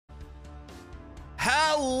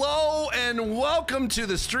Hello and welcome to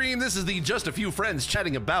the stream. This is the Just a Few Friends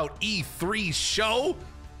Chatting About E3 show.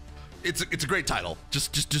 It's a great title.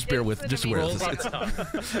 Just bear with us.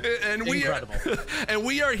 And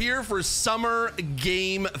we are here for Summer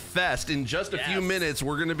Game Fest. In just a few minutes,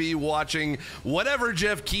 we're going to be watching whatever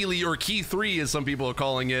Geoff Keighley, or Key 3 as some people are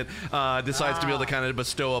calling it, decides to be able to kind of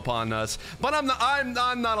bestow upon us. But I'm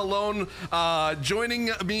not alone. Joining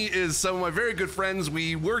me is some of my very good friends.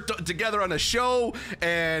 We worked together on a show,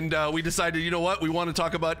 and we decided, you know what, we want to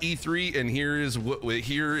talk about E3, and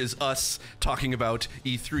here is us talking about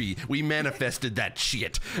E3. We manifested that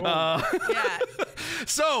shit.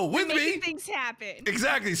 So with me, things happen.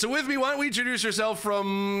 Exactly. So with me, why don't we introduce yourself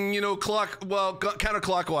from,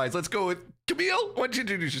 counterclockwise. Let's go with Camille. Why don't you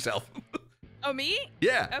introduce yourself? Oh, me?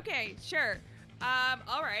 Yeah. Okay, sure.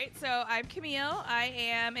 All right. So I'm Camille. I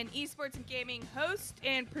am an esports and gaming host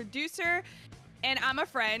and producer, and I'm a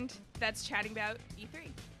friend that's chatting about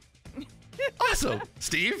E3. Awesome.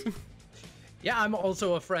 Steve? Yeah, I'm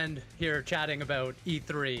also a friend here chatting about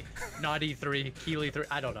E3, not E3, Keighley 3,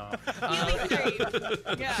 I don't know. Keighley 3,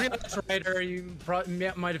 yeah. Freelance writer, you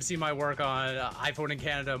might have seen my work on iPhone in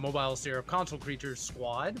Canada, Mobile Syrup, Console Creatures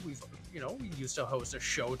Squad. We used to host a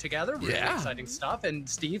show together, really exciting stuff. And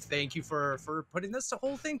Steve, thank you for putting this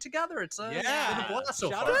whole thing together. It's been a blast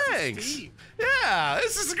so far. Thanks. Yeah,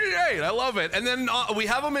 this is great. I love it. And then we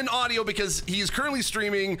have him in audio because he's currently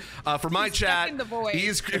streaming for my chat.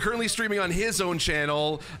 He's currently streaming on his own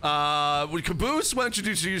channel. Caboose, why don't you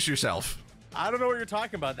introduce yourself? I don't know what you're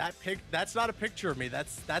talking about. That's not a picture of me.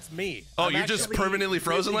 That's me. Oh, you're just permanently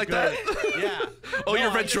frozen like that? Yeah. Oh, you're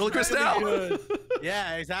a ventriloquist now?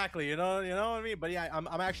 Yeah, exactly. You know what I mean? But yeah,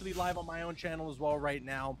 I'm actually live on my own channel as well right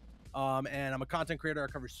now. And I'm a content creator. I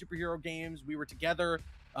cover superhero games. We were together,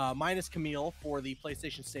 minus Camille, for the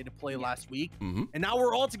PlayStation State of Play last week. And now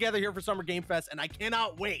we're all together here for Summer Game Fest, and I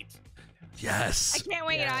cannot wait. Yes. I can't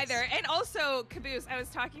wait either. And also, Caboose, I was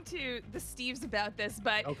talking to the Steves about this,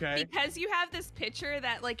 but because you have this picture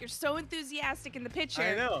that, like, you're so enthusiastic in the picture.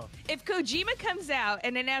 I know. If Kojima comes out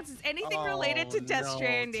and announces anything related to Death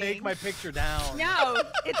Stranding. Take my picture down. No,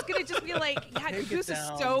 it's going to just be like, yeah, Caboose is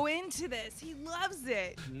so into this. He loves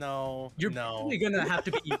it. No. You're probably going to have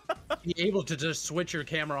to be able to just switch your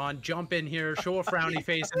camera on, jump in here, show a frowny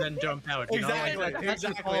face, and then jump out. Exactly.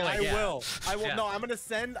 I will. Yeah. No, I'm gonna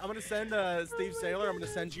send Steve Saylor. I'm gonna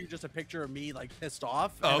send you just a picture of me like pissed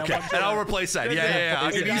off. Okay, and I'll replace that. Yeah.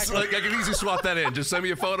 I can easily swap that in. Just send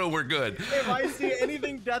me a photo. We're good. If I see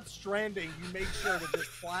anything Death Stranding, you make sure to just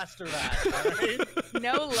plaster that. All right?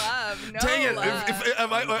 No love. No Dang it! love.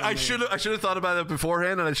 I should have thought about that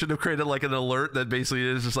beforehand, and I should have created like an alert that basically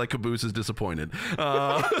is just like Caboose is disappointed.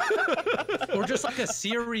 Or just like a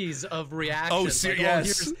series of reactions.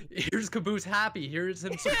 Yes. Here's Caboose happy. Here's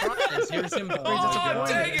him surprised. Here's him.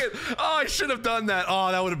 Dang it! Oh, I should have done that.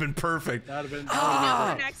 Oh, that would have been perfect. That would have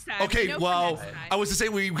been. Next time. Okay, well, I was to say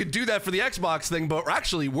we could do that for the Xbox thing, but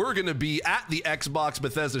actually we're going to be at the Xbox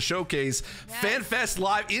Bethesda Showcase FanFest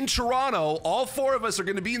Live in Toronto. All four of us are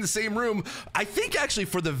going to be in the same room. I think actually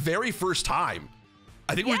for the very first time.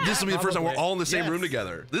 I think this will be the first time we're all in the same room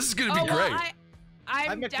together. This is going to be great.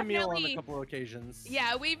 I've met Camille on a couple of occasions.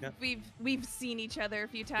 Yeah, we've seen each other a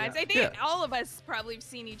few times. I think all of us probably have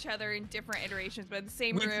seen each other in different iterations, but in the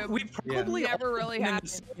same room. We probably never really in the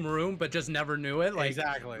same room, but just never knew it. Like,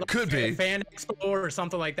 exactly. Like could be Fan Expo or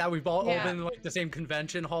something like that. We've all been in like the same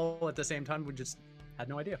convention hall at the same time. We just had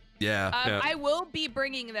no idea. Yeah. I will be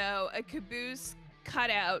bringing though a Caboose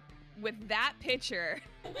cutout with that picture.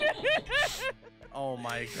 Oh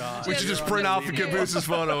my God. We should just print off the Caboose's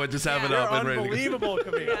photo and just have it up and ready. Unbelievable,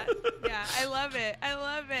 Camille. Yeah, I love it. I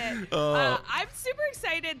love it. I'm super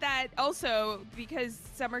excited that also because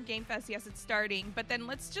Summer Game Fest, yes, it's starting, but then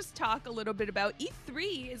let's just talk a little bit about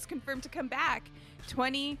E3 is confirmed to come back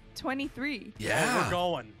 2023. Yeah. We're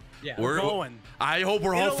going. Yeah, we're going. I hope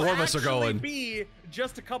all four of us are going. Be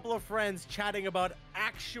just a couple of friends chatting about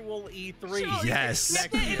actual E3. Sure, yes.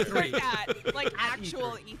 Like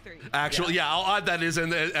actual E3. Actual, I'll add that as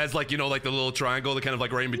like, like the little triangle that kind of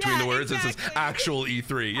like right in between the words. Exactly. It says actual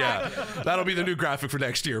E3. Yeah. That'll be the new graphic for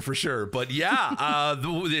next year for sure. But yeah,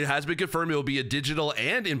 it has been confirmed it'll be a digital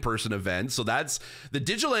and in-person event. So that's the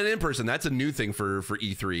digital and in-person. That's a new thing for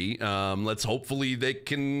E3. Let's hopefully they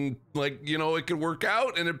can it can work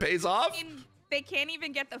out and it pays off. I mean, they can't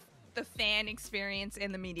even get the fan experience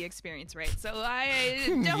and the media experience right. So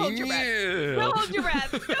don't hold your breath. Don't hold your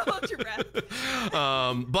breath. Don't hold your breath.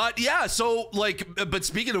 But yeah, so like, but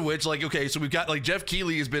speaking of which, like, okay, so we've got like Geoff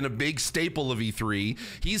Keighley has been a big staple of E3.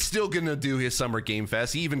 He's still gonna do his Summer Game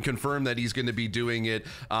Fest. He even confirmed that he's gonna be doing it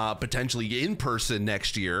potentially in person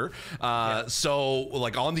next year. So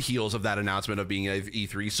like on the heels of that announcement of being at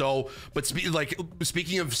E3. So, but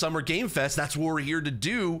speaking of Summer Game Fest, that's what we're here to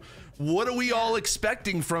do. What are we all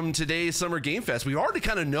expecting from today's Summer Game Fest? We already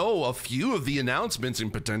kind of know a few of the announcements,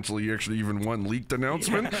 and potentially actually even one leaked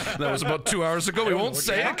announcement that was about 2 hours ago. We won't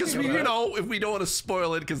say it because we, if we don't want to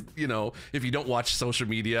spoil it, because if you don't watch social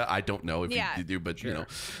media, I don't know if you do, but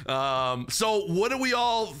so what are we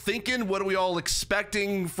all thinking? What are we all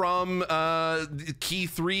expecting from Key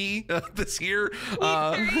 3 this year?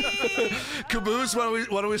 Caboose, why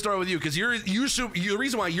don't we start with you? Because the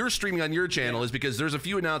reason why you're streaming on your channel is because there's a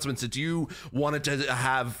few announcements that you wanted to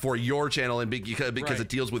have for your channel, and because it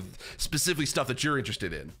deals with specifically stuff that you're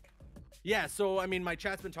interested in. Yeah, so I mean, my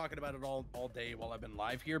chat's been talking about it all day while I've been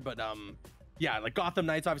live here, but yeah, like Gotham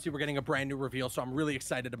Knights, obviously we're getting a brand new reveal, so I'm really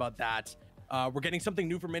excited about that. We're getting something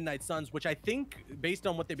new for Midnight Suns, which I think, based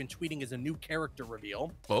on what they've been tweeting, is a new character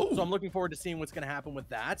reveal. So I'm looking forward to seeing what's going to happen with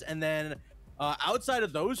that. And then outside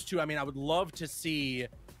of those two, I mean, I would love to see,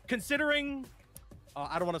 considering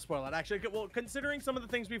I don't want to spoil it, actually. Well, considering some of the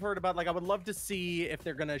things we've heard about, like, I would love to see if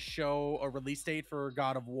they're gonna show a release date for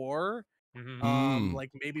God of War. Like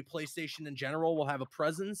maybe PlayStation in general will have a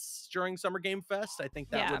presence during Summer Game Fest. I think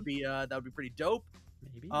that would be pretty dope.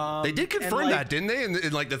 Maybe they did confirm that, didn't they?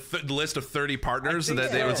 In like the list of 30 partners,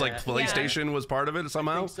 that it was like PlayStation was part of it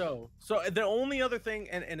somehow. I think so. So the only other thing,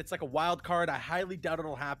 and it's like a wild card, I highly doubt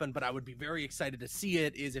it'll happen, but I would be very excited to see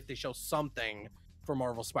it, is if they show something for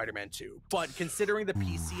Marvel Spider-Man 2. But considering the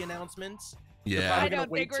PC announcements, I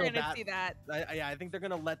don't think we're gonna see that. I think they're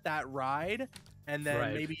gonna let that ride, and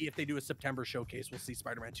then maybe if they do a September showcase, we'll see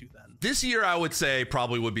Spider-Man 2 then. This year, I would say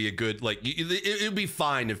probably would be a good, like, it'd be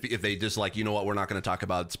fine if they just like, you know what, we're not going to talk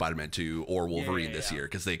about Spider-Man 2 or Wolverine this year,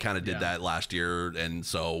 because they kind of did that last year, and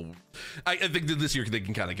so I think that this year they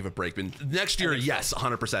can kind of give a break. But next year, yes,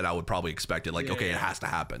 100%, I would probably expect it. Like, it has to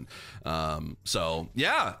happen. So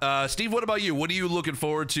yeah, Steve, what about you? What are you looking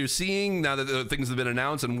forward to seeing now that the things have been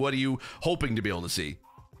announced, and what are you hoping to be able to see?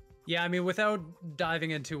 Yeah, I mean, without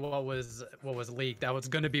diving into what was leaked, that was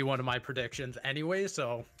going to be one of my predictions anyway.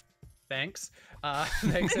 So, thanks,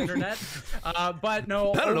 thanks, internet. But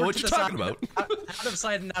no, I don't know what you're talking about. Out of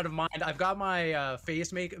sight and out of mind. I've got my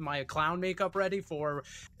my clown makeup ready for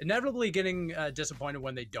inevitably getting disappointed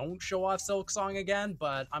when they don't show off Silksong again.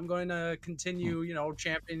 But I'm going to continue,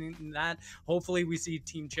 championing that. Hopefully, we see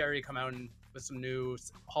Team Cherry come out with some new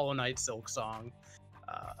Hollow Knight Silksong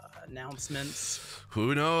announcements.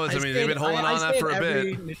 Who knows? I mean, they've been holding on that for a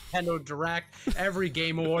bit. Nintendo Direct, every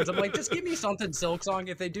Game Awards, I'm like, just give me something Silksong.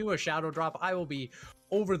 If they do a Shadow Drop, I will be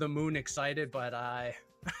over the moon excited, but I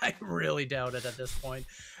really doubt it at this point.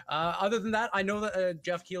 Other than that, I know that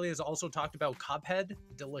Geoff Keighley has also talked about Cuphead,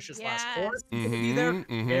 Delicious Last Course. Be there.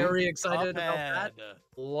 Very excited about that.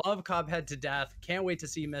 Love Cuphead to death. Can't wait to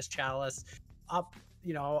see Miss Chalice up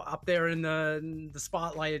there in the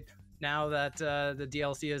spotlight. Now that the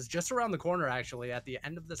DLC is just around the corner, actually, at the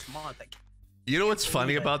end of this month. You know what's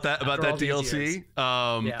funny about that DLC?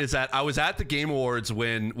 Is that I was at the Game Awards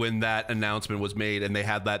when that announcement was made, and they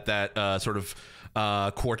had that sort of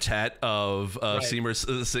quartet of singers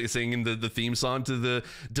singing the theme song to the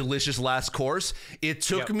Delicious Last Course. It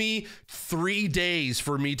took me 3 days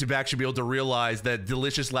for me to actually be able to realize that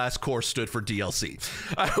Delicious Last Course stood for DLC.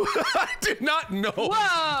 I did not know.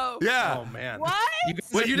 Whoa! Yeah. Oh man. What?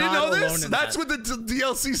 Wait, you didn't know this? That's what the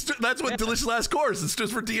DLC. That's what Delicious Last Course. It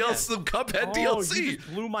stood for DLC. Cuphead DLC. You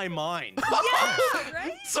just blew my mind. Yeah,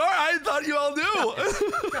 right? Sorry, I thought you all knew.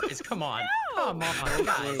 Guys, come on. Come on,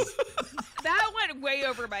 guys. That went way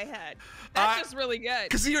over my head. That's just really good.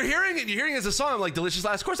 Because you're hearing it as a song like "Delicious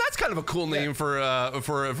Last Course." That's kind of a cool name for I think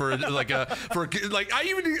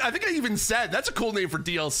I even said that's a cool name for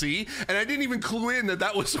DLC, and I didn't even clue in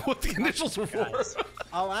that was what the initials were for.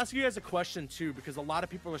 I'll ask you guys a question too, because a lot of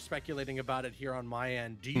people are speculating about it here on my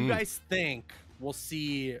end. Do you guys think we'll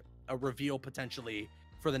see a reveal potentially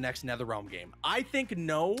for the next NetherRealm game? I think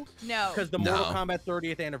no, because the Mortal Kombat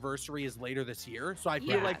 30th anniversary is later this year, so I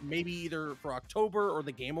feel like maybe either for October or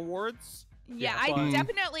the Game Awards. I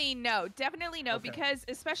definitely no, because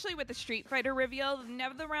especially with the Street Fighter reveal,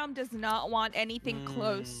 NetherRealm does not want anything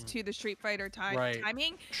close to the Street Fighter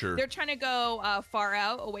timing. Sure. They're trying to go far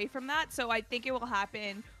out away from that, so I think it will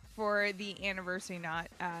happen for the anniversary, not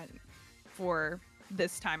for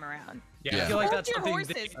this time around. Yeah, I feel like that's something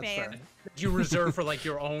that you reserve for like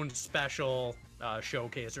your own special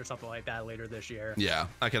showcase or something like that later this year. Yeah,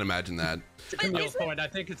 I can imagine that. To Camille's point, I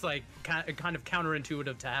think it's like kind of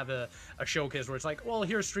counterintuitive to have a showcase where it's like, well,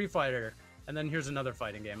 here's Street Fighter, and then here's another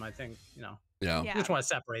fighting game. I think, you know, you just want to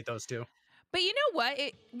separate those two. But you know what?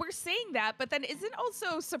 We're saying that, but then isn't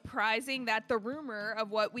also surprising that the rumor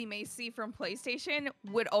of what we may see from PlayStation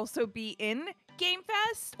would also be in Game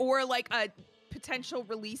Fest, or like a potential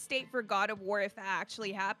release date for God of War if that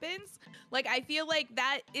actually happens? Like, I feel like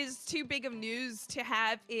that is too big of news to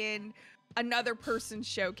have in another person's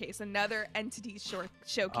showcase, another entity's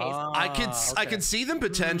showcase. I could see them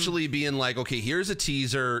potentially being like, okay, here's a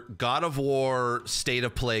teaser, God of War State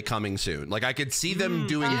of Play coming soon. Like, I could see them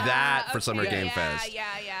doing that for Summer Game Fest. Yeah.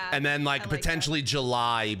 And then like potentially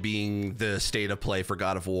July being the State of Play for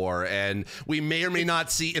God of War. And we may or may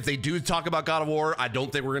not see, if they do talk about God of War, I don't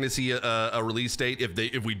think we're going to see a release date.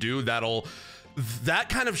 If we do, that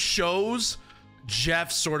kind of shows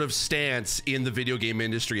Geoff's sort of stance in the video game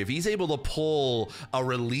industry. If he's able to pull a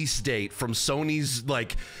release date from Sony's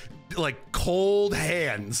like cold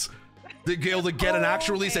hands, to be able to get an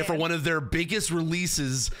actual release date for one of their biggest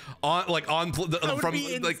releases that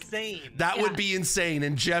would be insane.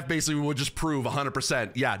 And Geoff basically would just prove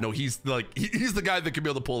 100%. Yeah, no, he's the guy that could be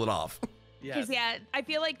able to pull it off. Because I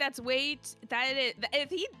feel like that's if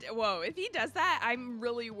he does that, I'm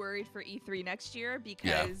really worried for E3 next year,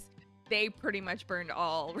 because they pretty much burned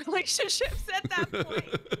all relationships at that point.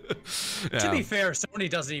 To be fair, Sony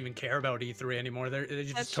doesn't even care about E3 anymore. They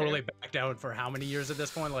just totally backed out for how many years at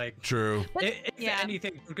this point? Like, true. If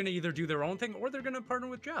anything, they're going to either do their own thing or they're going to partner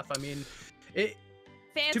with Geoff. I mean,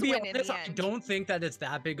 fans to be win honest, in the I end. don't think that it's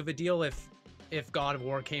that big of a deal if God of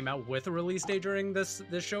War came out with a release date during this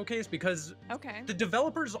showcase, because the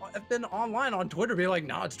developers have been online on Twitter being like,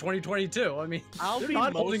 no, it's 2022. I mean, I'll be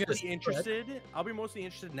mostly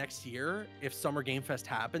interested next year if Summer Game Fest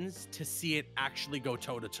happens to see it actually go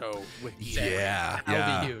toe to toe with EA.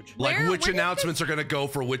 That'll be huge. Like, which announcements are going to go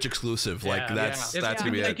for which exclusive? Like, that's going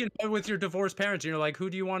to be it. With your divorced parents, and you're like, who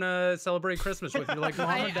do you want to celebrate Christmas with? You're like,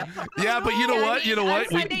 Mom and Dad. Yeah, but you know what?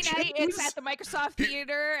 Sunday night, it's at the Microsoft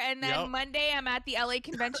Theater, and then Monday, I'm at the LA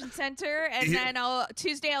Convention Center, and then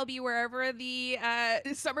Tuesday I'll be wherever the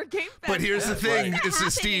Summer Game Fest. But here's the thing,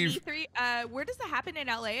 it's Steve. Where does that happen in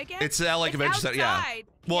LA again? It's the LA Convention Center. Yeah.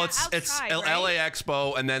 Well, it's outside, LA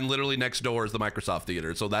Expo, and then literally next door is the Microsoft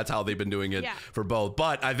Theater. So that's how they've been doing it for both.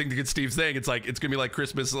 But I think to get Steve's thing, it's like, it's gonna be like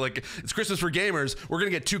Christmas. Like, it's Christmas for gamers. We're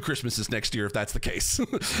gonna get 2 Christmases next year if that's the case.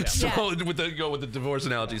 So with the divorce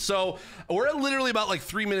analogy. So we're literally about like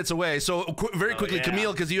 3 minutes away. So very quickly,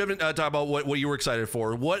 Camille, because you haven't talked about what you were excited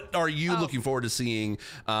for. What are you looking forward to seeing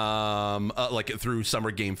like through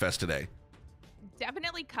Summer Game Fest today?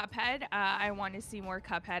 Definitely Cuphead. I want to see more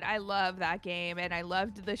Cuphead. I love that game, and I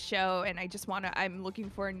loved the show, and I'm looking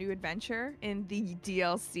for a new adventure in the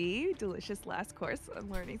DLC. Delicious last course.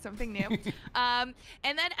 I'm learning something new. And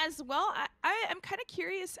then as well, I'm kind of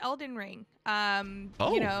curious, Elden Ring.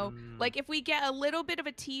 You know, like if we get a little bit of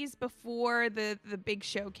a tease before the big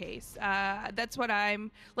showcase, that's what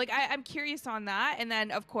I'm curious on that. And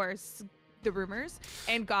then of course, the rumors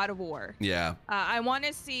and God of War. I want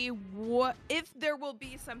to see what if there will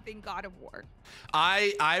be something God of War.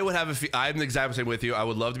 I would have I'm the exact same with you. I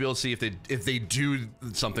would love to be able to see if they do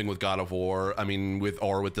something with God of War. I mean, with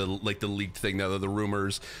the leaked thing, the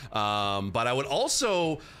rumors. But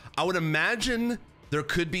I would imagine there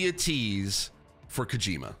could be a tease for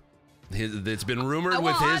Kojima. It's been rumored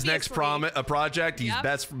with his next project. He's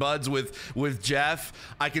best buds with Geoff.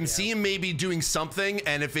 I can see him maybe doing something,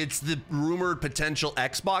 and if it's the rumored potential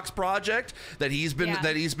Xbox project that he's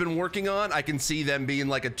been working on, I can see them being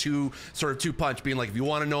like a two punch, being like, if you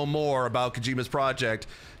want to know more about Kojima's project,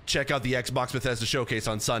 check out the Xbox Bethesda showcase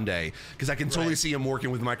on Sunday, because I can totally see him working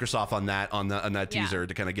with Microsoft on that teaser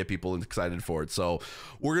to kind of get people excited for it. So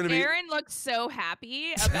we're gonna be. Eren looks so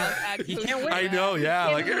happy about that. I know,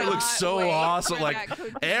 like Eren looks so awesome. Like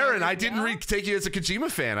Eren, I didn't take you as a Kojima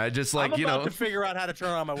fan. I just I'm about to figure out how to turn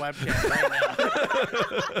on my webcam right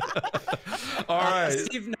now. All right,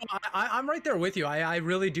 Steve. No, I'm right there with you. I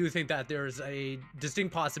really do think that there's a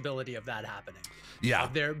distinct possibility of that happening.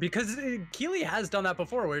 There, because Keighley has done that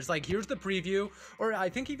before, where it's like, here's the preview, or I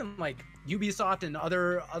think even like Ubisoft and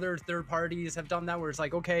other third parties have done that, where it's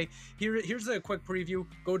like, okay, here's a quick preview,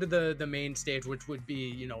 go to the main stage, which would be,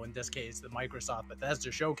 you know, in this case, the Microsoft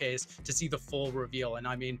Bethesda showcase, to see the full reveal. And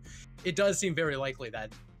I mean, it does seem very likely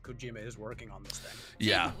that Kojima is working on this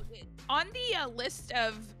thing. On the list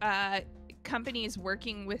of companies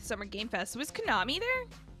working with Summer Game Fest, was Konami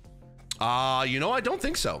there? You know, I don't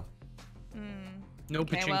think so. No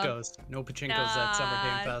Okay, pachinkos. No pachinkos at Summer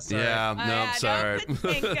Game Fest. Sorry. Yeah, no,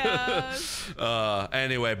 sorry.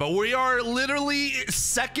 Anyway, but we are literally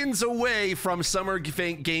seconds away from Summer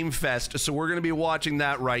Game Fest, so we're going to be watching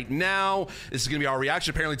that right now. This is going to be our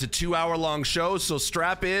reaction, apparently, to 2-hour-long shows. So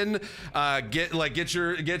strap in, get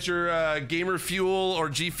your gamer fuel or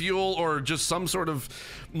G Fuel or just some sort of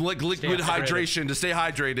liquid hydration to stay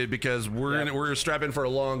hydrated, because we're strapping for a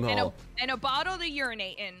long haul. And a bottle to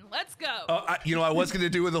urinate in. Let's go. I was gonna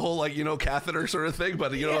do with the whole catheter sort of thing,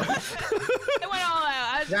 but it went all out.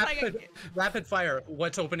 I was just rapid fire.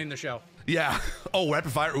 What's opening the show? Yeah. Oh,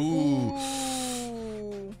 rapid fire.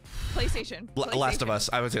 Ooh. PlayStation. Last of Us.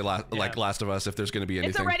 I would say Last of Us, if there's gonna be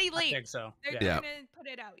anything. It's already leaked. I think so. They're gonna put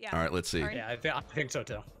it out. Yeah. All right. Let's see. Yeah, I think so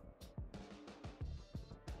too.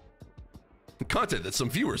 Content that some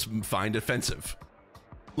viewers find offensive.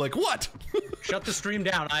 Like what? Shut the stream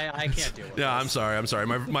down. I can't deal with it. Yeah, I'm sorry.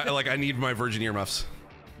 My I need my virgin earmuffs.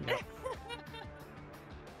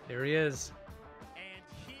 There he is. And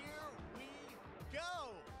here we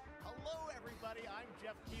go. Hello, everybody. I'm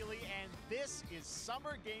Geoff Keighley, and this is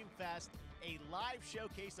Summer Game Fest, a live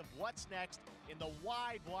showcase of what's next in the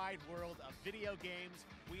wide, wide world of video games.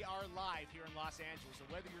 We are live here in Los Angeles, and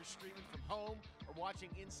whether you're streaming from home or watching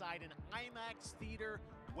inside an IMAX theater,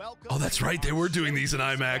 welcome. Oh, that's right. They were doing these in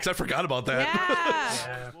IMAX. I forgot about that.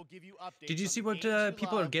 Yeah. We'll give you updates. Did you see what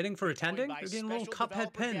people are getting for attending? They're getting little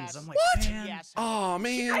Cuphead pins. I'm like, what? Man. Oh,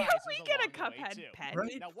 man. I hope we get a Cuphead pen.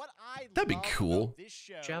 Right? That'd be cool.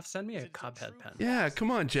 Jeff, send me a Cuphead pen. Yeah, come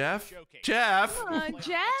on, Jeff. Jeff. Come on,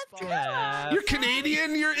 Jeff. You're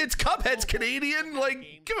Canadian. It's Cuphead's Canadian.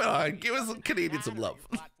 Like, come on, give us Canadian some love.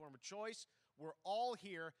 Platform of choice. We're all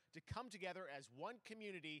here to come together as one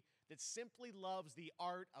community that simply loves the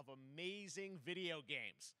art of amazing video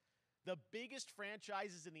games. The biggest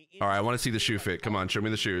franchises in the All right, I want to see the shoe fit. Come on, show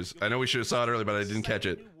me the shoes. I know we should have saw it earlier, but I didn't catch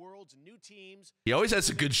it. He always has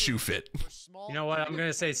a good shoe fit. You know what? I'm going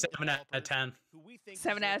to say 7 out of 10.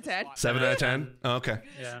 7 out of 10? 7 out of 10? Oh, okay.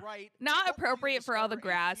 Yeah. Not appropriate for all the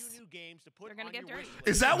grass. They're going to get dirty.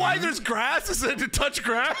 Is that why there's grass? Is it to touch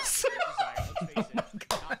grass?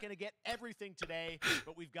 Not going to get everything today,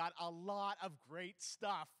 but we've got a lot of great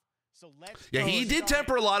stuff. So let's he did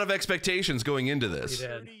temper a lot of expectations going into this. He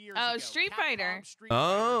did. Oh, Street Fighter.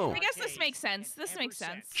 Oh. I guess this makes sense. This makes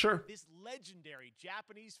sense. Sure. This legendary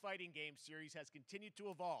Japanese fighting game series has continued to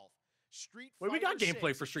evolve. Wait, we got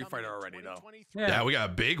gameplay for Street Fighter already, though. Yeah, we got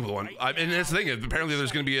a big one. And that's the thing. Apparently,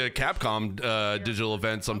 there's going to be a Capcom digital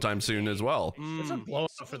event sometime soon as well. It's a blow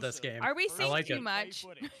up for this game. Are we seeing like too it. much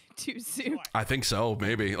too soon? I think so.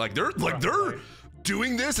 Maybe they're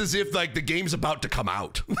doing this as if the game's about to come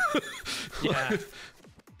out. Yeah.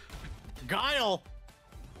 Guile.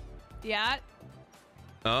 Yeah.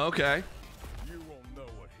 Okay. You won't know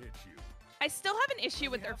what hit you. I still have an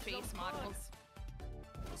issue with their face models.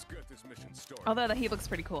 Let's get this mission started. Although he looks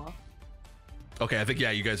pretty cool. Okay, I think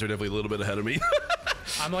you guys are definitely a little bit ahead of me.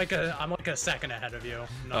 I'm like a second ahead of you.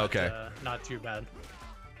 Not, Okay. Not too bad.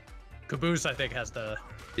 Caboose, I think, has the.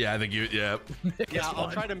 Yeah, I think you. Yeah. Yeah,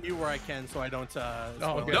 I'll try to mute where I can so I don't.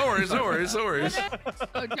 Oh, good. No worries. No worries. No worries.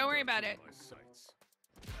 Oh, don't worry about it. My sights.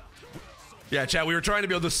 Yeah, chat. We were trying to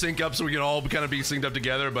be able to sync up so we could all kind of be synced up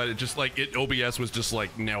together, but it just OBS was just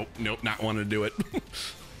like, nope, not wanting to do it.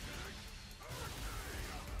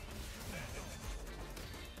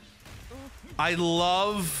 I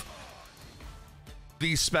love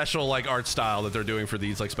the special art style that they're doing for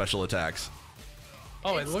these special attacks.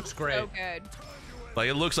 Oh, it looks great. So good.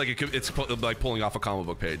 It looks like it's like pulling off a comic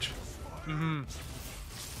book page. Mm-hmm.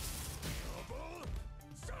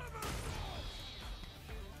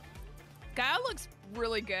 Guile looks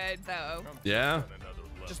really good though. Yeah.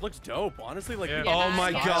 Just looks dope, honestly. Like, Yeah. Oh my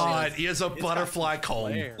Yeah. God, he has a butterfly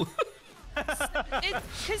comb.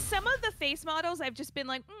 Because some of the face models I've just been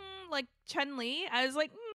like Chun-Li. I was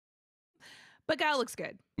like, but Guile looks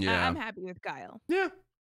good. Yeah. I'm happy with Guile. Yeah.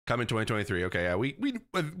 Coming 2023. Okay, yeah, we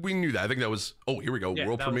knew that. I think that was. Oh, here we go. Yeah,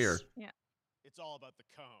 World that premiere. was- It's all about the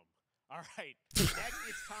comb. All right. Next,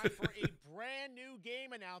 it's time for a brand new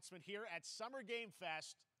game announcement here at Summer Game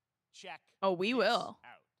Fest. Check. Oh, we this will.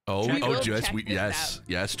 out. Oh, We will Jess, check this yes, out.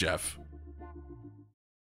 yes, Jeff.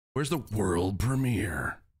 Where's the world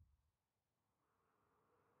premiere?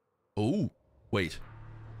 Oh, wait.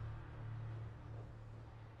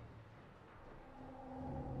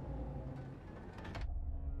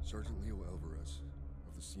 Sergeant Leo Alvarez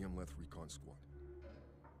of the CM Leth Recon Squad.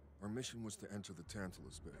 Our mission was to enter the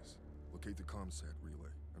Tantalus base, locate the comsat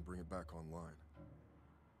relay, and bring it back online.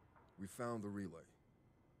 We found the relay,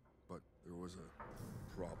 but there was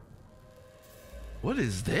a problem. What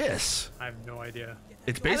is this? I have no idea.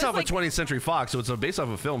 It's based off of 20th Century Fox, so it's based off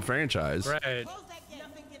a film franchise. Right.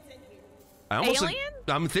 Alien?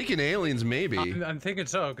 I'm thinking Aliens, maybe. I'm thinking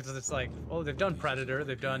so, because it's like, oh, they've done Predator,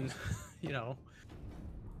 they've done, you know.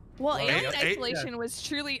 Well, Alien Isolation was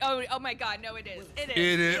truly. Oh my God, no, it is. It is.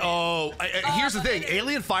 It is. Oh, here's the thing: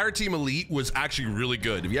 Alien Fireteam Elite was actually really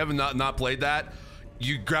good. If you haven't not played that,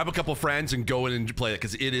 you grab a couple friends and go in and play it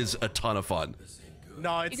because it is a ton of fun.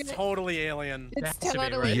 No, it's totally Alien. It's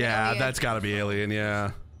totally Yeah, Alien. that's got to be Alien.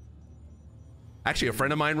 Yeah. Actually, a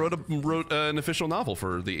friend of mine wrote an official novel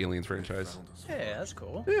for the Aliens franchise. Yeah, that's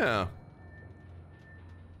cool. Yeah.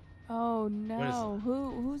 Oh no,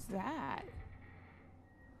 who's that?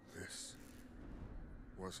 This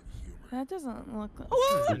wasn't human. That doesn't look like.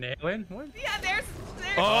 Oh, an alien? What? Yeah, there's.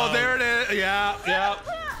 Oh, there it is. Yeah, yeah.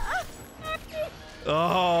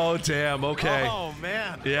 Oh, damn. Okay. Oh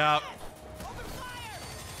man. Yeah.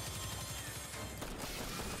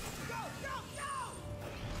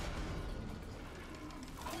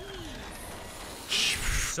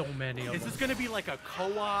 So many of Is them. this gonna be like a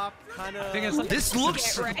co-op kind of? Like This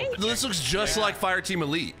looks just like Fireteam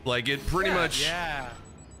Elite. Like it pretty much. Yeah.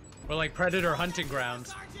 Or like Predator Hunting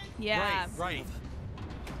Grounds. Yeah. Right.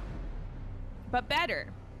 But better.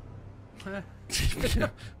 I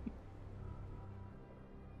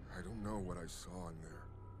don't know what I saw in there.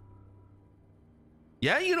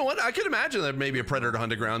 Yeah, you know what? I could imagine that maybe a Predator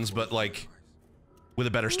Hunting Grounds, but like with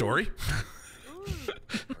a better story.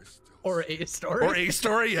 Or a story. Or a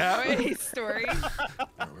story, yeah. Or a story. Now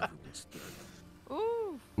everyone's dead.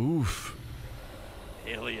 Ooh. Oof.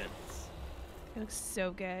 Aliens. It looks so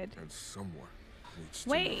good. And someone needs to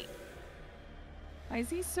Wait. Why is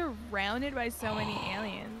he surrounded by so many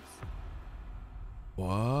aliens?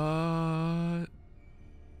 What?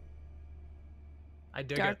 I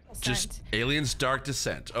dig Dark it. Descent. Just Aliens Dark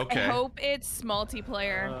Descent. Okay. I hope it's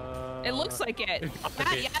multiplayer. It looks like it.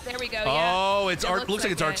 Yeah, there we go. Oh, Yeah. it's looks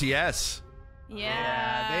like it's RTS.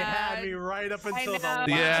 Yeah. They had me right up until the know. last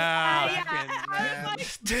Yeah. second, I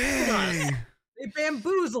was man. Dang. They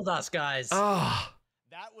bamboozled us, guys. Oh.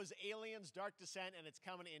 That was Aliens Dark Descent, and it's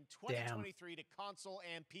coming in 2023 to console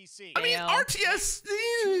and PC. I mean, RTS.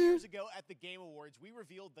 2 years ago at the Game Awards, we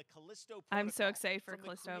revealed the Callisto I'm so Protocol excited for from the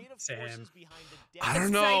Callisto. creative Same. forces behind the I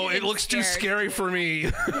don't know. excited It and looks too scared. scary for me.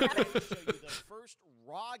 We're going to show you the first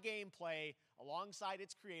raw gameplay alongside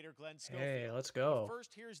its creator, Glenn Schofield. Hey, let's go. But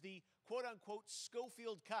first, here's the quote-unquote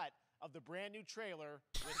Schofield cut of the brand new trailer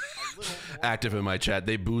with a little more Active in my chat.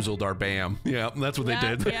 They boozled our BAM. Yeah, that's what they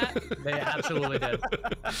did. Yeah. They absolutely did.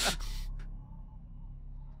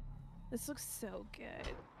 This looks so good.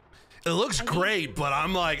 It looks great, but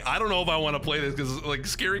I'm like, I don't know if I want to play this because like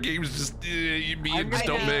scary games just me and just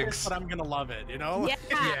don't mix. But I'm gonna love it, you know?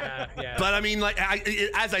 Yeah. Yeah. But I mean, like,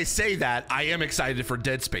 as I say that, I am excited for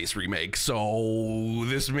Dead Space remake. So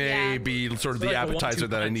this may be sort of So the like a appetizer 1-2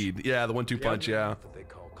 that I punch. need. Yeah, the 1-2 punch. Yeah. That they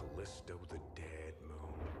call Callisto the Dead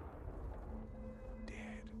Moon.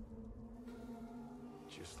 Dead.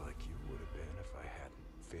 Just like you would have been if I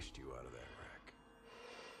hadn't fished you out of that wreck.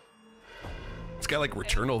 It's got like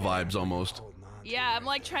Returnal vibes almost. Holding on to Yeah, you I'm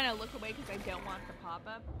like trying to look away because I don't want the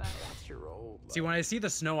pop-up, but That's your old See, when I see the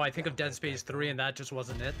snow, I think of Dead Space 3, and that just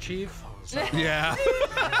wasn't it, Chief. Yeah.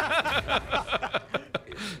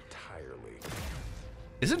 entirely.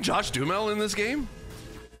 Isn't Josh Duhamel in this game?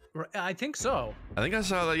 I think so. I think I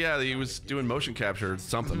saw that. Yeah, he was doing motion capture or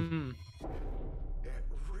something.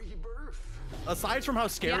 Rebirth. Aside from how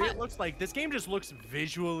scary Yeah. it looks, like this game just looks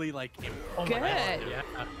visually like Oh good. my God. Yeah.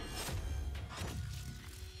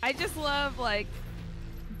 I just love like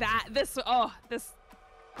that. This.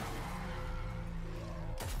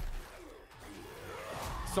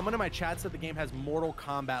 Someone in my chat said the game has Mortal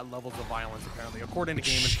Kombat levels of violence, apparently, according to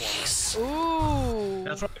Game Informer. Ooh.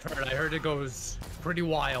 That's what I've heard. I heard it goes pretty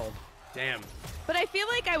wild. Damn. But I feel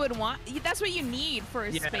like I would want. That's what you need for a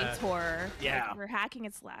Yeah. space horror. Yeah. Like, for hacking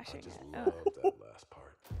and slashing. Just Oh. love that last part.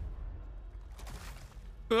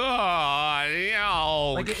 Oh,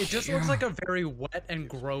 yeah. Like, it just looks like a very wet and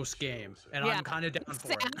gross game, and Yeah. I'm kind of down for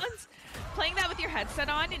it. Sounds. Playing that with your headset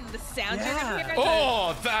on and the sounds you're Yeah. gonna hear.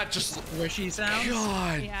 Oh, that just. Squishy sounds.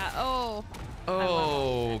 God. Yeah. Oh.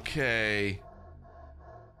 Okay.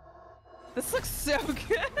 This looks so good.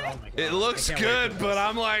 Oh my God. It looks I can't wait good, for but this.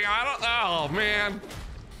 I'm like, I don't. Oh man.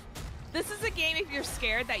 This is a game if you're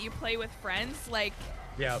scared that you play with friends. Like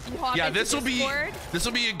Yeah. you hop Yeah, into this will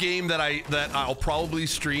Discord. be a game that I'll probably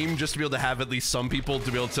stream just to be able to have at least some people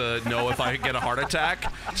to be able to know if I get a heart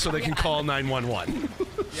attack, so they can call 911.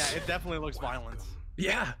 Yeah, it definitely looks violent.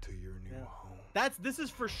 Yeah. To your new home. this is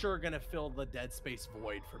for sure gonna fill the Dead Space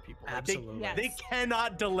void for people. Like, Absolutely. they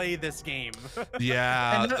cannot delay this game.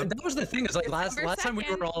 Yeah. And that was the thing, is like last time we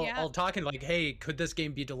were all, yeah. all talking like, hey, could this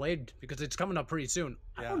game be delayed because it's coming up pretty soon?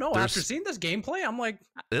 I don't know. There's- After seeing this gameplay, I'm like,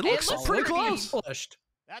 it looks pretty close. Pushed.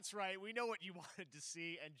 That's right. We know what you wanted to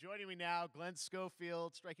see. And joining me now, Glenn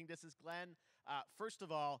Schofield, Striking Distance. Glenn, first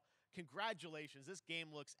of all, congratulations. This game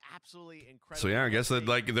looks absolutely incredible. So yeah, I guess that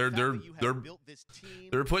like they're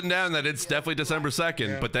putting down that it's definitely December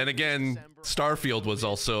 2nd, but then again, Starfield was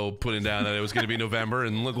also putting down that it was going to be November,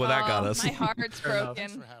 and look what that got us. My heart's Fair enough.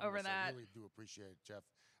 broken over that. I really do appreciate it, Geoff.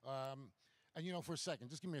 And you know, for a second,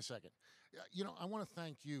 just give me a second. You know, I want to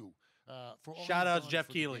thank you for all. Shout you've out done Geoff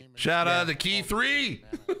for the Keighley. game and Shout out for to Key all the 3.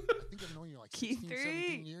 man, I think I've known you like Key 16, 3.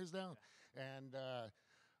 17 years now, and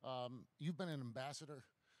you've been an ambassador.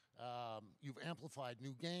 You've amplified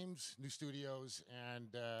new games, new studios, and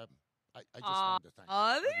I just wanted to thank you.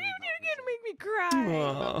 Oh, you're gonna make me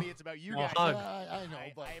cry. About me, it's about you guys. hug. I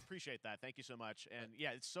know, but I appreciate that. Thank you so much. And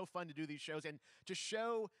yeah, it's so fun to do these shows and to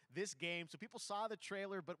show this game. So people saw the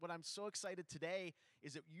trailer, but what I'm so excited today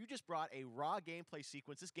is that you just brought a raw gameplay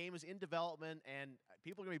sequence. This game is in development, and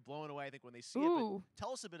people are gonna be blown away, I think, when they see it. Ooh. But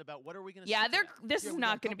tell us a bit about what are we gonna Yeah, see. this Yeah, is we got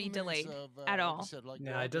not a going to be couple minutes delayed of, at like all. you said, like,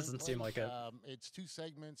 No, raw it doesn't seem gameplay. like it. It's 2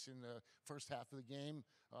 segments in the first half of the game.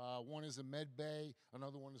 One is a med bay,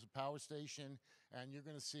 another one is a power station, and you're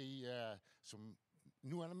going to see some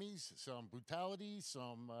new enemies, some brutality,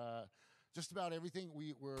 some just about everything.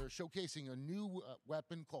 We're showcasing a new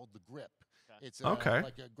weapon called the Grip. It's like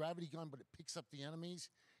a gravity gun, but it picks up the enemies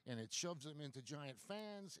and it shoves them into giant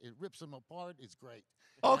fans. It rips them apart. It's great.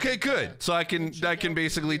 Okay, good. So I can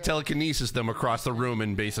basically telekinesis them across the room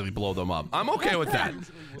and basically blow them up. I'm okay with that,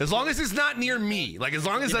 as long as it's not near me. Like as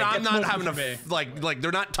long as that I'm not having to like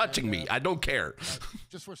they're not touching me. I don't care.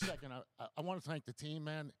 Just for a second, I want to thank the team,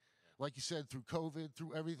 man. Like you said, through COVID,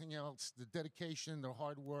 through everything else, the dedication, the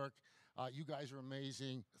hard work. You guys are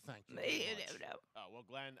amazing. Thank you. Oh, well,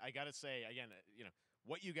 Glenn, I got to say, again, you know,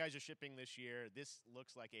 what you guys are shipping this year, this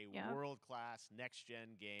looks like a world-class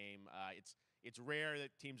next-gen game. It's rare that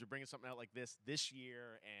teams are bringing something out like this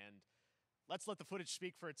year, and let's let the footage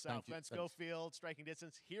speak for itself. Glenn Schofield, Striking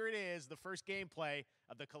Distance. Here it is, the first gameplay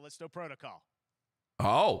of the Callisto Protocol.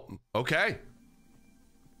 Oh, okay.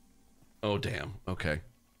 Oh, damn. Okay.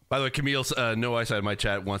 By the way, Camille, No Eyesight in my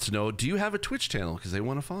chat wants to know, do you have a Twitch channel? Because they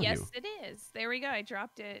want to follow you. Yes, it is. There we go. I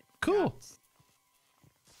dropped it. Cool.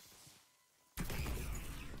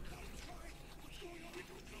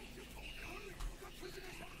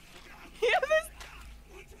 Yeah,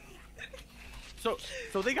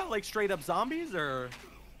 So they got like straight up zombies, or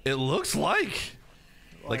It looks like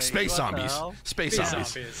space what the zombies. hell? Space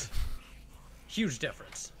zombies. Huge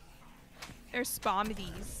difference. They're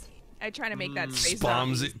spombies. I try to make that space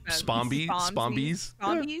Spombies?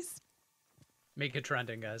 Spombies? Make it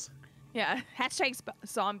trending, guys. Yeah. Hashtag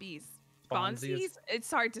zombies. Bonzies? It's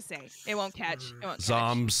hard to say. It won't catch. It won't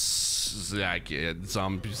catch.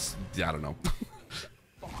 Zombies. I don't know.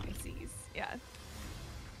 Bonzies. Yeah.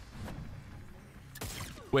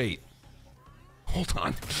 Wait. Hold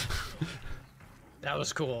on. That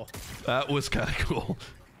was cool. That was kind of cool.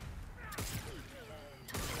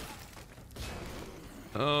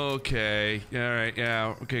 Okay. All right.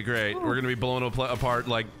 Yeah. Okay. Great. We're gonna be blown apart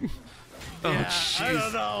like. Oh, jeez. I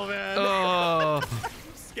don't know, man. Oh. I'm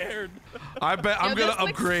scared. I bet I'm gonna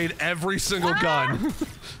upgrade every single gun.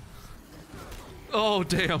 Oh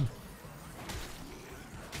damn.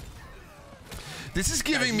 This is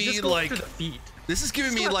giving me like. This is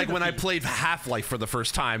giving me like when I played Half-Life for the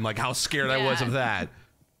first time, like how scared I was of that.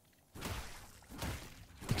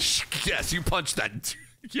 Yes, you punched that.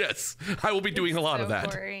 Yes, I will be doing a lot of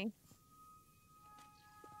that. Gory.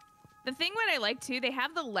 The thing what I like too, they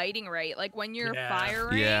have the lighting right. Like when you're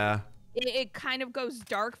firing, it kind of goes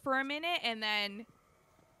dark for a minute, and then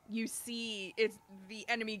you see it's the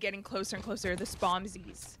enemy getting closer and closer. The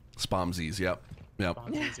spomsies. Spomsies, yep.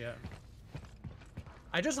 Spomsies, yeah.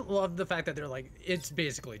 I just love the fact that they're like, it's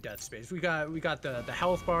basically Dead Space. We got the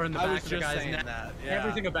health bar in the back of the guy's neck.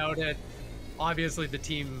 Everything about it. Obviously, the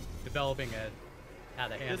team developing it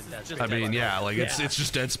had a hand in Dead Space. I mean, it's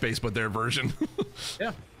just Dead Space, but their version.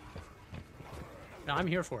 Yeah. No, I'm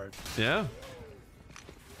here for it. Yeah.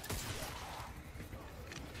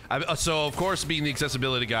 So, of course, being the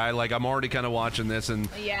accessibility guy, like, I'm already kind of watching this, and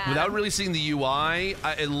without really seeing the UI,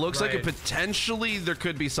 it looks like potentially there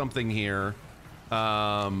could be something here.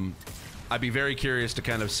 I'd be very curious to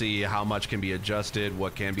kind of see how much can be adjusted,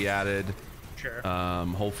 what can be added. Sure.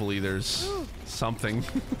 Hopefully there's something.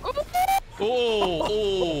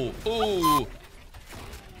 Oh!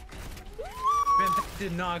 Man, that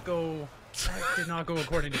did not go That did not go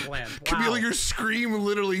according to plan. Wow. Camille, your scream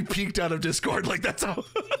literally peeked out of Discord. Like, that's how.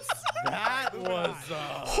 That was. This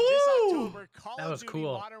October, Call That of was Duty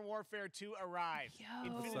cool. Modern Warfare 2 arrived.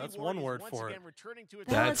 Infinity That's Ward one is word once for it. again returning to its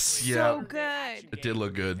That's- original yeah. so modern-day good. action It did game.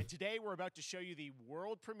 look good. And today we're about to show you the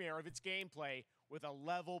world premiere of its gameplay with a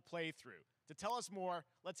level playthrough. To tell us more,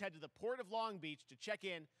 let's head to the port of Long Beach to check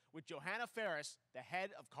in with Johanna Ferris, the head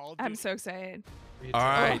of Call of Duty. I'm so excited. All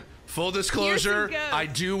right. Full disclosure, Here's some I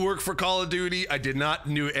do work for Call of Duty. I did not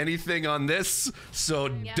know anything on this, so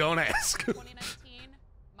don't ask. 2019,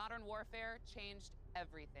 Modern Warfare changed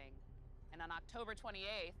everything. And on October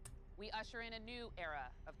 28th, we usher in a new era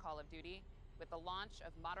of Call of Duty with the launch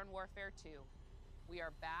of Modern Warfare 2. We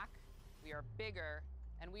are back, we are bigger,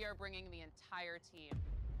 and we are bringing the entire team.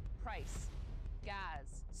 Price,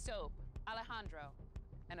 Gaz, Soap, Alejandro,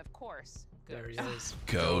 and of course, There he is.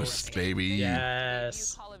 Ghost, baby.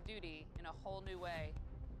 Yes. View Call of Duty in a whole new way,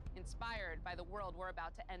 inspired by the world we're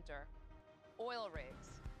about to enter. Oil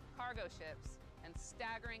rigs, cargo ships, and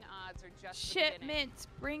staggering odds are just the beginning. Shipment.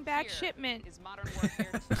 Bring back Here shipment. is Modern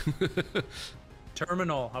Warfare 2.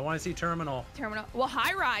 Terminal. I want to see Terminal. Terminal. Well,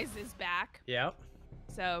 High Rise is back. Yep.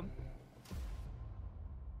 So.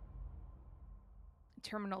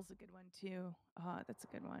 Terminal's a good one too. That's a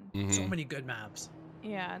good one. Mhm. So many good maps.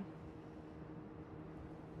 Yeah.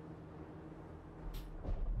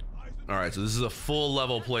 All right, so this is a full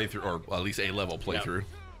level playthrough, or at least a level playthrough.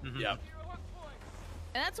 Yep.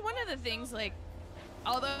 And that's one of the things, like,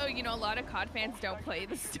 although, you know, a lot of COD fans don't play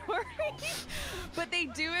the story, but they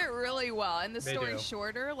do it really well. And the They story's do.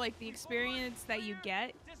 shorter, like, the experience that you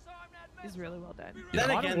get is really well done. Yeah.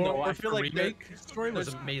 Then again, though, I feel like Remake story was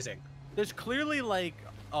amazing. there's clearly like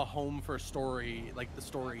a home for story, like the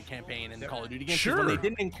story campaign in the Call of Duty games. 'Cause Sure. When they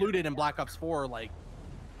didn't include it in Black Ops 4, like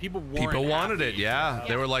people Wanted happy. it, yeah.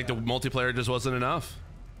 They were like, the multiplayer just wasn't enough.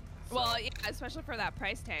 Well, yeah, especially for that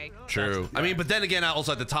price tag. True. I mean, but then again,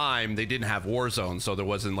 also at the time, they didn't have Warzone, so there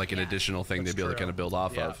wasn't like an additional thing That's they'd be able to true. kind of build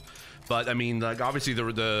off Yeah. of. But I mean, like obviously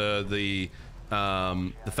the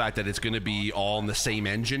fact that it's going to be all in the same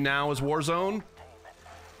engine now as Warzone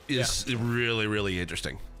is really, really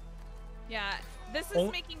interesting. Yeah, this is Oh.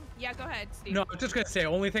 making. Yeah, go ahead, Steve. No, I'm just gonna say,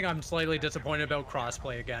 only thing I'm slightly disappointed about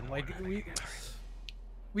crossplay again. Like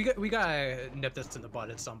we gotta nip this in the bud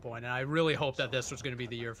at some point, and I really hope that this was gonna be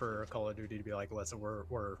the year for Call of Duty to be like, listen,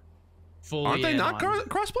 we're fully. Aren't they in not on-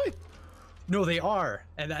 crossplay? No, they are,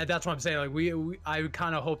 and that's what I'm saying. Like I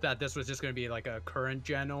kind of hope that this was just gonna be like a current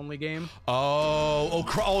gen only game.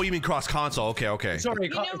 Oh, you mean cross console? Okay. Sorry, You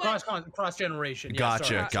know what? cross generation. Yeah, Gotcha,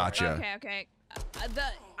 sorry. gotcha. Okay.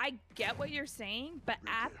 I get what you're saying, but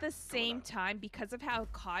at the same time, because of how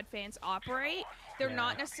COD fans operate, they're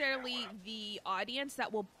not necessarily the audience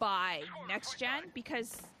that will buy next gen,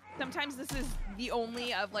 because sometimes this is the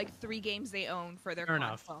only of like 3 games they own for their Fair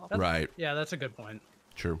enough. console. Right. Yeah, that's a good point.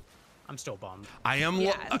 True. I'm still bummed. I am.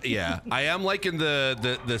 Yeah. I am liking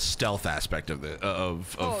the stealth aspect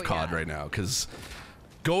of Oh, COD yeah. right now, because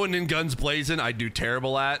going in guns blazing, I do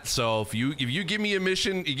terrible at. So if you give me a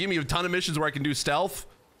mission, you give me a ton of missions where I can do stealth,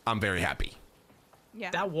 I'm very happy. Yeah.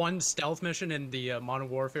 That one stealth mission in the Modern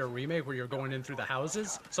Warfare remake where you're going in through the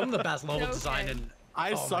houses, some of the best level So design good. in.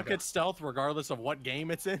 I Oh my suck God. at stealth regardless of what game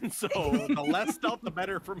it's in, so the less stealth, the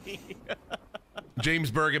better for me. James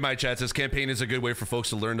Berg in my chat says campaign is a good way for folks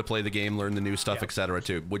to learn to play the game, learn the new stuff, Yeah. etc.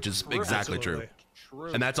 too, which is exactly Absolutely. true.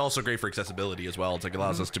 And that's also great for accessibility as well. It's like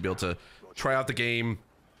allows us to be able to try out the game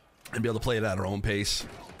and be able to play it at our own pace.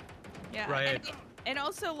 Yeah. Right. And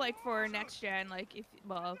also, like, for next gen, like,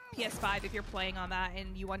 PS5, if you're playing on that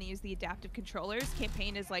and you want to use the adaptive controllers,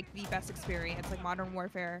 campaign is like the best experience. Like, Modern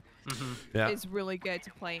Warfare Yeah. is really good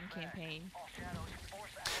to play in campaign.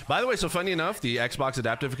 By the way, so funny enough, the Xbox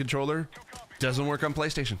adaptive controller doesn't work on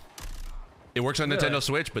PlayStation. It works on Really? Nintendo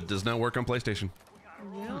Switch, but does not work on PlayStation.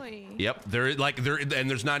 Really? Yep, and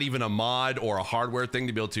there's not even a mod or a hardware thing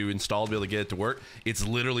to be able to install to be able to get it to work. It's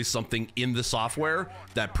literally something in the software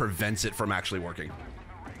that prevents it from actually working.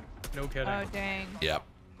 No kidding. Oh, dang. Yep.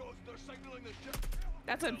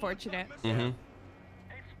 That's unfortunate. Mm-hmm.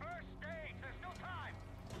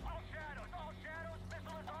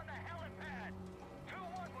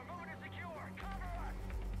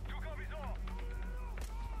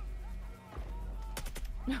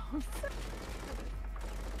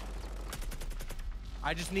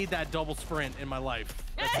 I just need that double sprint in my life.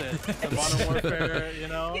 That's it. The Modern Warfare, you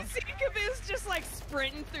know? You see Caboose just like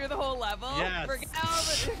sprinting through the whole level? Yes.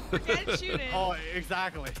 Forget shooting. Oh,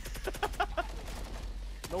 exactly.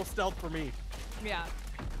 No stealth for me. Yeah.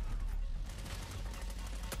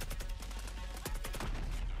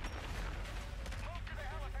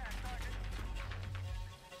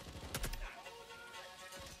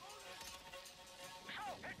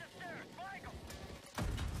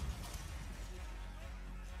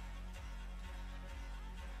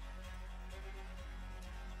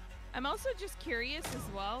 I'm also just curious as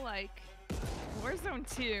well, like Warzone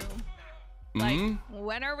 2. Like,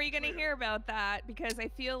 when are we going to hear about that? Because I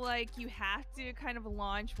feel like you have to kind of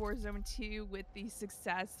launch Warzone 2 with the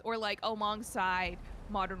success, or like alongside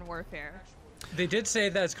Modern Warfare. They did say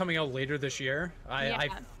that it's coming out later this year. I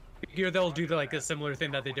figure they'll do like a similar thing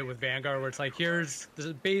that they did with Vanguard, where it's like, here's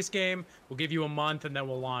the base game, we'll give you a month, and then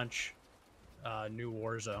we'll launch new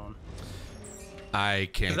Warzone. I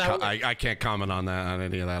can't. I can't comment on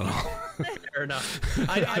any of that at all. Fair enough.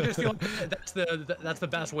 I just feel like that's the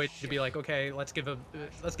best way to be like, okay, let's give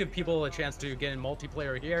people a chance to get in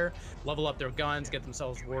multiplayer here, level up their guns, get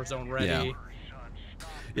themselves Warzone ready.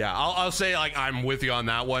 Yeah, I'll say like I'm with you on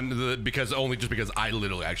that one because I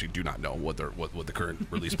literally actually do not know what the current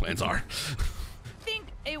release plans are. I think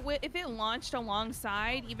if it launched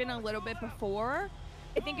alongside, even a little bit before,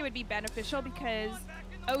 I think it would be beneficial because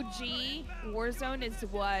OG Warzone is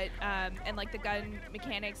what and like the gun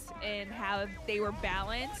mechanics and how they were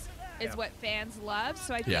balanced is what fans love.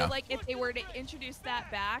 So I feel like if they were to introduce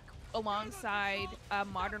that back alongside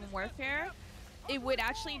Modern Warfare, it would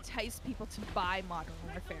actually entice people to buy Modern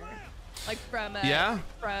Warfare. Like from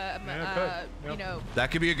you know,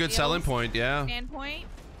 that could be a good selling point. Standpoint.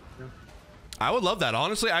 I would love that,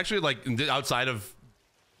 honestly. Actually, like outside of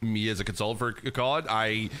me as a consultant for COD,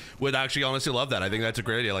 I would actually honestly love that. I think that's a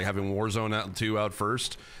great idea, like having Warzone 2 out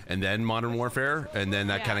first and then Modern Warfare, and then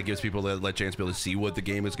that kind of gives people a chance to be able to see what the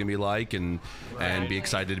game is going to be like and be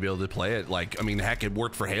excited to be able to play it. Like, I mean, heck, it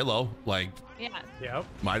worked for Halo. Like,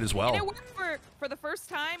 might as well. And it worked for the first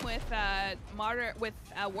time with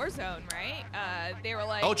Warzone, right? They were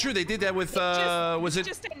like, oh, true, they did that with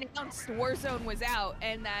just announced Warzone was out,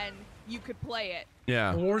 and then you could play it.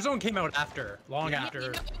 Yeah. Warzone came out after, long after.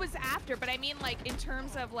 You know, it was after, but I mean, like, in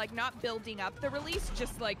terms of, like, not building up the release,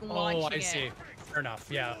 just, like, launching it. Oh, I see. Fair enough.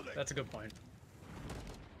 Yeah, that's a good point.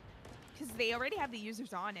 Because they already have the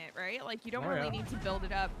users on it, right? Like, you don't really need to build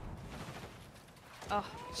it up. Oh,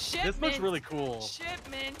 shipment. This looks really cool.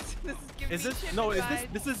 Shipment. This is giving me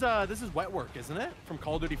shipment vibes. This is Wet Work, isn't it? From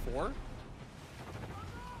Call of Duty 4?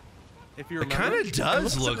 If you remember. It kind of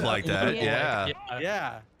does look like that.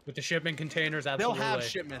 Yeah. With the shipment containers, absolutely. They'll have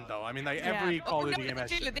shipment though. I mean, like every Call of Duty game has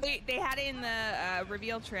shipment. They had it in the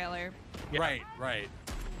reveal trailer. Yeah. Right.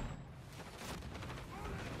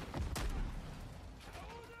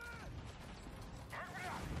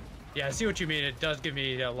 Yeah, I see what you mean. It does give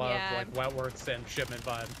me a lot of like Wet Works and shipment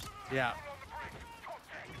vibes. Yeah.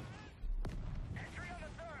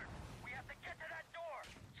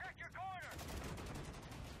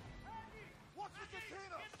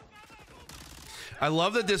 I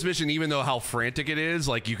love that this mission, even though how frantic it is,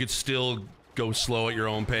 like you could still go slow at your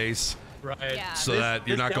own pace. Right. Yeah. So that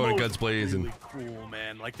you're not going guns blazing. Really cool,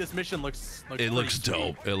 man. Like this mission looks it looks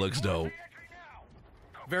dope. It looks dope.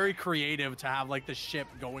 Very creative to have like the ship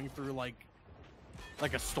going through like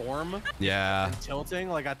a storm. Yeah. And tilting.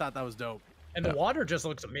 Like I thought that was dope. And the water just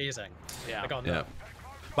looks amazing. Yeah. Like on the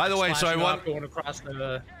By the way, so I want going across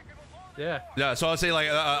the Yeah, so I'll say like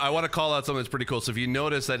I want to call out something that's pretty cool. So if you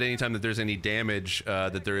notice that anytime that there's any damage,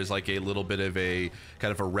 that there is like a little bit of a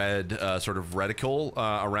kind of a red sort of reticle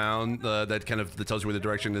around that tells you where the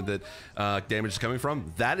direction that damage is coming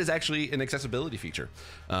from. That is actually an accessibility feature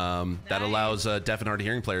that allows deaf and hard of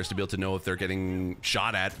hearing players to be able to know if they're getting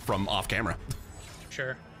shot at from off camera.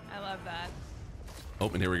 Sure. I love that. Oh,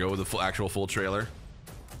 and here we go with the actual full trailer.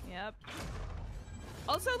 Yep.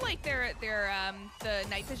 Also, like the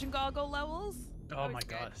night vision goggle levels. Oh my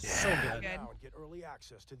god, so good. Now and get early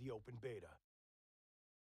access to the open beta.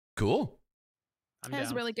 Cool. That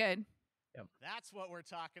was really good. Yep. That's what we're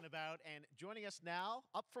talking about. And joining us now,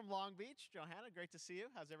 up from Long Beach, Johanna, great to see you.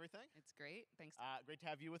 How's everything? It's great. Thanks. Great to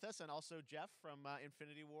have you with us, and also Geoff from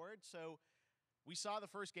Infinity Ward. So we saw the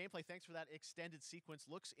first gameplay. Thanks for that extended sequence.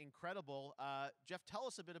 Looks incredible. Geoff, tell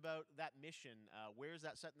us a bit about that mission. Where is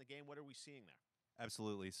that set in the game? What are we seeing there?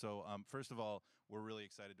 Absolutely. So, first of all, we're really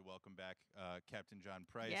excited to welcome back Captain John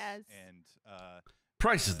Price. Yes. And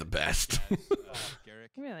Price is the best.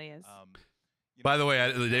 Garrick. He really is. By the way,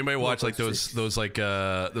 did anybody watch like those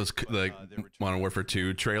Modern Warfare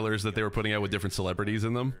 2 trailers that they were putting out with different celebrities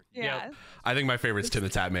in them? Yeah. I think my favorite's Tim the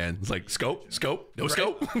Tap Man. It's like scope, no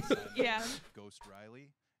scope. Yeah. Ghost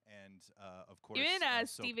Riley and of course even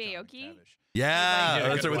Steve Aoki. Yeah,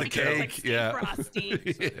 that's right with the cake. Like yeah. Frosty.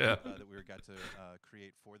 That we got to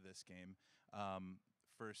create for this game.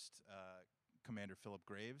 First Commander Philip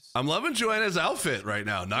Graves. I'm loving Joanna's outfit right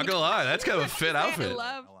now. Not gonna lie, that's kind of a fit outfit.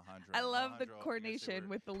 I love the coordination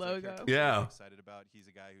with the logo. Yeah. Excited about. He's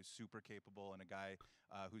a guy who's super capable and a guy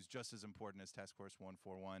who's just as important as Task Force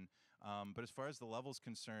 141. But as far as the level's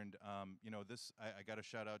concerned, you know, this I got a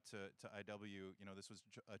shout out to IW. You know, this was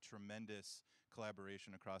a tremendous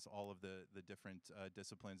collaboration across all of the different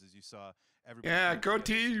disciplines. As you saw, everybody go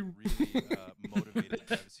team. Really motivated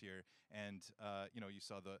devs here, and you know, you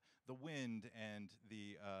saw the wind and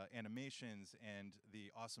the animations and the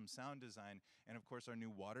awesome sound design, and of course our new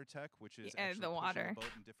water tech, which is actually the water pushing the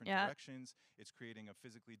boat in different directions. It's creating a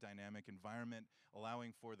physically dynamic environment,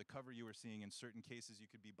 allowing for the cover you were seeing. In certain cases, you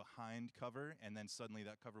could be behind cover, and then suddenly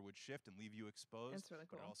that cover would shift and leave you exposed. That's really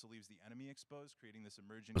cool. But it also leaves the enemy exposed, creating this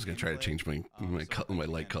emerging. I was gonna try to change my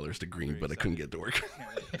light colors to green, but I couldn't get it to work.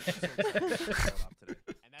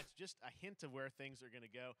 And that's just a hint of where things are going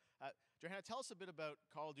to go. Johanna, tell us a bit about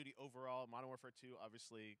Call of Duty overall. Modern Warfare 2,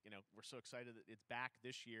 obviously, you know, we're so excited that it's back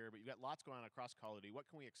this year, but you've got lots going on across Call of Duty. What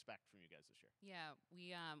can we expect from you guys this year? Yeah,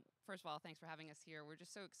 we first of all, thanks for having us here. We're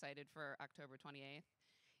just so excited for October 28th.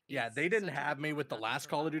 Yeah, they didn't have me with the last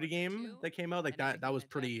Call of Duty game that came out. Like that was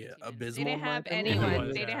pretty abysmal. They didn't have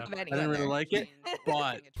anyone. They didn't have anyone. I didn't really like it,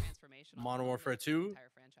 but Modern Warfare 2,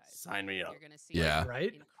 sign me up. You're gonna see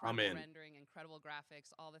right? I'm in. Rendering, incredible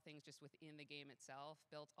graphics, all the things just within the game itself,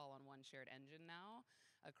 built all on one shared engine now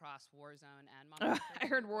across Warzone and Modern Warfare. I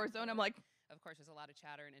heard Warzone. I'm like, of course, there's a lot of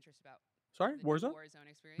chatter and interest about. Sorry, Warzone. Warzone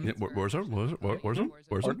experience. Yeah, Warzone.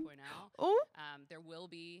 Oh. There will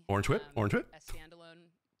be Orange Whip. a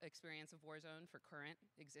standalone experience of Warzone for current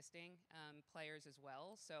existing players as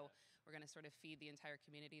well. So we're going to sort of feed the entire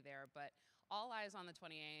community there. But all eyes on the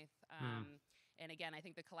 28th. And again, I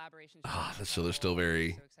think the collaboration. So they're still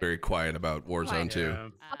very quiet about Warzone too.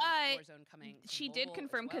 Warzone coming she did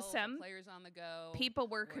confirm because some players on the go. people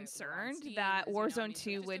were concerned that Warzone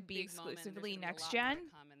 2 would be exclusively next gen.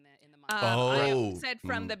 Oh. I said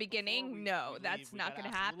from the beginning, no, that's not going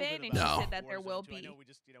to happen. And she said that there will be. I know we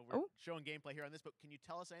just, we're showing gameplay here on this, but can you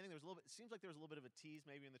tell us anything? There was a little bit. It seems like there was a little bit of a tease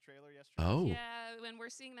maybe in the trailer yesterday. Oh. Yeah, when we're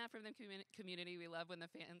seeing that from the community, we love when the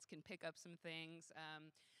fans can pick up some things.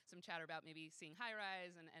 Some chatter about maybe seeing high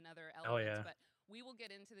rise and other elements. But we will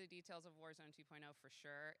get into the details of Warzone 2.0 for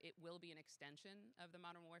sure. It will be an extension of the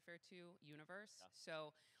Modern Warfare 2 universe. Yeah.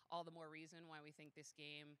 So all the more reason why we think this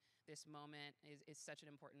game, this moment is such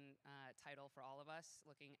an important title for all of us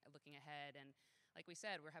looking ahead. And like we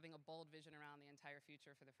said, we're having a bold vision around the entire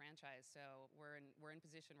future for the franchise. So we're in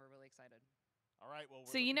position. We're really excited. All right, well,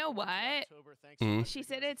 so you know what? She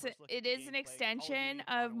said it is an extension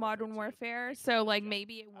of Modern Warfare, so like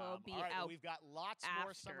maybe it will be out. We've got lots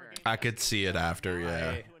more summer game I could see it after,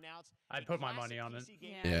 yeah. I'd put my money on it.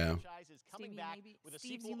 Yeah.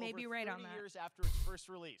 Steve, you may be right on that. Years after its first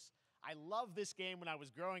release. I loved this game when I was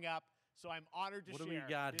growing up, so I'm honored to share. What do we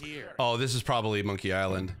got here? Oh, this is probably Monkey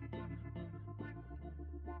Island.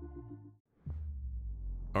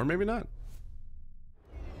 Or maybe not.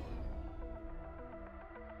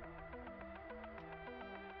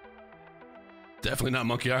 Definitely not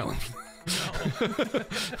Monkey Island.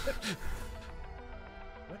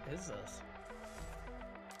 What is this?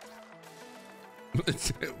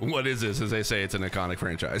 What is this? As they say, it's an iconic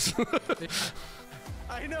franchise.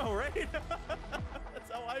 I know, right?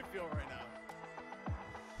 That's how I feel right now.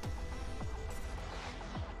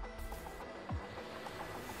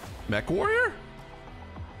 Mech Warrior?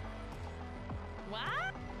 What?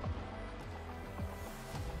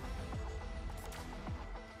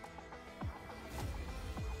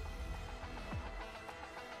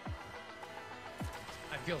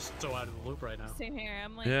 I feel so out of the loop right now. Same here.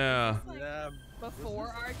 I'm like, yeah. Before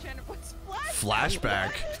our generation, what's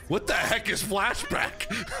Flashback? What the heck is Flashback?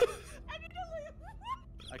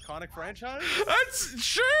 Iconic franchise? That's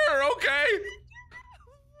sure, okay.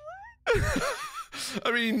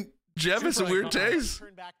 I mean, Geoff has some weird taste.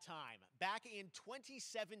 Turn back time. Back in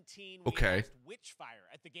 2017, we announced Witchfire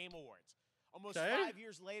at the Game Awards. Almost 5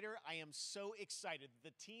 years later, I am so excited.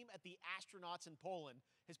 The team at the Astronauts in Poland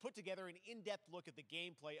has put together an in-depth look at the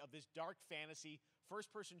gameplay of this dark fantasy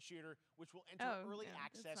first-person shooter, which will enter early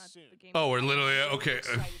access soon. Oh, we're literally okay.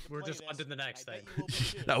 We're just on to the next thing.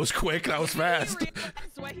 That was quick. That was fast.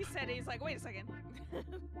 That's what he said. He's like, wait a second.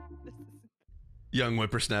 Young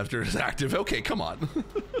whippersnapper is active. Okay, come on.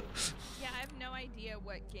 Yeah, I have no idea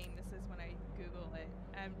what game this is when I Google it.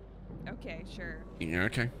 Okay, sure. Yeah,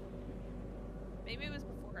 okay. Maybe it was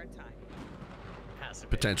before our time.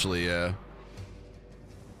 Potentially, yeah.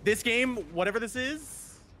 This game, whatever this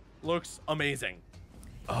is, looks amazing.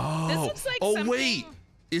 Oh, this looks like wait.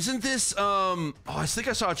 Isn't this oh, I think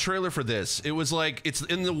I saw a trailer for this. It was like it's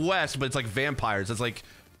in the West, but it's like vampires. It's like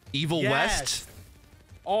Evil West.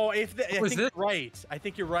 Oh, I think you're right. I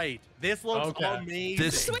think you're right. This looks amazing.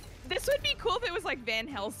 This would be cool if it was like Van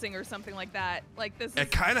Helsing or something like that. Like this.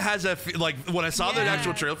 It kind of has that like when I saw the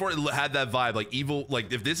actual trailer for it, it had that vibe like evil.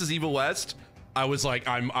 Like if this is Evil West, I was like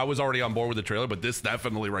I was already on board with the trailer, but this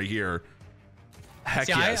definitely right here. Heck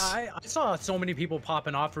yes. I saw so many people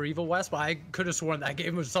popping off for Evil West, but I could have sworn that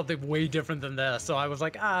game was something way different than this. So I was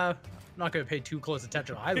like, I'm not going to pay too close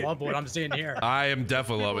attention. I love what I'm seeing here. I am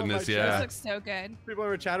definitely loving this, yeah. This looks so good. People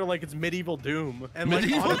are chatting like it's medieval Doom. And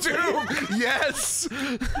medieval like, Doom, yes!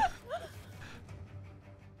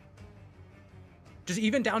 Just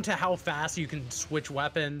even down to how fast you can switch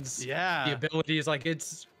weapons. Yeah. The abilities, like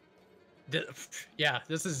it's... Yeah,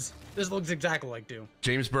 this looks exactly like Doom.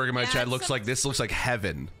 James Berg in my chat looks like this looks like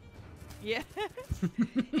heaven. Yeah.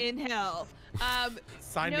 In hell.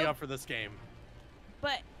 Sign me up for this game.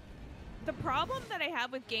 But the problem that I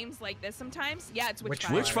have with games like this sometimes, it's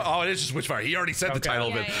Witchfire. Witchfire. Oh, it is just Witchfire. He already said the title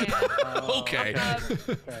of it. Okay.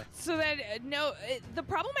 So that the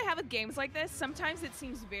problem I have with games like this, sometimes it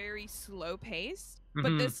seems very slow paced.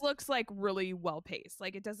 But this looks like really well paced.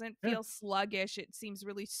 Like it doesn't feel sluggish. It seems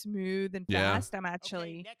really smooth and fast. I'm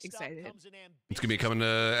actually excited. It's gonna be coming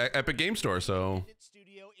to Epic Game Store, so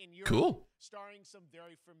cool. Starring some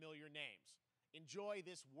very familiar names. Enjoy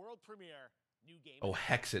this world premiere new game. Oh,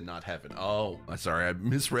 Hexen, not Heaven. Oh, sorry, I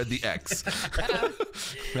misread the X.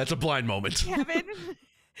 That's a blind moment. Heaven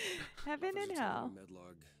and hell.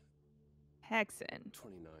 Hexen.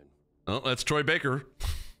 29. Oh, that's Troy Baker.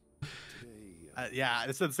 Yeah,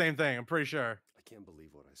 it said the same thing. I'm pretty sure. I can't believe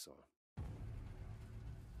what I saw.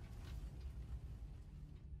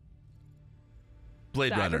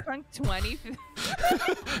 Blade Runner. Cyberpunk 20.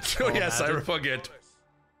 So yeah, Cyberpunk it.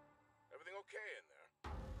 Everything okay in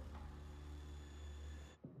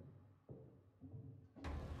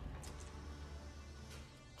there?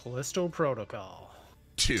 Callisto Protocol.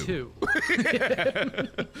 2.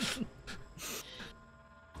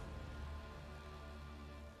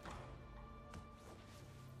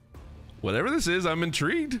 Whatever this is, I'm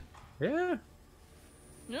intrigued. Yeah.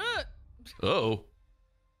 Oh.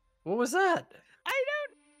 What was that? I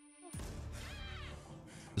don't.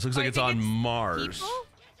 This looks like it's on Mars. People,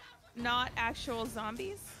 not actual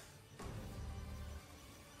zombies.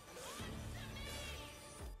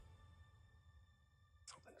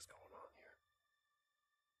 Something's going on here.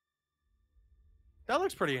 That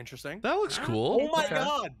looks pretty interesting. That looks cool. Oh my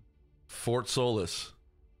god. Fort Solis.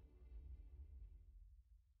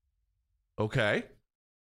 Okay.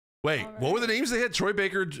 Wait, what were the names they had? Troy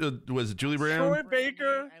Baker, was it Julie Brown? Troy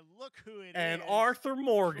Baker and Arthur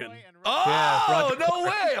Morgan. Oh, no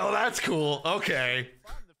way. Oh, that's cool. Okay.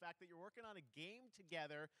 The fact that you're working on a game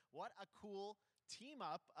together. What a cool team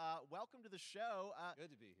up. Welcome to the show. Good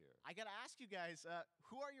to be here. I got to ask you guys,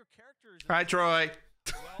 who are your characters? Hi, Troy.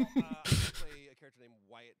 Well, I play a character named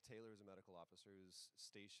Wyatt Taylor, who's a medical officer who's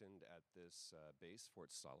stationed at this base,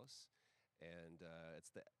 Fort Solis. And it's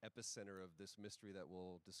the epicenter of this mystery that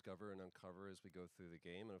we'll discover and uncover as we go through the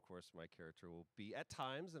game. And of course, my character will be at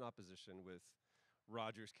times in opposition with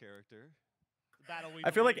Roger's character. I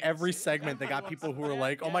feel like every segment they got people who are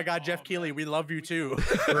like, "Oh my God, Geoff Keighley, we love you too."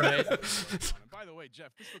 Right. By the way, Geoff,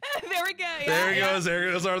 there we go. There he goes.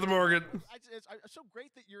 There goes Arthur Morgan. It's so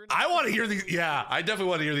great that you're. I want to hear these. Yeah, I definitely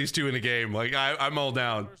want to hear these two in a game. Like I'm all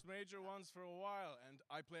down. First major ones for a while, and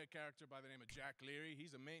I play a character by the name of Jack Leary.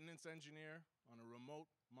 He's a maintenance engineer on a remote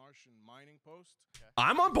Martian mining post.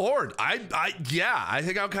 I'm on board. I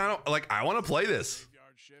think I'm kind of like I want to play this.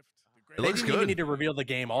 It looks they didn't good. even need to reveal the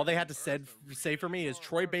game. All they had to say for me is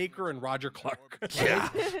Troy Baker and Roger Clark. Yeah.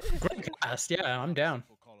 Great cast. Yeah, I'm down.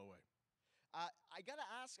 I gotta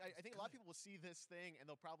ask. I think a lot of people will see this thing and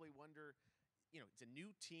they'll probably wonder. You know, it's a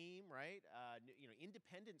new team, right?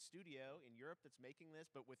 Independent studio in Europe that's making this,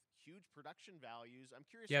 but with huge production values. I'm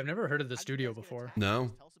curious. Yeah, I've never heard of the studio before.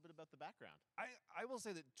 No. Tell us a bit about the background. I will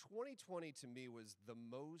say that 2020 to me was the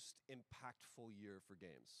most impactful year for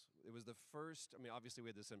games. It was the first, I mean, obviously we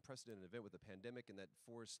had this unprecedented event with the pandemic and that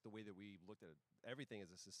forced the way that we looked at everything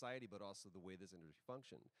as a society, but also the way this industry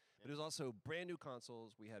functioned. But it was also brand new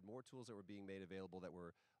consoles. We had more tools that were being made available that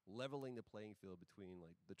were leveling the playing field between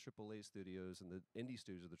like the AAA studios and the indie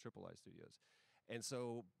studios or the AAA studios. And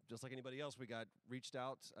so just like anybody else, we got reached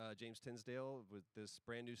out. James Tinsdale with this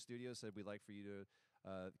brand new studio said, we'd like for you to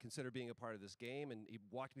consider being a part of this game. And he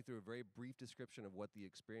walked me through a very brief description of what the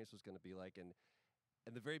experience was going to be like. And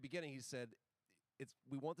in the very beginning, he said,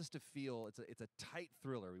 we want this to feel, it's a tight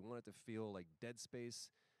thriller. We want it to feel like Dead Space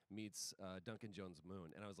meets Duncan Jones'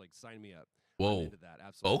 Moon. And I was like, sign me up. I'm into that.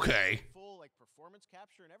 Absolutely. Okay. Full like performance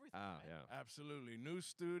capture and everything. Yeah. Absolutely. New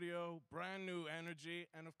studio, brand new energy,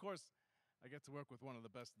 and of course, I get to work with one of the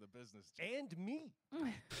best of the business. And me.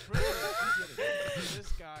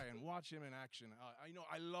 This guy, and watch him in action. I know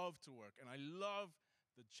I love to work, and I love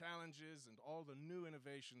the challenges and all the new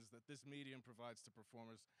innovations that this medium provides to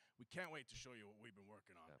performers. We can't wait to show you what we've been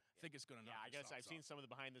working on. I think it's going to knock I guess I've seen some of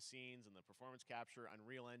the behind the scenes and the performance capture,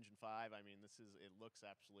 Unreal Engine 5. I mean, it looks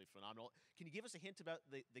absolutely phenomenal. Can you give us a hint about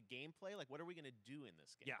the gameplay? Like, what are we going to do in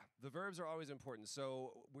this game? Yeah, the verbs are always important.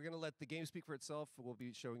 So we're going to let the game speak for itself. We'll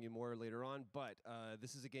be showing you more later on. But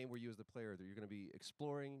this is a game where you as the player, you're going to be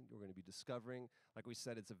exploring, you're going to be discovering. Like we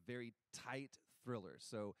said, it's a very tight thriller.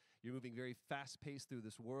 So you're moving very fast-paced through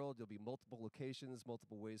this world. There'll be multiple locations,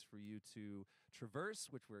 multiple ways for you to traverse,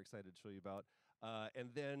 which we're excited to show you about. And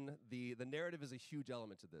then the narrative is a huge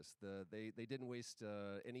element to this. They didn't waste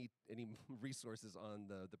any resources on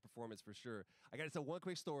the performance for sure. I got to tell one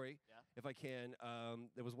quick story, if I can.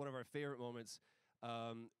 It was one of our favorite moments.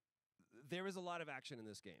 There is a lot of action in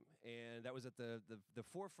this game, and that was at the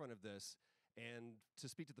forefront of this. And to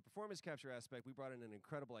speak to the performance capture aspect, we brought in an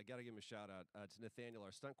incredible, I got to give him a shout out to Nathaniel,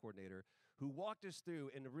 our stunt coordinator, who walked us through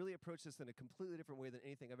and really approached this in a completely different way than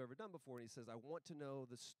anything I've ever done before. And he says, I want to know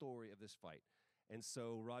the story of this fight. And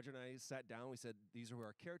so Roger and I sat down. We said, these are who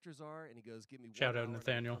our characters are. And he goes, give me Shout 1 out hour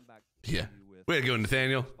Nathaniel. and I'll come back Yeah. to you with Way to go,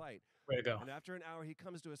 Nathaniel. fight. Way to go. And after an hour, he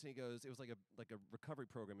comes to us and he goes, it was like a recovery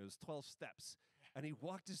program. It was 12 steps. And he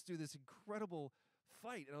walked us through this incredible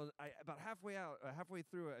fight, and about halfway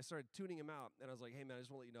through it, I started tuning him out, and I was like, hey man, I just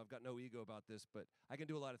want to let you know I've got no ego about this, but I can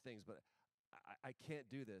do a lot of things, but I can't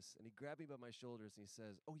do this. And he grabbed me by my shoulders and he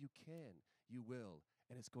says, oh, you can, you will,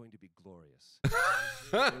 and it's going to be glorious.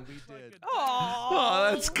 And we did. Oh,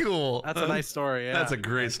 that's cool. That's a nice story. Yeah. That's a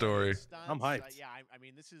great story. I'm hyped. Yeah, I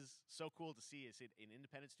mean, this is so cool to see. It's an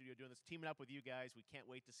independent studio doing this, teaming up with you guys. We can't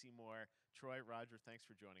wait to see more. Troy, Roger, thanks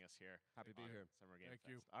for joining us here. Happy to be here. Summer Game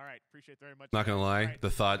Fest. All right, appreciate it very much. Not gonna lie, the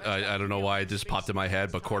thought, I don't know why it just popped in my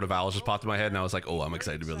head, but Court of Owls just popped in my head, and I was like, oh, I'm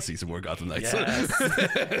excited to be able to see some more Gotham Knights. Yes.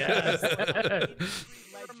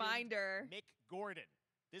 Reminder. Mick Gordon.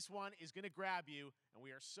 This one is going to grab you, and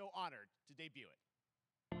we are so honored to debut it.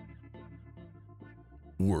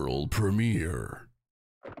 World premiere.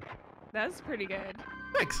 That's pretty good.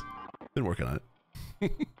 Thanks. Been working on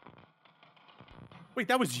it. Wait,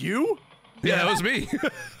 that was you? Yeah, that was me.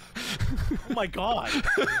 Oh my god.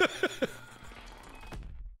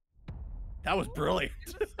 That was brilliant.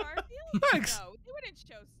 Thanks. No, they wouldn't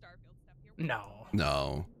show Starfield stuff here. No.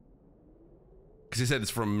 No. Because he said it's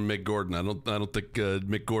from Mick Gordon. I don't think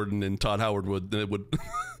Mick Gordon and Todd Howard would. I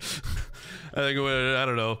think it would, I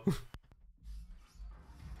don't know.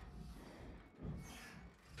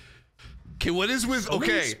 Okay, what is with so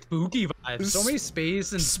many spooky vibes? So many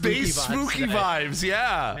space and spooky vibes.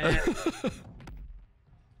 Yeah.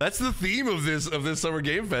 That's the theme of this Summer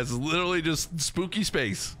Game Fest. Is literally just spooky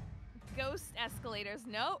space. Ghost escalators.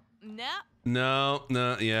 Nope. No.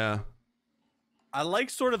 Yeah. I like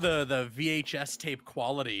sort of the VHS tape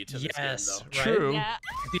quality to this game, though. Right? True. Yeah.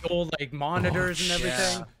 The old like monitors and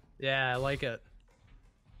everything. Yeah, I like it.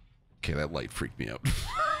 Okay, that light freaked me out.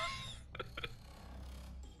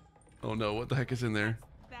 Oh no, what the heck is in there?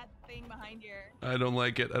 That thing behind your. I don't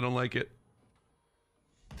like it. I don't like it.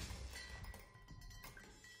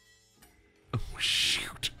 Oh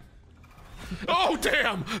shoot. Oh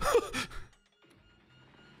damn.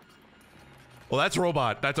 Well, that's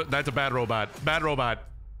robot. That's a bad robot. Bad robot.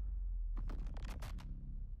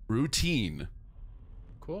 Routine.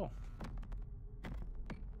 Cool.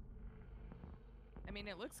 I mean,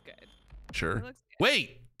 it looks good. Sure. It looks good.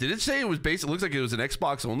 Wait, did it say it was based? It looks like it was an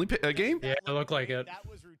Xbox only game. Yeah, it looked like it. That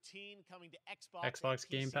was Routine coming to Xbox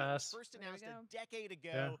Game PC. Pass. First announced a decade ago.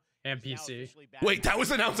 Yeah. And It's now PC. officially back. Wait, that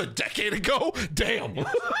was announced a decade ago? Damn. Check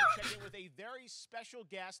in with a very special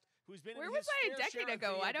guest who's been Where in was his I a fair decade share of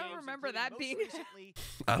ago? video I don't games, remember including that most being- recently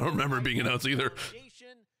I don't remember it being announced either.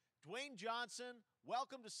 Dwayne Johnson,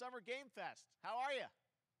 welcome to Summer Game Fest. How are you?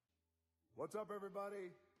 What's up,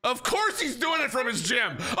 everybody? Of course he's doing it from his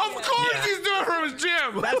gym. Of course he's doing it from his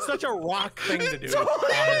gym. That's such a rock thing to do.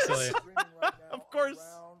 Honestly. Of course.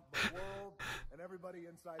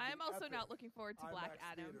 I'm also not looking forward to Black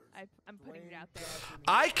Adam. I'm putting it out there.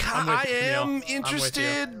 I am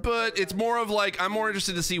interested, but it's more of like I'm more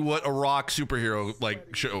interested to see what a rock superhero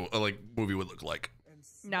movie would look like.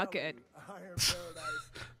 Not good.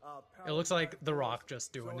 It looks like The Rock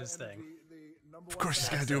just doing his thing. Of course he's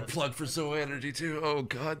gotta do a plug for Zoa Energy too. Oh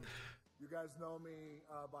god. You guys know me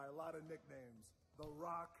by a lot of nicknames. The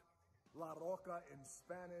Rock, La Roca in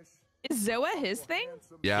Spanish. Is Zoa his thing?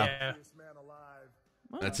 Yeah. Man alive.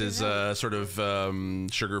 That's his sort of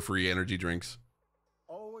sugar-free energy drinks.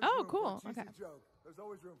 Oh, cool. Okay. There's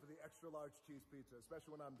always room for the extra large cheese pizza,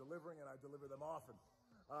 especially when I'm delivering and I deliver them often.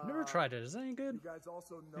 Never tried it. Is that any good? You guys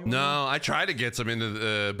also know No, I try to get some into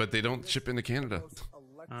the, but they don't ship into Canada.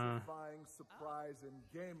 Electrifying surprise in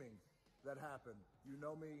gaming that happened. You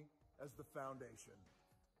know me as the Foundation.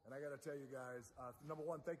 And I got to tell you guys, number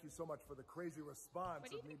one, thank you so much for the crazy response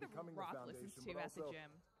of me becoming the Foundation. To at the gym?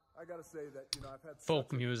 I got to say that, you know, I've had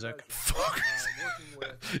folk music. working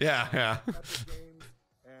with, Yeah. Epic Games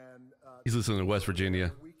and, He's listening to West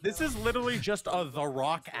Virginia. This is literally just a The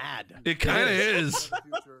Rock ad. It kind of is.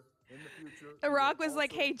 The Rock was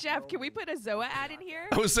like, "Hey Jeff, can we put a Zoa ad in here?"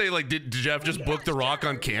 I was saying, like, did Jeff just book The Rock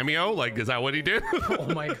on Cameo? Like, is that what he did?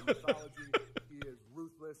 Oh my God.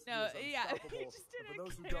 No, yeah, he just did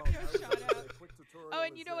a Cameo shout out. Oh,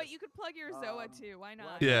 and you know what? You could plug your Zoa too. Why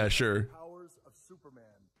not? Yeah, sure. Powers of Superman,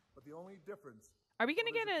 but the only difference. Are we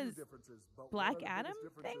gonna get a Black Adam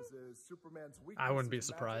thing? I wouldn't be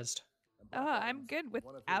surprised. Oh, I'm good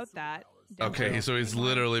without that. Okay, so he's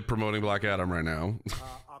literally promoting Black Adam right now.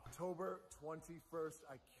 October 21st.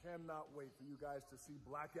 I cannot wait for you guys to see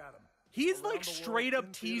Black Adam. He's like straight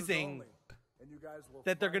up teasing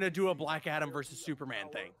that they're gonna do a Black Adam versus Superman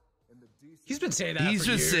thing. He's been saying that. He's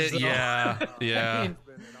for just years, saying, yeah.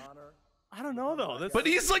 I don't know though. But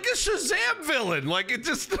he's like a Shazam villain. Like it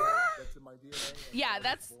just. Yeah,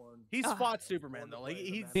 that's. He's fought Superman though. Like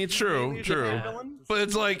It's true. But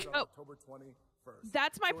it's like. Oh.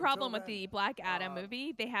 That's my problem with the Black Adam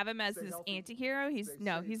movie. They have him as this anti-hero. He's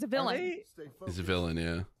a villain. He's a villain,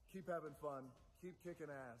 yeah. Keep having fun. Keep kicking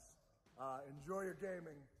ass. Enjoy your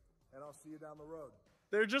gaming, and I'll see you down the road.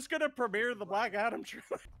 They're just gonna premiere the Black Adam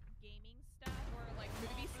trailer. Gaming stuff or like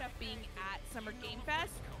movie stuff being at Summer Game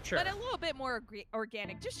Fest, sure. But a little bit more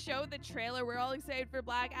organic. Just show the trailer. We're all excited for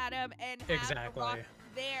Black Adam and have The Rock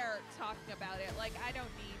there talking about it. Like I don't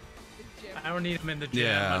need. I don't need him in the gym.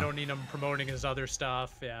 Yeah. I don't need him promoting his other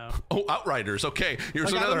stuff. Yeah. Oh, Outriders. Okay,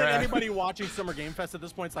 here's like, another I don't ad. think anybody watching Summer Game Fest at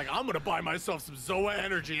this point is like, I'm gonna buy myself some Zoa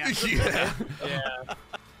energy. Yeah. Yeah.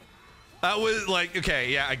 That was like,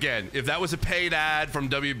 okay, yeah. Again, if that was a paid ad from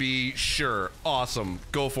WB, sure, awesome,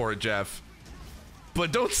 go for it, Jeff.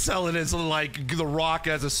 But don't sell it as like The Rock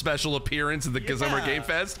as a special appearance in the Summer Game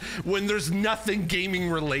Fest when there's nothing gaming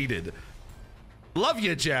related. Love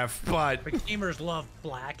you, Jeff, but gamers love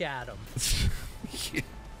Black Adam.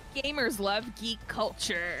 Gamers love geek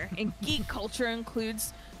culture, and geek culture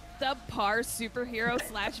includes subpar superhero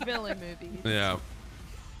 / villain movies. Yeah.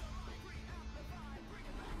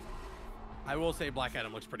 I will say Black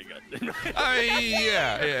Adam looks pretty good.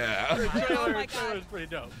 yeah. Oh my God, it's pretty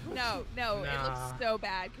dope. No, it looks so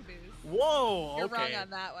bad, Caboose. Whoa, You're wrong on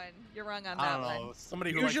that one. You're wrong on that one.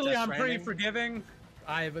 Somebody who usually likes I'm Death pretty Stranding. forgiving.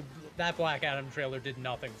 That Black Adam trailer did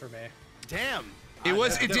nothing for me. Damn.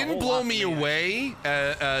 It didn't blow me away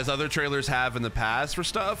as other trailers have in the past for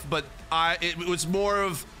stuff, but it was more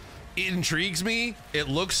of it intrigues me. It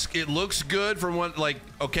looks good from what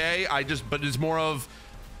okay. But it's more of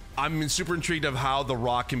I'm super intrigued of how The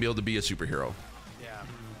Rock can be able to be a superhero. Yeah.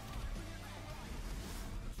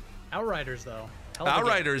 Outriders though.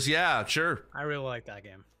 Outriders, yeah, sure. I really like that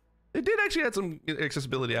game. It did actually add some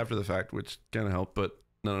accessibility after the fact, which kind of helped, but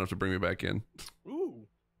not enough to bring me back in. Ooh.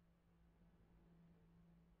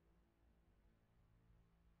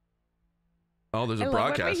 Oh, there's a I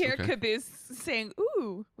broadcast. love when we hear okay. Caboose saying,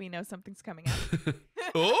 "Ooh, we know something's coming up."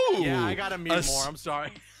 Oh. Yeah, I gotta mute more. I'm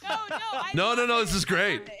sorry. No. This is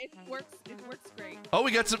great. It works great. Oh,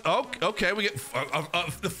 we got some. Oh, okay. We get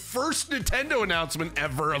the first Nintendo announcement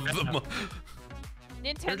ever of the month.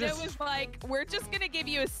 Nintendo was like, we're just gonna give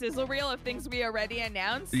you a sizzle reel of things we already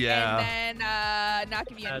announced, Yeah. and then not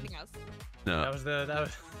give you anything else. No.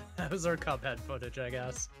 That was our Cuphead footage, I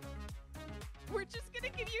guess. We're just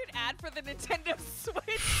gonna give you an ad for the Nintendo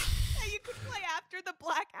Switch that you can play after the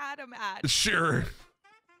Black Adam ad. Sure.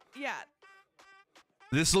 Yeah.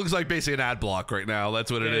 This looks like basically an ad block right now.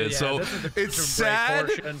 That's what it is. Yeah, So this is the it's break sad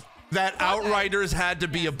portion. that Outriders had to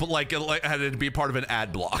be had to be part of an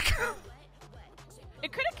ad block.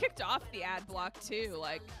 It could have kicked off the ad block too.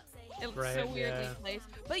 Like, it looks so Right, weirdly yeah. placed.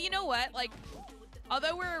 But you know what? Like,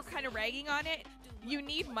 although we're kind of ragging on it, you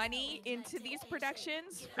need money into these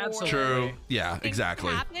productions. For Absolutely. True. Yeah, things exactly.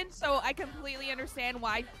 to happen. So I completely understand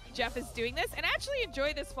why Jeff is doing this, and I actually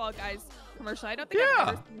enjoy this Fall Guys commercial. I don't think I've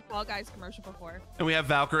ever seen a Fall Guys commercial before. And we have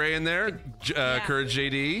Valkyrie in there, Courage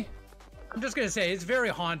JD. I'm just gonna say it's very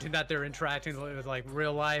haunting that they're interacting with like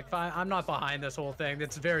real life. I'm not behind this whole thing.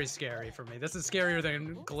 It's very scary for me. This is scarier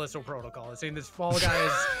than Callisto Protocol. Seeing this Fall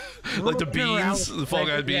Guys Like the beans, the Fall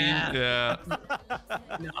Guy bean. Yeah. Yeah.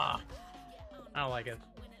 Nah. I don't like it.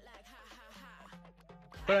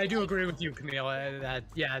 But I do agree with you, Camille, that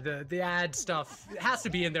yeah, the ad stuff has to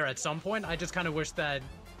be in there at some point. I just kind of wish that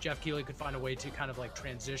Geoff Keighley could find a way to kind of like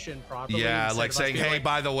transition properly. Yeah, like saying, hey, like,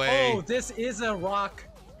 by the way, oh, this is a rock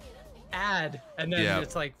ad, and then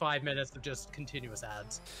it's like 5 minutes of just continuous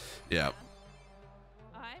ads. Yeah.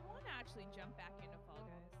 I want to actually jump back into Fall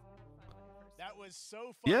Guys. That was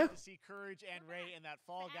so fun to see Courage and Ray in that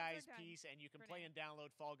Fall Guys piece, and you can play and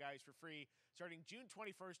download Fall Guys for free starting June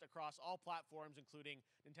 21st across all platforms, including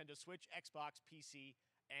Nintendo Switch, Xbox, PC,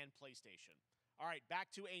 and PlayStation. All right,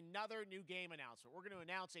 back to another new game announcement. We're going to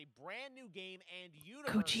announce a brand new game and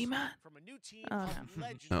universe from a new team of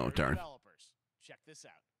legendary developers. Check this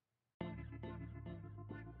out.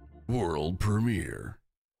 World premiere.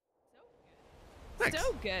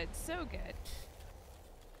 So good, so good.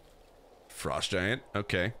 Frost Giant.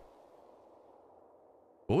 Okay.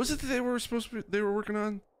 What was it that they were working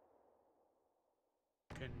on?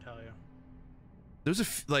 Couldn't tell you. There was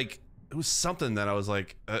it was something that I was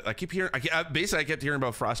like, I keep hearing. Basically, I kept hearing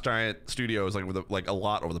about Frost Giant Studios like a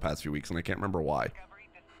lot over the past few weeks, and I can't remember why.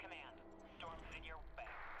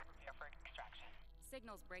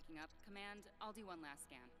 Signal's breaking up. Command, I'll do one last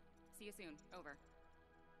scan. See you soon. Over.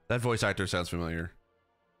 That voice actor sounds familiar.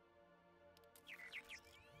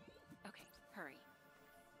 Okay, hurry.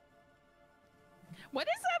 What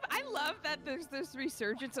is up? I love that there's this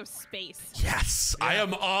resurgence of space. Yes, I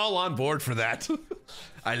am all on board for that.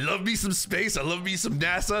 I love me some space. I love me some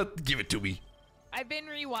NASA. Give it to me. I've been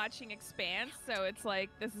rewatching Expanse, so it's like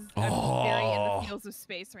this is I'm very in the feels of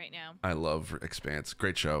space right now. I love Expanse.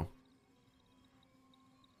 Great show.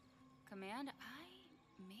 Command,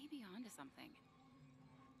 I may be onto something.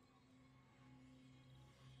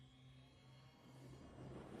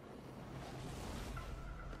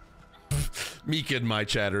 Mika in my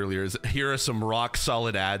chat earlier is, here are some rock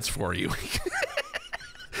solid ads for you.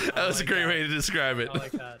 That was a great way to describe it. I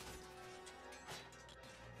like that.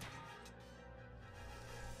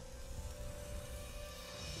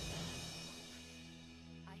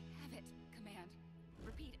 I have it, Command.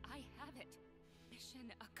 Repeat, I have it.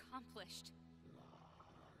 Mission accomplished.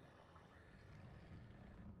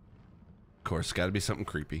 Of course, got to be something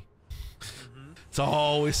creepy. It's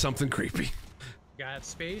always something creepy. You gotta have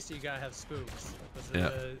space, you gotta have spooks.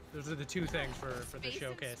 Those are the two things for the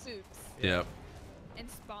showcase. And spooks. Yep. And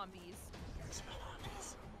spombies.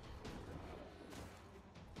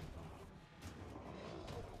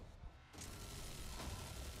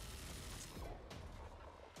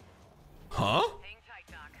 Huh?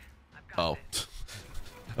 Oh.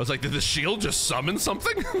 I was like, did the shield just summon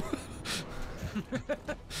something?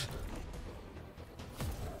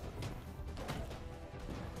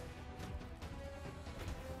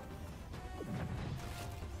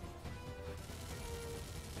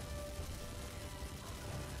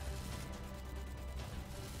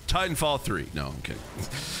 Titanfall 3. No, I'm kidding.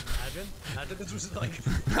 Imagine this was like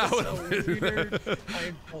so weird.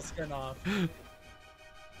 Titanfall spin off.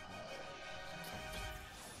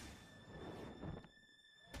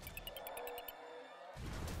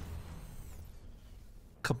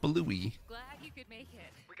 Kablooey. Glad you could make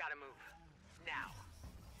it. We gotta move. Now.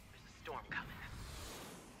 There's a storm coming.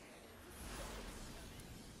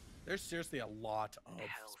 There's seriously a lot of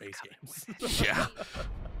space games. Yeah.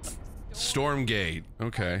 Stormgate.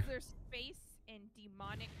 Okay. There's space and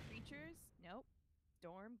demonic creatures. Nope.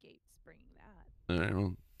 Stormgate's bringing that. All right,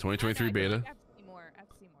 well, 2023 beta. I have to see more of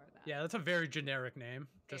that. Yeah, that's a very generic name.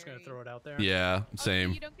 Just gonna throw it out there. Yeah,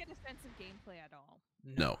 same. You don't get a sense of gameplay at all.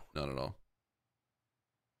 No, not at all.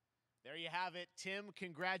 There you have it. Tim,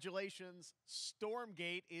 congratulations.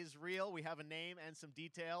 Stormgate is real. We have a name and some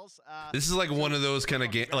details. This is like one of those kind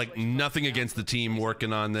of game, like nothing against the team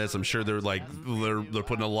working on this. I'm sure they're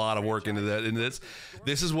putting a lot of work into this.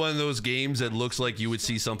 This is one of those games that looks like you would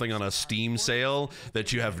see something on a Steam sale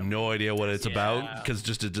that you have no idea what it's about because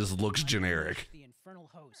it just looks generic. The infernal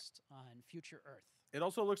host on future Earth. It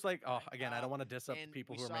also looks like, again, I don't want to diss up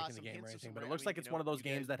people who are making the game or anything, but it looks like it's one of those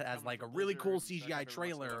games that has like a really cool CGI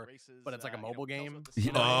trailer, but it's like a mobile game.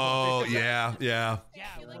 Oh, yeah. Yeah,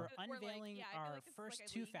 we're unveiling our first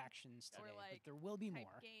two factions today, but there will be more.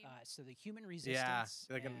 So the human resistance.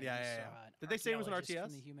 Yeah. Did they say it was an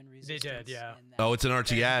RTS? They did, yeah. Oh, it's an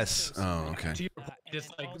RTS. Oh, okay. To your point,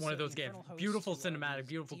 just like one of those games. Beautiful cinematic,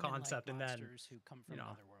 beautiful concept, and then, you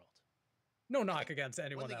know. No knock against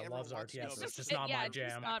anyone that loves RTS. It's just not my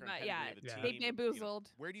jam. They bamboozled.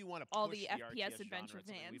 Where do you want to all push the FPS adventure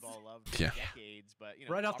fans? We've all loved decades, but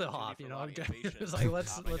right off the hop, it's like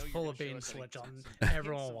let's pull a bait and switch on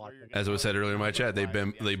everyone watching. As I said earlier in my chat, they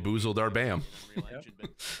boozled our BAM.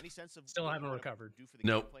 Still haven't recovered.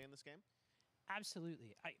 Nope.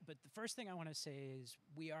 Absolutely. But the first thing I want to say is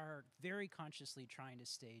we are very consciously trying to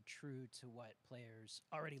stay true to what players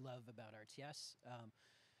already love about RTS.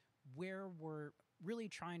 Where we're really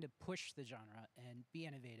trying to push the genre and be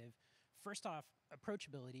innovative. First off,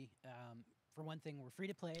 approachability. For one thing, we're free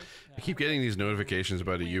to play. I keep getting these notifications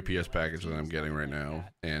about a UPS package that I'm getting right now,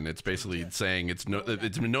 and it's basically saying it's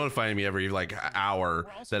been notifying me every like hour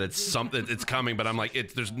that it's something it's coming, but I'm like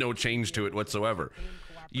there's no change to it whatsoever.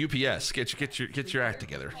 UPS, get your act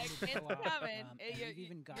together. It's coming. We've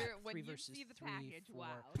even got when 3 you versus see the 3 package, for wow.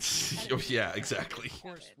 Oh, yeah, exactly. Of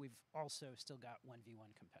course, we've also still got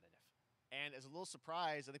 1v1 competitive. And as a little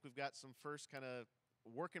surprise, I think we've got some first kind of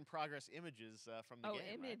work in progress images from the game.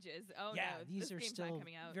 Images. Right? Oh, yeah, no. These this are game's still not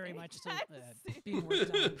coming out very much still anytime being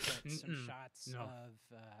worked on. But some shots of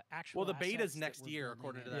actual. Well, the beta's assets next that we're year, building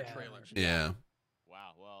according to in. that trailer. Yeah.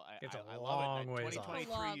 Wow. Well, It's I a love long it. ways off.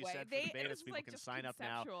 2023, you said for the beta, it's so people like can just sign up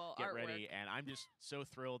now, get conceptual ready, artwork. and I'm just so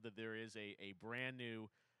thrilled that there is a brand new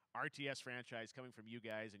RTS franchise coming from you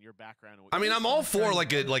guys and your background. And I mean, I'm all for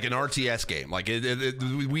like an RTS game. Like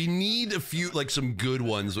we need a few like some good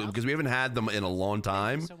ones because we haven't had them in a long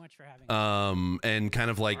time. So much for having and kind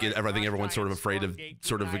of like I think everyone's sort of afraid of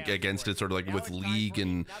sort of against it, sort of like with League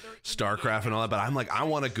and StarCraft and all that. But I'm like, I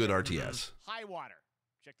want a good RTS. High Water.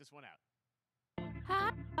 Check this one out.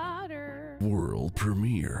 High Water. World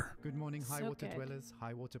premiere. Good morning, High So Water good. dwellers.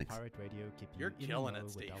 High Water Pirate Radio keep you You're in killing the know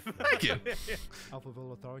it, Steve. without Thank you.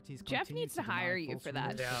 Alphaville authorities Jeff continue needs to deny hire you false for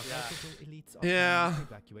that. rumors that Yeah. Alphaville elites are Yeah. planning to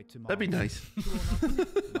evacuate to That'd be Mars. nice. True or not,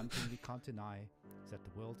 one thing we can't deny is that the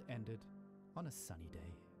world ended on a sunny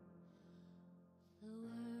day.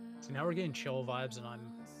 So now we're getting chill vibes, and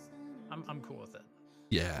I'm cool with it.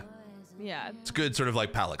 Yeah. Yeah. It's a good sort of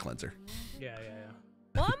like palate cleanser. Yeah.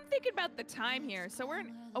 Well, I'm thinking about the time here. So we're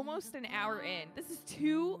almost an hour in. This is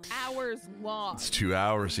 2 hours long. It's 2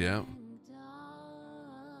 hours, yeah.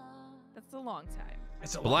 That's a long time.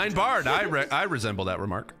 It's a Blind Bard, I resemble that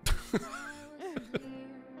remark.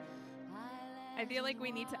 I feel like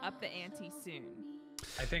we need to up the ante soon.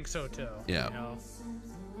 I think so too. Yeah. You know,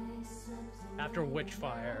 after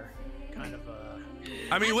Witchfire, kind of.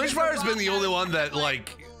 I mean, Witchfire's been the only one that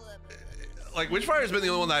like Witchfire's been the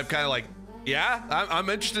only one that I've kind of like, yeah, I'm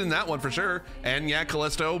interested in that one for sure. And yeah,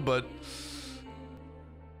 Calisto, but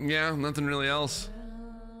yeah, nothing really else.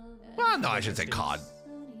 Well, no, I should say COD.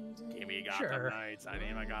 Give me Gotham Knights. I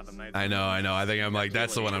need my Gotham Knights. I know. I think I'm like,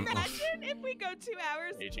 that's the one I'm. Imagine if we go 2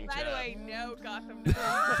 hours. Aging By the chat. way, no Gotham Knights.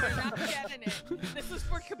 We're not getting it. This is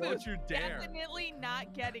for Caboose. Don't you dare. Definitely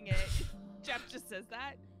not getting it. Jeff just says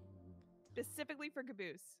that. Specifically for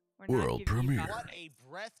Caboose. We're not World giving you premiere. Gotham What a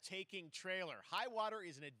breathtaking trailer. High Water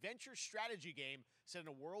is an adventure strategy game set in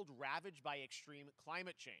a world ravaged by extreme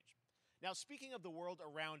climate change. Now, speaking of the world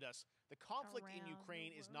around us, the conflict in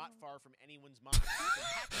Ukraine is not far from anyone's mind. It's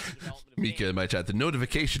impacting the development of Mika in my chat. The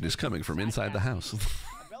notification is coming from inside the house. a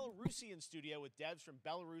Belarusian studio with devs from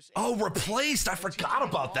Belarus. Oh, Replaced! I forgot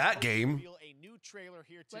about that game. Reveal a new trailer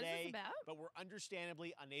here What is this today, about? but we're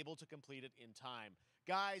understandably unable to complete it in time.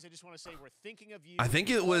 Guys, I just want to say we're thinking of you. I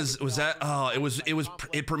think it was that. Oh, it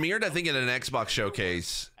premiered. I think at an Xbox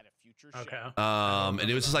showcase. Okay. And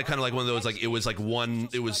it was just like kind of like one of those like it was like a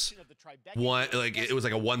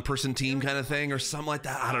 1-person team kind of thing or something like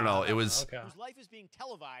that. I don't know. It was. Whose life is being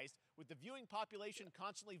televised with the viewing population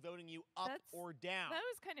constantly voting you up or down. That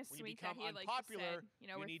was kind of When you sweet become that he like unpopular, just said, you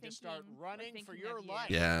know, you we're need to thinking, start running for thinking your of you. life.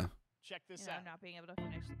 Yeah. Check this You know, out. not being able to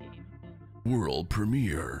finish the game. World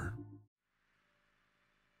premiere.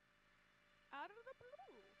 Out of the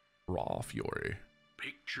blue. Raw Fury.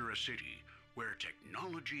 Picture a city where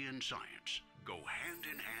technology and science go hand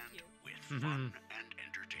in hand with fun and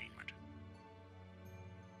entertainment.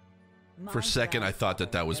 For a second, I thought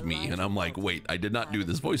that was me, and I'm like, wait, I did not do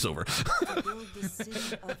this voiceover. To build the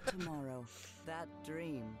city of tomorrow. That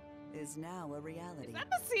dream is now a reality. Is that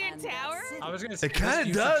the CN Tower? I was gonna It kind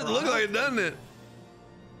of does. It looks like it, doesn't it?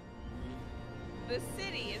 The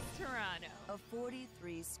city is Toronto. A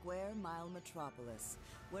 43-square-mile metropolis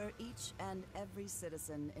where each and every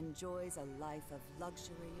citizen enjoys a life of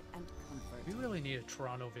luxury and comfort. We really need a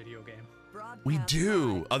Toronto video game. We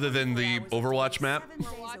do, other than the Overwatch map.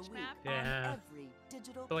 Yeah.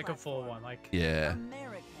 But like a full one, like Yeah.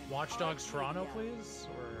 Watch Dogs Toronto, please.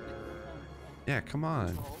 Or Yeah, come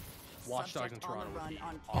on. Watch Dogs in Toronto.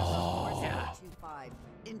 Oh. Yeah.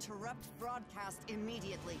 Interrupt broadcast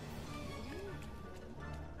immediately.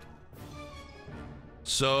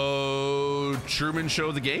 So, Truman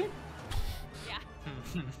Show the game?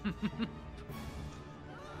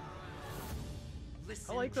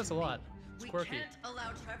 I like this a lot. It's quirky. We can't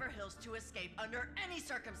allow Trevor Hills to escape under any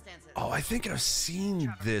circumstances. Oh, I think I've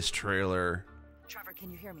seen this trailer. Trevor,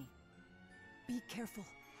 can you hear me? Be careful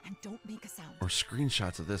and don't make a sound. Or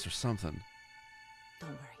screenshots of this or something. Don't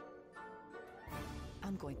worry.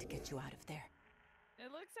 I'm going to get you out of there.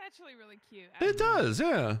 It looks actually really cute. It does,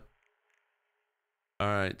 yeah. All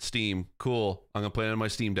right, Steam. Cool. I'm going to play it on my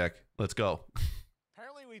Steam Deck. Let's go.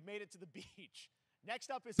 Apparently, we've made it to the beach.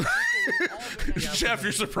 Next up is a sequel we've all been Jeff,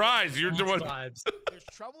 you're surprised. You're doing There's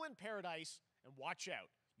trouble in paradise, and watch out.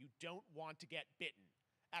 You don't want to get bitten.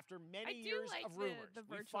 After many years of rumors,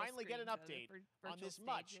 we finally get an update on this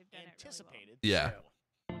much anticipated. Yeah.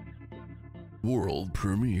 World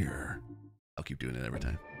premiere. I'll keep doing it every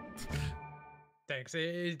time. Thanks.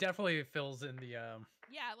 It definitely fills in the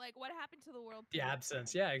Yeah, like what happened to the world? the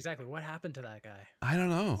absence. Yeah, exactly. What happened to that guy? I don't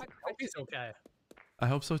know. I hope he's okay. I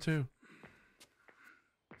hope so too.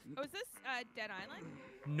 Oh, is this Dead Island?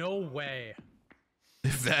 No way.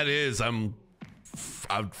 If that is,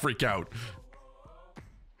 I'd freak out.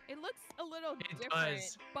 It looks a little different,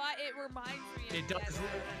 does. but it reminds me of It does Dead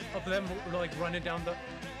of them like running down the. Wait.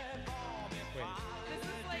 This is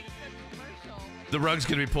like the commercial. The rug's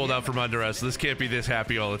gonna be pulled out from under us. This can't be this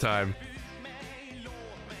happy all the time.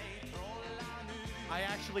 I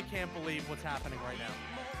actually can't believe what's happening right now.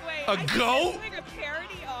 Wait, A I think goat? there's like a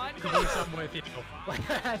parody on. I'm with you.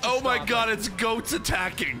 Oh my god, it's goats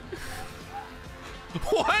attacking.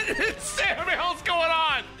 What in Samuel's going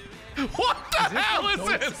on? What the hell is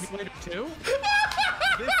this?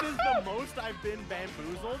 This is the most I've been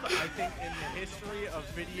bamboozled, I think, in the history of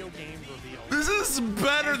video game reveals. This is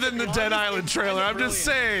better than the Dead Island trailer. I'm just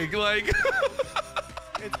saying, like.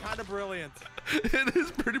 It's kind of brilliant. It is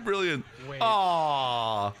pretty brilliant. Wait.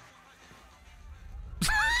 Aww.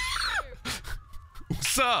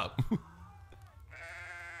 What's up?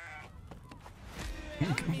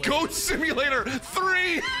 Goat Simulator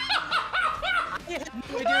 3! I had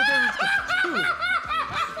no idea there was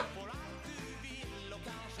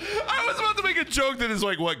I was about to make a joke that is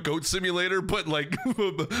like, what, Goat Simulator, but like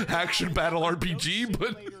action battle RPG,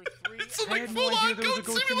 but it's like full on Goat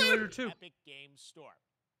Simulator 2. Epic Games Store.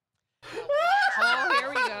 Oh, here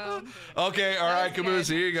we go. Okay, all right, Caboose,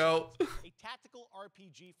 here you go. A tactical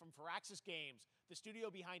RPG from Firaxis Games, the studio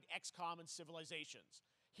behind XCOM and Civilizations.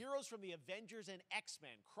 Heroes from the Avengers and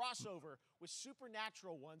X-Men crossover with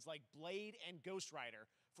supernatural ones like Blade and Ghost Rider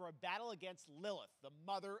for a battle against Lilith, the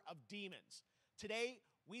mother of demons. Today,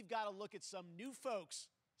 we've got to look at some new folks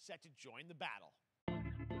set to join the battle.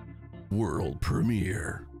 World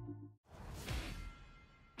premiere.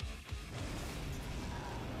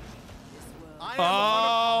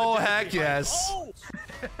 Oh, heck yes. Oh!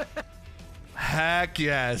 Heck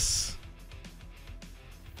yes.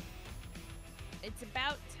 It's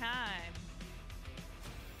about time.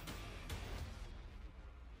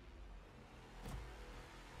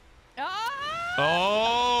 Oh!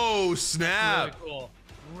 Oh, snap. Really cool.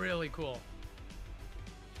 Really cool.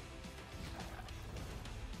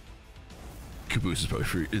 Caboose is probably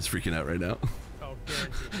freaking out right now. Oh,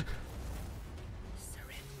 guaranteed.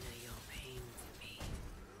 Surrender your pain to me,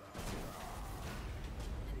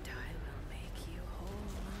 and I will make you whole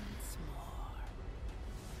once more.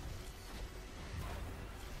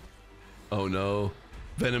 Oh no.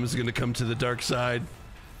 Venom is going to come to the dark side.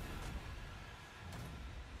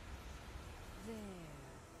 There,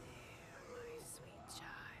 my sweet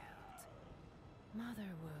child. Mother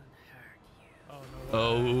won't hurt you. Oh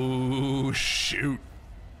no. Oh, shoot.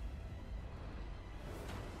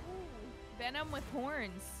 Venom with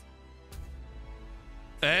horns.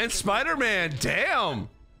 And Spider-Man, damn.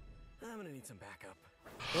 I'm gonna need some backup.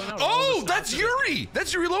 Oh, that's Yuri.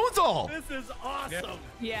 That's Yuri Lowenthal. This is awesome.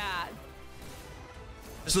 Yeah.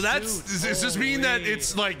 So does this mean that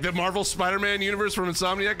it's like the Marvel Spider-Man universe from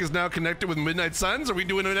Insomniac is now connected with Midnight Suns? Are we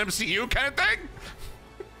doing an MCU kind of thing?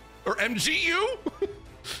 Or MGU?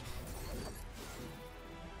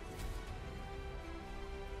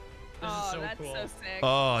 Oh, so that's cool. so sick.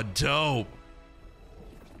 Oh, dope.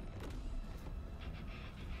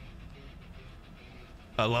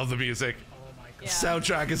 I love the music. Oh my god. Yeah.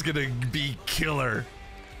 Soundtrack is gonna be killer.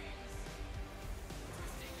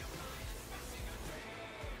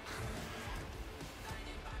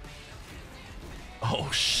 Oh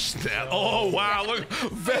snap! Oh wow! Look,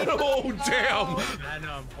 Venom! Oh damn!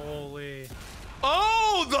 Venom, holy.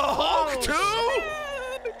 Oh, the Hulk too!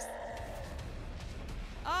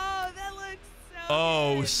 Oh, that looks so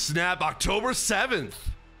Oh good. snap! October 7th,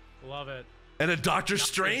 Love it. and a Doctor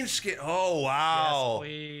Strange skin. Oh wow! Yes,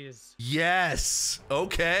 please. Yes.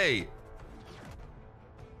 Okay.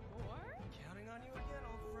 Counting on you again,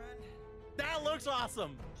 old friend. That looks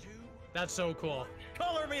awesome. That's so cool.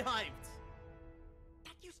 Color me hyped.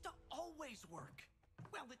 That used to always work.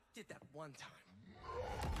 Well, it did that one time.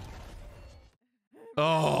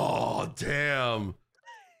 Oh, damn.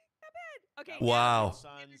 Okay. Wow.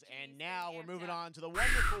 Sons, and now we're moving on to the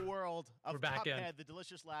wonderful world of Cuphead, the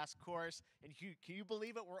delicious last course. And can you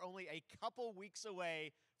believe it? We're only a couple weeks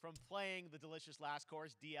away from playing the delicious last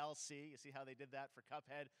course DLC. You see how they did that for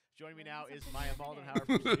Cuphead? Joining me now is Maya Maldenhauer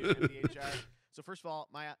from MDHR. So first of all,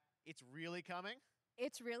 Maya, it's really coming?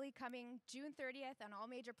 It's really coming June 30th on all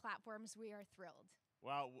major platforms. We are thrilled.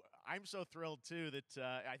 Well, I'm so thrilled too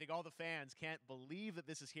that I think all the fans can't believe that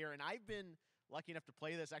this is here. And I've been lucky enough to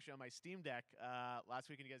play this actually on my Steam Deck last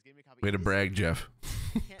week, and you guys gave me a copy. Way to brag, Geoff.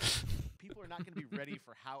 People are not going to be ready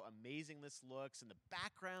for how amazing this looks and the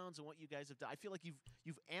backgrounds and what you guys have done. I feel like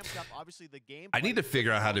you've amped up obviously the game. I need to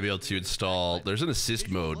figure out how to be able to install. There's an assist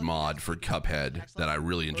mode mod for Cuphead that I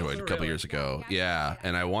really enjoyed a couple years ago. Yeah,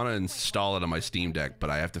 and I want to install it on my Steam Deck, but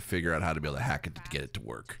I have to figure out how to be able to hack it to get it to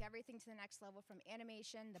work. Everything to the next level, from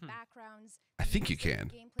animation, the backgrounds. I think you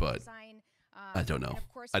can, but I don't know.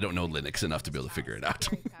 I don't know Linux enough to be able to figure it out.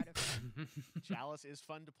 Chalice is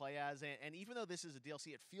fun to play as, and even though this is a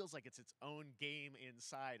DLC, it feels like it's its own game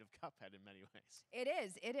inside of Cuphead in many ways. It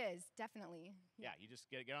is, definitely. Yeah, you just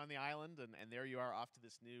get on the island, and there you are off to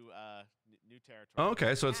this new territory. Oh,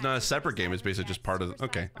 okay, so it's not a separate game. It's basically just part of the...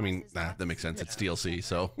 Okay, I mean, that makes sense. It's DLC,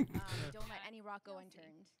 so... Don't let any rock go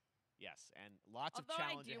unturned. Yes, and lots of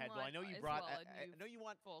challenge ahead. Well, I know you brought. I know you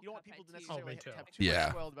want. You don't want people to necessarily have too much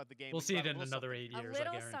spoiled about the game. We'll see it in another 8 years, I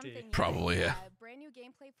guarantee. Probably, yeah. Brand new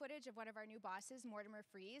gameplay footage of one of our new bosses, Mortimer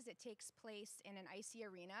Freeze. It takes place in an icy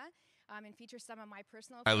arena, and features some of my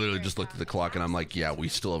personal. I literally just looked at the clock and I'm like, yeah, we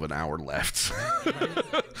still have an hour left.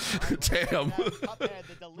 Damn.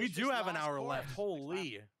 We do have an hour left.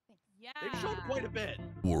 Holy. Yeah. They've shown quite a bit.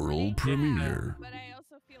 World premiere. But I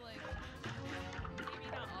also feel like maybe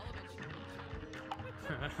not all of it.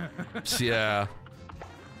 Yeah.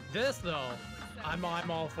 This though, I'm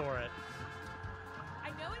all for it. I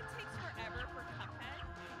know it takes forever for Cuphead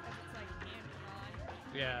because it's like hand-drawn.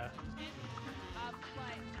 Yeah.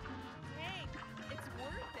 But dang, it's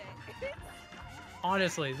worth it.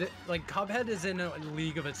 Honestly, like Cuphead is in a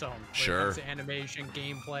league of its own. Sure. When it comes to animation,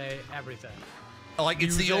 gameplay, everything. Like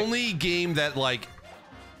it's the only game that like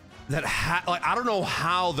I don't know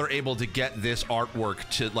how they're able to get this artwork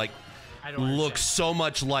to like look so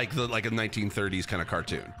much like a 1930s kind of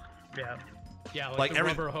cartoon. Yeah. Yeah, like the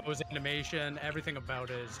rubber hose animation, everything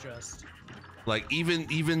about it is just like even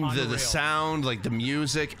the sound, like the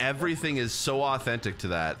music, everything is so authentic to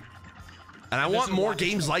that. And I want more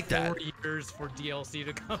games like that. 4 years for DLC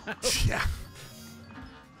to come out. Yeah.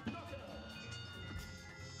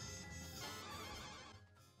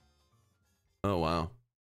 Oh wow.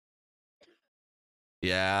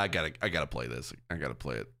 Yeah, I gotta play this. I gotta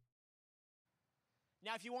play it.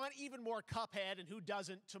 Now, if you want even more Cuphead, and who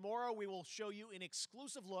doesn't, tomorrow we will show you an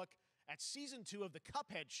exclusive look at Season 2 of the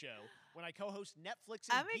Cuphead Show when I co-host Netflix's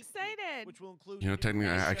I'm Geek excited. Week, which will include... You know, technically,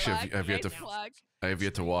 I actually have yet to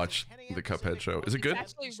watch the Cuphead show. Is it good?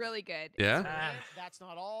 It's actually really good. Yeah? That's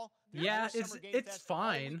not all. Yeah, it's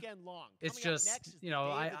fine. It's just, you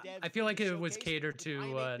know, I feel like it was catered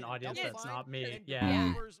to an audience that's not me.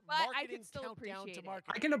 Yeah. But I can still appreciate it.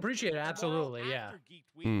 I can appreciate it, absolutely, yeah.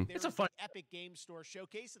 It's a fun Epic Game Store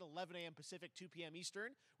showcase at 11 a.m. Pacific, 2 p.m.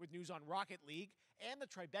 Eastern, with news on Rocket League and the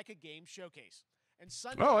Tribeca Game Showcase. And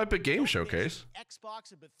Sunday, Epic Game Showcase.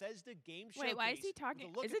 Xbox and Bethesda Game Showcase. Wait, why is he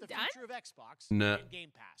talking? Is it done? Of Xbox no. and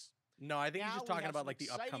Game Pass. No, I think he's just talking about like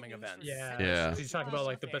the upcoming events. Yeah. He's talking about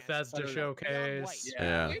like the Bethesda showcase.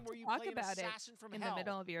 Yeah. Talk about it in the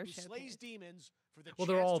middle of your show. Well,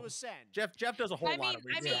 they're all. Jeff does a whole lot of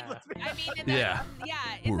research. I mean, in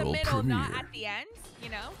the middle, not at the end. You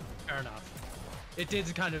know. Fair enough. It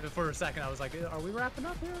did kind of for a second. I was like, "Are we wrapping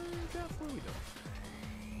up here, Jeff? What are we doing?"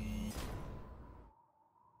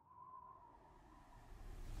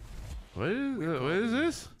 What is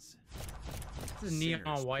this? This is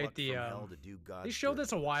neon white. They showed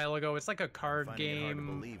this a while ago. It's like a card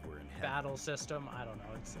game battle system. I don't know.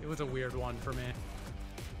 It was a weird one for me.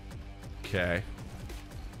 Okay.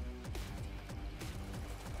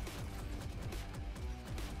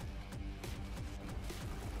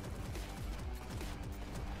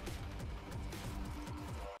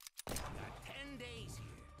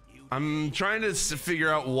 I'm trying to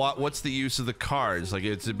figure out what's the use of the cards. Like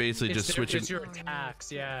it's basically just switching. It's your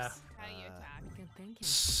attacks, yeah.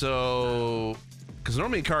 So, because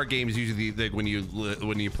normally in card games, usually like when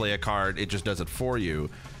you play a card, it just does it for you.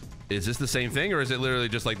 Is this the same thing, or is it literally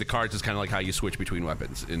just like the cards is kind of like how you switch between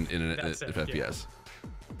weapons in an FPS? Yeah.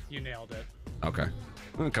 You nailed it. Okay,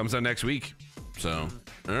 well, it comes out next week. So,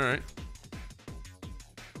 all right.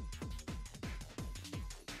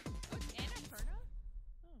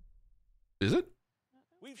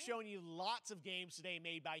 showing you lots of games today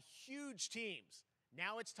made by huge teams.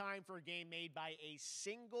 Now it's time for a game made by a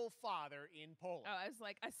single father in Poland. Oh, I was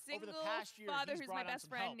like, a single Over the past year, father he's who's brought my on best some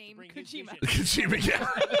friend help to named bring his Kojima. vision.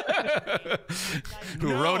 Kojima, yeah.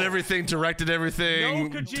 Who wrote everything, directed everything,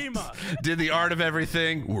 No Kojima. did the art of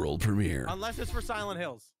everything. World premiere. Unless it's for Silent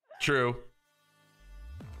Hills. True.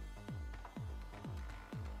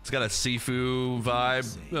 It's got a Sifu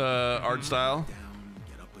vibe, art style.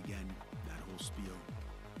 Get up again, that whole spiel.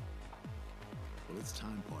 Well, it's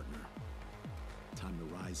time, partner. Time to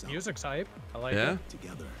rise up. Music's hype. I like Yeah. it.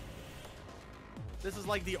 Together. This is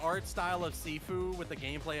like the art style of Sifu with the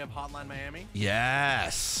gameplay of Hotline Miami.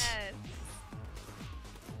 Yes.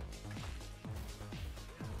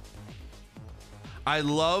 I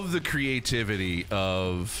love the creativity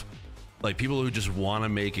of like people who just want to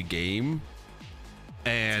make a game.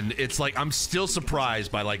 And it's like I'm still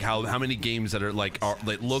surprised by like how many games that are like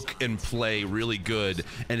that look and play really good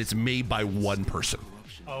and it's made by one person.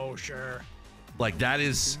 Oh, sure. Like that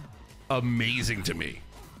is amazing to me.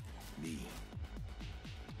 Me.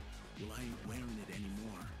 Well, I ain't wearing it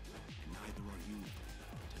anymore, and neither are you.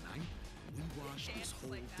 Tonight, we wash this whole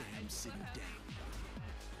damn city down.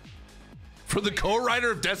 For the co-writer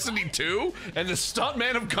of Destiny 2 and the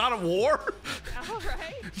stuntman of God of War? All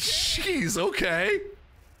right. Jeez, okay.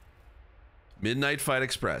 Midnight Fight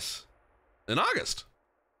Express in August.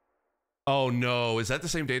 Oh no, is that the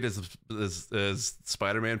same date as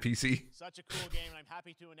Spider-Man PC? Such a cool game, and I'm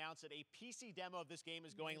happy to announce that a PC demo of this game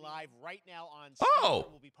is going live right now on Steam. Oh!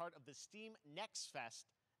 It will be part of the Steam Next Fest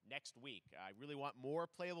next week. I really want more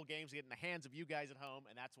playable games to get in the hands of you guys at home,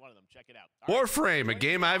 and that's one of them. Check it out. All right, Warframe, a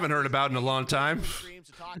game I haven't heard about in a long time. streams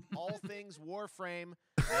to talk all things Warframe.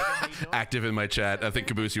 Active in my chat. I think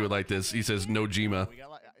Caboose, you would like this. He says no Jima.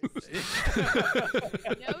 No to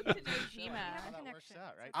Nojima.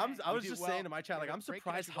 I was just saying to my chat, like, I'm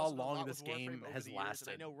surprised how long this game has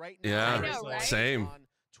lasted. Yeah, I know, right? same. On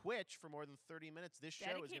Twitch for more than 30 minutes. This show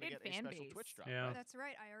is going to get a special Twitch drop. Yeah. That's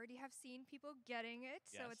right. I already have seen people getting it,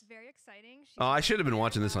 so it's very exciting. Oh, I should have been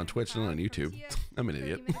watching this on Twitch, not on YouTube. I'm an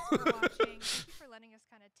idiot. Thank you for letting us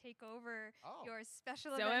kind of take over your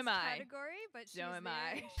special So events am I. category, but So am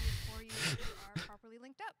I. for you if you are properly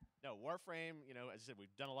linked up. No, Warframe, you know, as I said,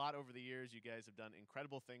 we've done a lot over the years. You guys have done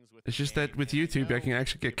incredible things with It's just that with YouTube, I can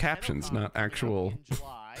actually get captions, not actual.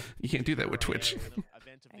 You can't do that with Twitch.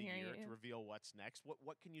 Event of the year to reveal what's next.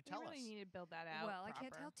 What can you tell us? Really need to build that out. Well, I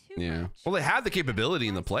can't tell too Yeah. much. Well, they have the capability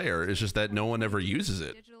in the player. It's just that no one ever uses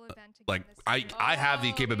it. Like I have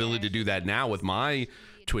the capability to do that now with my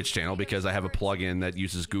Twitch channel because I have a plugin that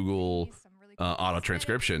uses Google auto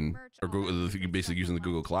transcription or Google, basically using the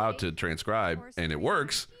Google Cloud to transcribe, and it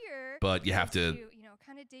works. But you have to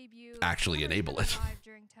actually enable it.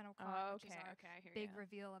 During 10 o'clock, which is our big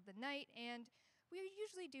reveal of the night, and we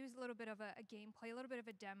usually do a little bit of a gameplay, a little bit of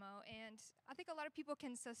a demo, and I think a lot of people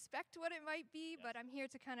can suspect what it might be, but I'm here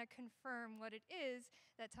to kind of confirm what it is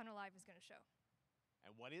that Tunnel Live is going to show.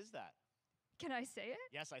 And what is that? Can I say it?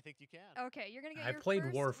 Yes, I think you can. Okay, you're going to get I've your played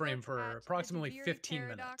first Warframe look for at approximately the 15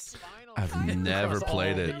 Paradox. minutes. I've never Across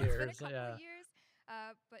played all it. the years, It's been a couple yeah. of years,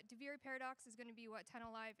 but Deviri Paradox is going to be what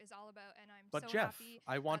Tunnel Live is all about, and I'm But so Geoff, happy.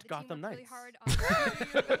 I want the team Gotham worked really Knights. hard on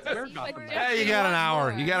Where's Gotham Knights? Hey, you got an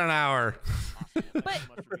hour. You got an hour. But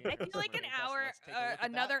I feel like an hour,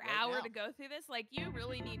 another hour to go through this. Like, you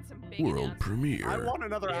really need some big World premiere. I want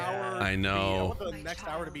another hour. I know. I want the next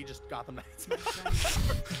hour to be just Gotham Knights.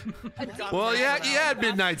 Well, yeah, you had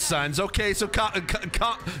Midnight Suns. Okay, so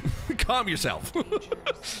calm yourself.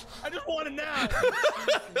 I just want it now.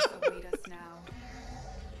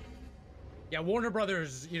 Yeah, Warner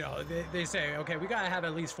Brothers, you know, they say, okay, we gotta have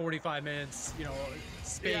at least 45 minutes, you know,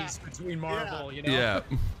 space between Marvel, you know? Yeah.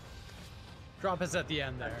 Drop us at the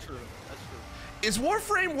end there. That's true. That's true. Is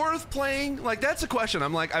Warframe worth playing? Like, that's a question.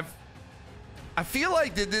 I'm like, I feel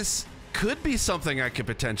like that this could be something I could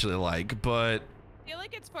potentially like, but I feel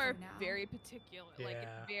like it's for very particular, like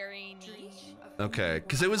very niche. okay,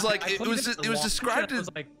 because it was like it was described as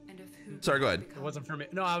like. Sorry, go ahead. It wasn't for me.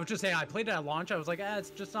 No, I was just saying I played it at launch. I was like, it's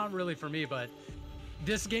just not really for me. But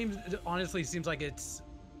this game honestly seems like it's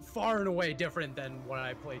far and away different than what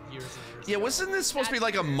I played years and years Yeah, ago. wasn't this supposed to be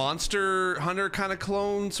like a Monster Hunter kind of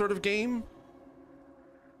clone sort of game?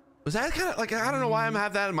 Was that kind of like, I don't know why I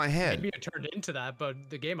have that in my head. Maybe it turned into that, but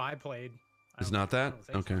the game I played. It's not that?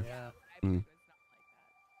 I don't think Okay. so, yeah. Mm.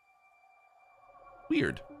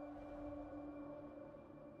 Weird.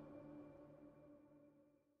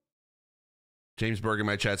 James Berg in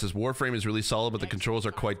my chat says Warframe is really solid, but the controls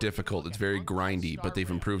are quite difficult. It's very grindy, but they've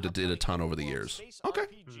improved it a ton over the years. Okay.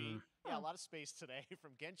 Yeah, a lot of space today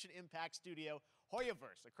from Genshin Impact studio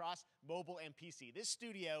Hoyoverse across mobile and PC. This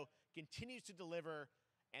studio continues to deliver,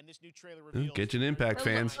 and this new trailer reveals Genshin Impact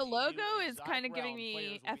fans. The logo is kind of giving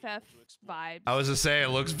me FF vibes. I was to say it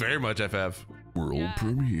looks very much FF. World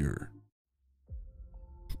premiere.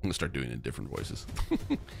 I'm gonna start doing it in different voices.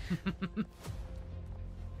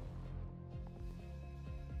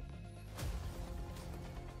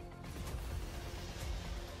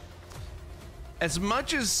 As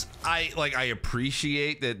much as I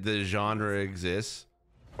appreciate that the genre exists,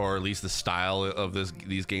 or at least the style of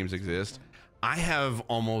these games exist, I have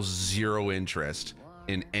almost zero interest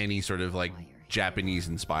in any sort of like Japanese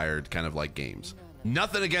inspired kind of like games.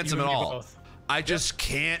 Nothing against them at all. I just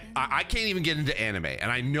can't. I can't even get into anime, and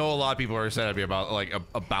I know a lot of people are upset at me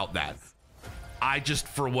about that. I just,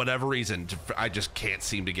 for whatever reason, I just can't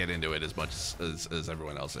seem to get into it as much as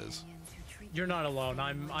everyone else is. You're not alone.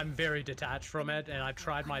 I'm very detached from it, and I've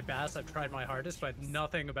tried my best. I've tried my hardest, but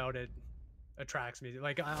nothing about it attracts me.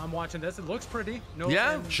 Like, I'm watching this. It looks pretty.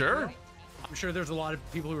 Yeah, sure. I'm sure there's a lot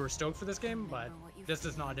of people who are stoked for this game, but this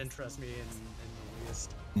does not interest me in the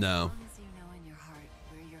least. No.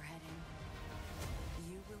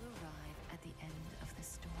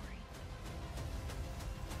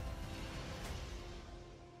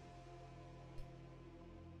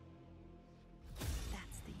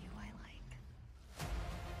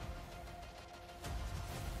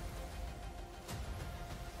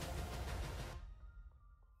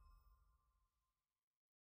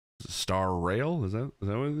 Star Rail? Is that what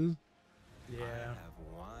it is? Yeah. I have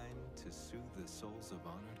wine to soothe the souls of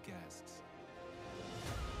honored guests.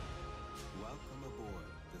 Welcome aboard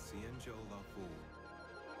the Cienjo La Fool.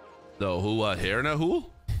 The Hua Herna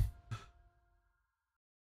Hu?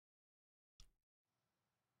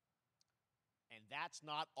 And that's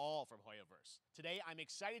not all from Hoyoverse. Today, I'm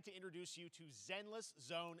excited to introduce you to Zenless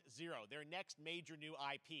Zone Zero, their next major new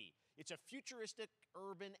IP. It's a futuristic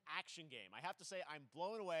urban action game. I have to say, I'm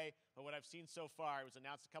blown away by what I've seen so far. It was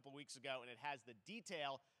announced a couple weeks ago, and it has the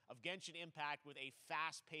detail of Genshin Impact with a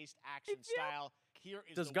fast-paced action style. Here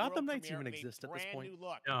is Does the Gotham world Knights even premiere of a exist at this brand point? new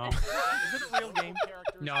look. No. Is it a real game?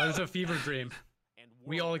 No, it's a fever dream.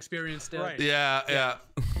 We all experienced it. Right. Yeah.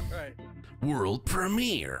 Right. World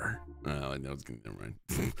premiere. Oh, I know it's gonna. Never mind.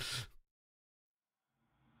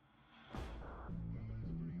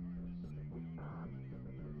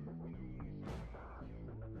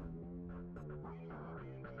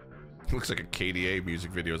 Looks like a KDA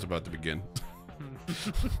music video is about to begin.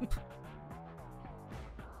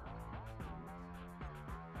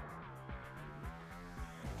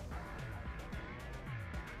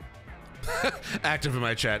 Active in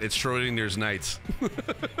my chat. It's Schrodinger's Nights.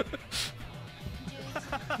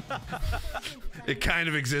 It kind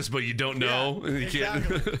of exists, but you don't know. Yeah, you can't.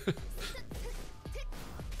 exactly.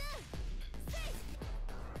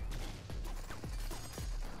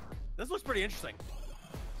 This looks pretty interesting.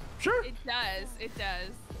 Sure. It does. It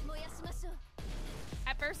does.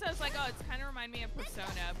 At first, I was like, oh, it's kind of remind me of Persona,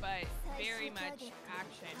 but very much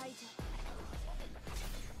action.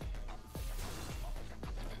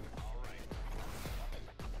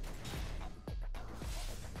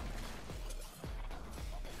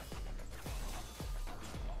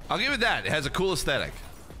 I'll give it that. It has a cool aesthetic.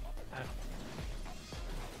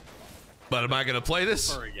 But am I going to play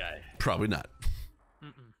this? For a guy. Probably not.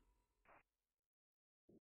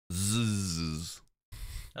 Zzz.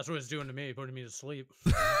 That's what it's doing to me, putting me to sleep.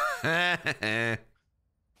 I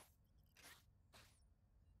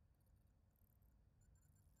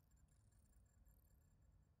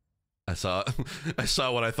saw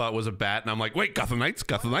what I thought was a bat, and I'm like, wait, Gotham Knights?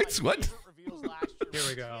 What? Here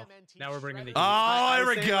we go. Now we're bringing the. Oh, there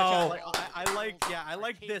we go. I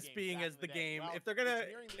like this being as the game. If they're gonna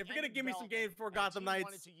give me some games for Gotham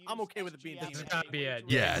Knights, I'm okay with it being This is gotta be it.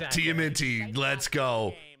 Yeah, exactly. TMNT, let's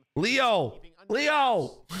go. Leo,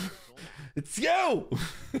 it's you.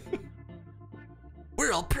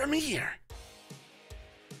 World premiere.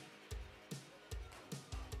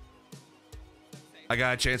 I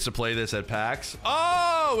got a chance to play this at PAX.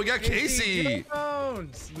 Oh, we got Casey.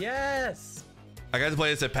 Jones. Yes. I got to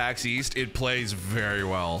play this at PAX East. It plays very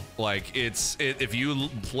well. Like if you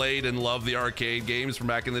played and loved the arcade games from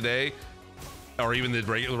back in the day, or even the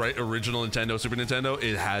original Nintendo, Super Nintendo,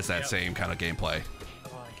 it has that same kind of gameplay.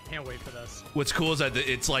 Oh, I can't wait for this. What's cool is that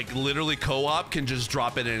it's like literally co-op can just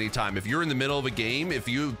drop it at any time. If you're in the middle of a game, if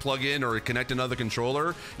you plug in or connect another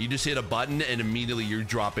controller, you just hit a button and immediately you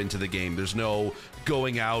drop into the game. There's no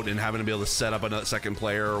going out and having to be able to set up a second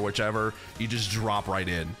player or whichever. You just drop right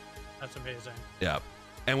in. That's amazing. Yeah.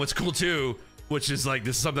 And what's cool too, which is like,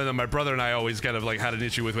 this is something that my brother and I always kind of like had an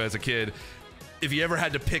issue with as a kid. if you ever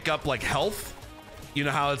had to pick up like health, you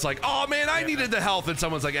know how it's like, oh man, I needed the health, and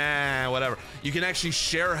someone's like, whatever. You can actually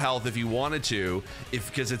share health if you wanted to,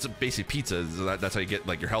 because it's basically pizza. So that's how you get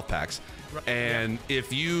like your health packs. Right. And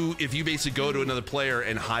if you basically go to another player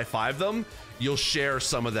and high five them, you'll share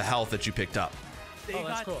some of the health that you picked up. They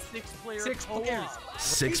got cool. 6 players.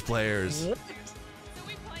 6 players. So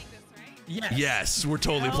we playing this, right? Yes. Yes, we're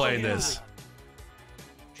totally playing this.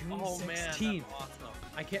 June 16th. Awesome.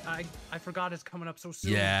 I forgot it's coming up so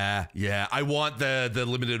soon. Yeah. I want the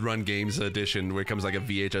limited run games edition where it comes like a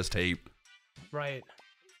VHS tape. Right.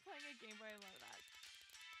 He's playing a Game Boy. I love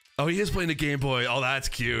that. Oh, he is playing a Game Boy. Oh, that's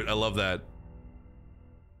cute. I love that.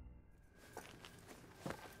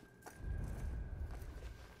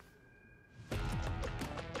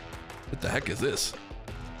 What the heck is this?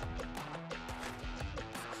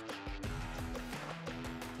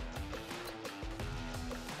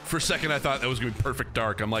 For a second, I thought that was gonna be perfect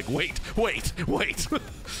dark. I'm like, wait. Ice looks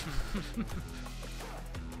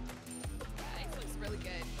really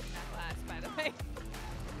good in that class, by the way.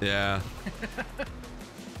 Yeah.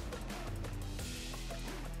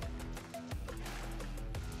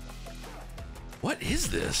 What is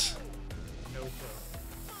this? No clue.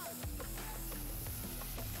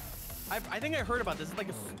 I think I heard about this. It's like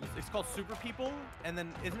it's called Super People, and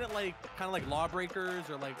then isn't it like kind of like Lawbreakers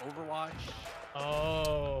or like Overwatch?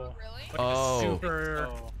 Oh. Really? Like a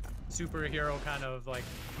superhero kind of like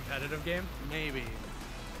competitive game? Maybe.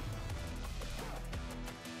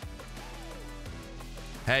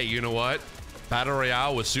 Hey, you know what? Battle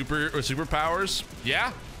Royale with superpowers?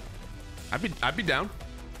 Yeah. I'd be down.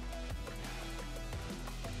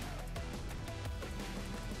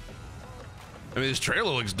 I mean, this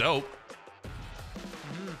trailer looks dope.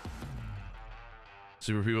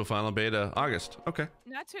 Super People Final Beta, August. Okay.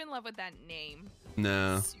 Not too in love with that name.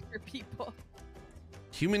 No. Super People.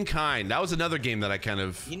 Humankind. That was another game that I kind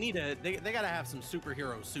of. You need to. They gotta have some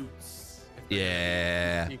superhero suits.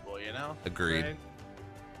 Yeah. People, you know. Agreed. Right?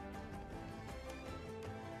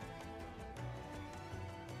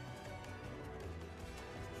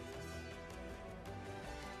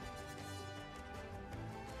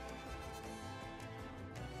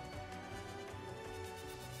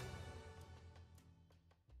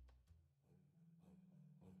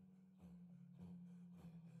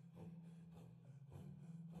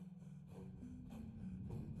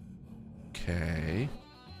 Okay.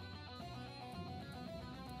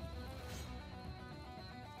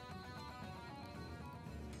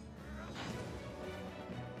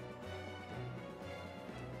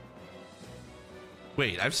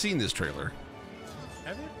 Wait, I've seen this trailer.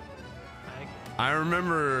 Have you? I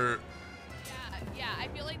remember. Yeah, I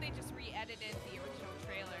feel like they just re-edited the original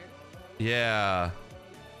trailer. Yeah.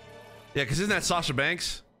 Yeah, because isn't that Sasha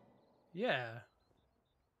Banks? Yeah.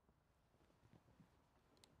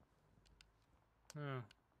 Oh.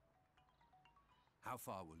 How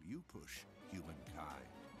far will you push humankind?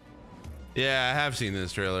 Yeah, I have seen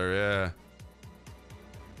this trailer, yeah.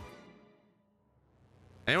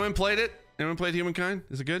 Anyone played it? Anyone played Humankind?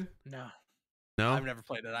 Is it good? No. No? I've never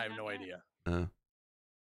played it. I have no idea.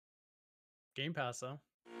 Game Pass, though.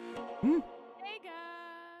 Sega.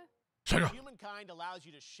 Humankind allows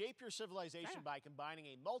you to shape your civilization by combining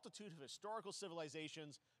a multitude of historical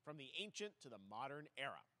civilizations from the ancient to the modern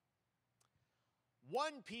era.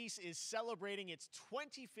 One Piece is celebrating its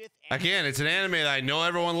 25th Again, it's an anime that I know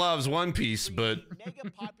everyone loves, One Piece, but mega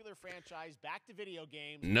popular franchise back to video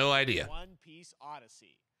games. No idea. One Piece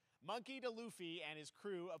Odyssey. Monkey D. Luffy and his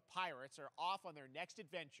crew of pirates are off on their next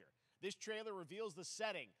adventure. This trailer reveals the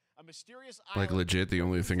setting, a mysterious island. like legit, the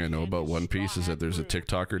only thing I know about One Piece is that there's a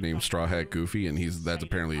TikToker named Straw Hat Goofy, and that's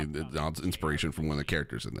apparently inspiration from one of the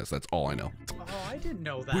characters in this. That's all I know. Oh, I didn't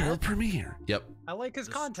know that. World premiere. Yep. I like his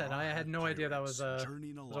content. I had no idea that was a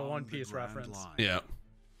One Piece reference. Yeah.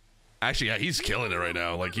 Actually, yeah, he's killing it right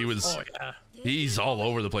now. Like he was, he's all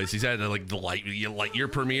over the place. He's at like the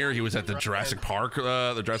Lightyear premiere. He was at the Jurassic Park,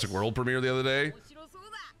 the Jurassic World premiere the other day.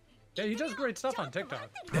 Yeah, he does great stuff on TikTok.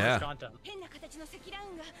 Yeah. His content.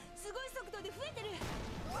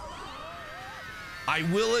 I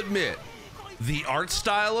will admit, the art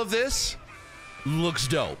style of this looks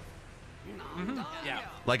dope. Yeah.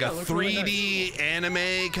 Like a 3D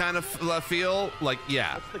anime kind of feel. Like,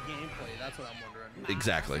 yeah. What's the gameplay? That's what I'm wondering.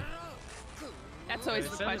 Exactly. That's always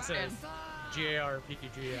the question.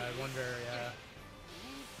 JRPG. I wonder,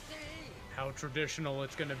 how traditional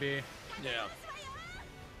it's gonna be. Yeah.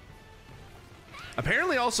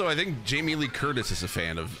 Apparently, also, I think Jamie Lee Curtis is a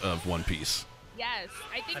fan of One Piece. Yes,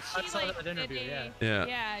 I think I saw that interview,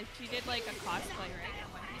 Yeah, she did like a cosplay, right?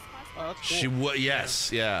 A One Piece cosplay. Oh, that's cool. She was,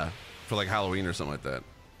 yes, yeah, for like Halloween or something like that.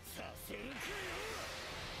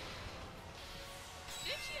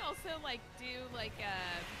 like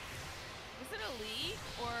was it a League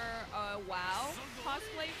or a WoW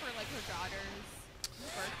cosplay for like her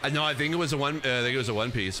daughter's? No, I think it was a one. I think it was a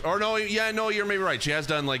One Piece. Or no, yeah, no, you're maybe right. She has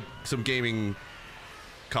done like some gaming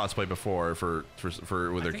cosplay before for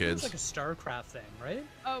with her kids. It was like a StarCraft thing, right?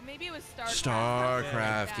 Oh, maybe it was StarCraft.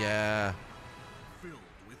 StarCraft, yeah.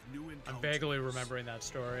 I'm vaguely remembering that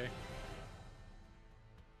story.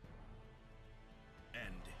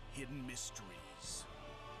 And hidden mysteries.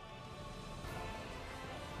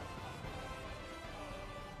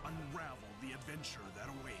 Unravel the adventure that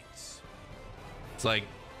awaits. It's like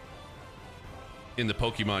in the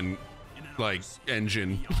Pokemon like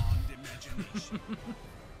engine.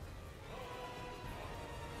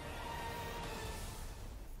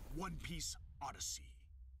 One Piece Odyssey.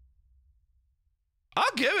 I'll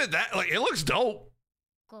give it that. Like, it looks dope.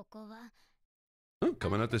 Oh,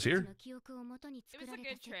 coming out this year. It was a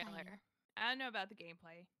good trailer. I don't know about the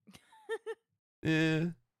gameplay.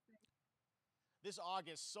 Yeah. This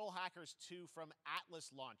August, Soul Hackers 2 from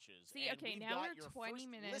Atlas launches. See, and okay, we've now got we're your 20 first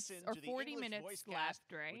minutes listen or to the 40 English minutes voice left, cast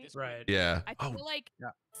right? with this Right. Yeah. I feel like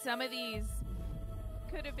some of these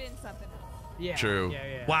could have been something else. Yeah. True.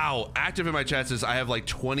 Yeah. Wow. Active in my chat says I have like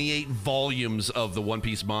 28 volumes of the One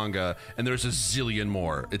Piece manga, and there's a zillion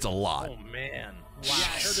more. It's a lot. Oh man. Wow. Yeah, I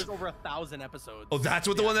heard there's over 1,000 episodes. Oh, that's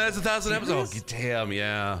what the one that has 1,000 episodes. Oh, damn.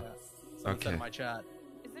 Yeah. Okay. In my chat.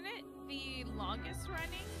 Isn't it the longest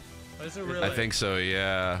running? Is it really? I think so.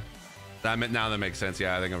 Yeah. Now that makes sense.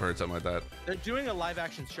 Yeah, I think I've heard something like that. They're doing a live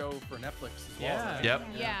action show for Netflix as well. Yeah. Right? Yep.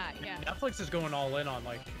 Yeah. Netflix is going all in on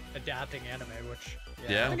like adapting anime, which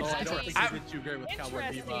Yeah. I don't think they did too great with Cowboy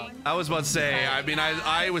Bebop. I was about to say. I mean,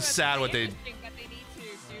 I was sad what they. But they need to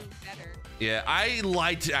do better. Yeah, I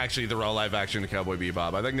liked actually the raw live action of Cowboy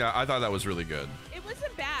Bebop. I thought that was really good. It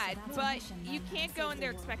wasn't bad, but you can't go in there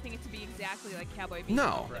expecting it to be exactly like Cowboy Bebop.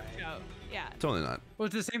 No. the show. Yeah. Totally not. Well,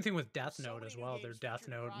 it's the same thing with Death Note as well. Their Death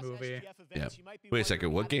Note movie. Yeah. Wait a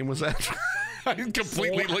second. What game was that? I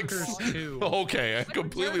completely like. Okay, I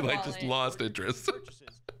completely like just lost interest.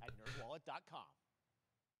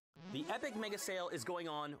 The Epic Mega Sale is going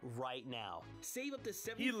on right now. Save up to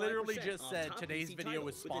 75%. He literally just off said top today's PC video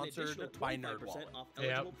was titles with an additional sponsored by 25% NerdWallet. off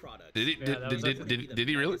eligible products. Did he? Yeah, Did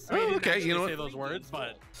he really? Oh, okay. You know say what? those words,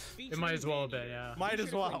 but It might as well have been, yeah. might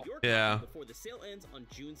as well. Yeah. Before the sale ends on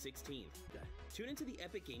June 16th. Tune into the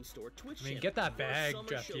Epic Game Store Twitch I mean, channel get that for our bag, summer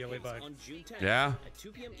Geoff Keighley, showcase bud. on June 10th Yeah. at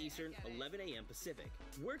 2 p.m. Eastern, 11 a.m. Pacific.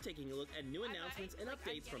 We're taking a look at new announcements and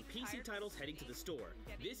updates from PC titles heading to the store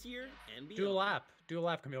this year and beyond. Do a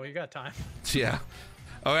lap, Camille. You got time. Yeah.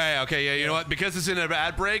 Okay. Yeah. You know what? Because it's in an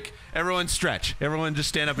ad break, everyone stretch. Everyone just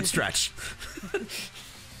stand up and stretch.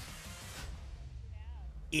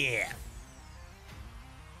 Yeah.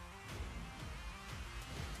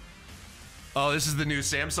 Oh, this is the new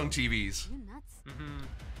Samsung TVs.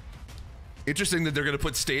 Interesting that they're going to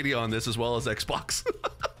put Stadia on this as well as Xbox.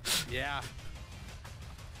 Yeah.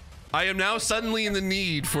 I am now suddenly in the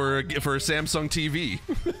need for a Samsung TV.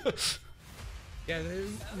 Yeah,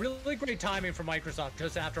 really great timing for Microsoft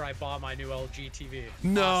just after I bought my new LG TV.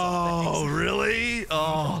 No, Awesome. really?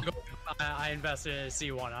 Oh. I invested in a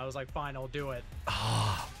C1. I was like, fine, I'll do it.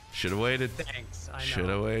 Should have waited. Thanks. I know. Should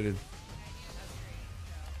have waited.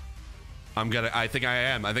 I think I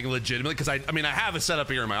am. I think legitimately, because I mean, I have it set up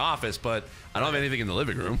here in my office, but I don't have anything in the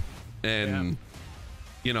living room. And,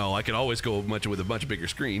 you know, I can always go with a much bigger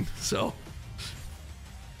screen. So,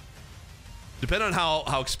 depending on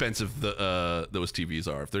how expensive those TVs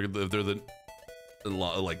are. If they're they're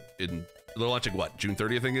launching what, June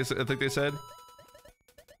 30th? I think they said.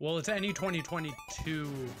 Well, it's any 2022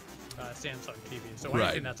 Samsung TV, so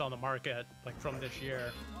anything that's on the market like from this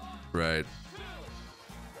year. Right.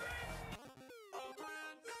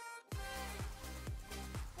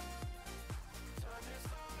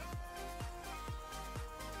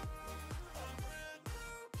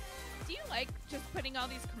 Do you like just putting all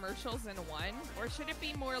these commercials in one, or should it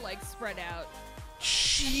be more like spread out?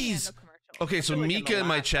 Jeez. Okay, so Mika in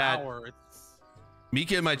my chat.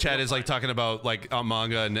 Mika in my chat is like talking about like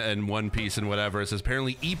manga and One Piece and whatever. It says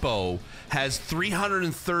apparently Ippo has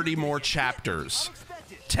 330 more chapters.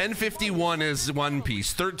 1051 is One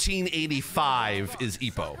Piece. 1385 is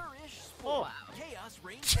Ippo. Oh,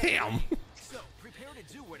 damn. So prepare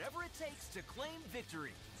to do whatever it takes to claim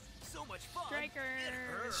victory. So much fun.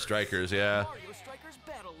 Strikers, yeah.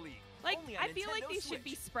 Like, I feel like these should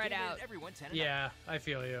be spread out. Yeah, I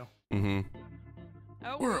feel you. Mm-hmm.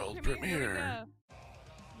 Oh, World premiere.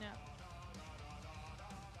 No.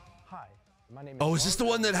 Hi, my name is Oh, is this the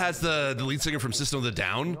one that has the lead singer from System of a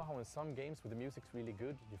Down? You know how in some games where the music's really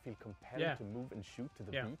good, you feel compelled to move and shoot to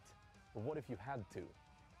the beat? But what if you had to?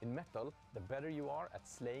 In Metal, the better you are at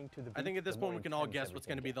slaying to the beat, I think at this the point more we can all intense guess what's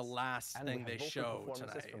going to be the everything last gets. thing And we they have show vocal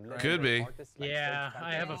performances tonight. from Right? Could be. artists like Yeah, Sage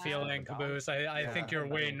I have a Falcon, feeling, Caboose. I think you're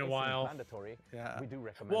waiting a This is while. mandatory. Yeah. We do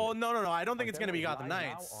recommend Well, it. no. I don't think it's going to be Available Gotham live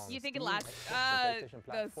now Knights. on You think it Steam, last? Xbox, PlayStation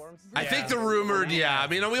platforms. I think the rumored, yeah. I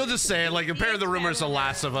mean, we'll just say it. Like, compare the rumors to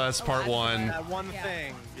Last of Us Part 1. That one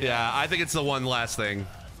thing. Yeah, I think it's the one last thing.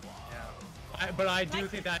 But I do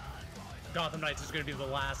think that Gotham Knights is going to be the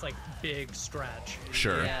last like big stretch.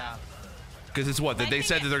 Sure. Yeah. Because it's what? They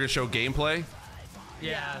said that they're going to show gameplay?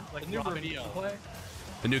 Yeah, like new Robin reveal. gameplay.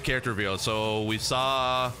 A new character reveal. So we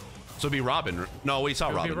saw... So it'd be Robin. No, we saw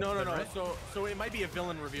Robin. No. Right? So it might be a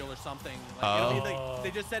villain reveal or something. Like, Oh. it'll be,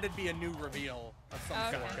 they just said it'd be a new reveal of some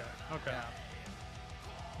sort. Okay. Yeah.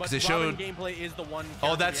 But they Robin showed- gameplay is the one.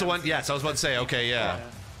 Oh, that's the one. character we Yes, I was about to say. Okay, yeah.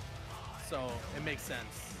 So it makes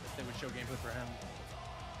sense if they would show gameplay for him.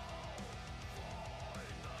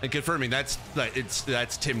 And confirming that's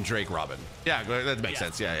Tim Drake Robin. Yeah, that makes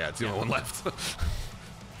sense. Yeah. It's the only one left.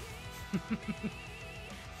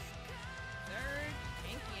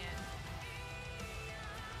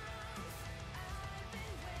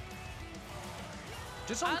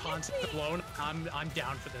 Just on concept alone, I'm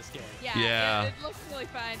down for this game. Yeah. It looks really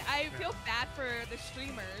fun. I feel bad for the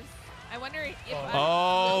streamers. I wonder if.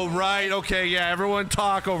 Oh, right. Okay, yeah. Everyone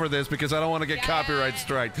talk over this because I don't want to get copyright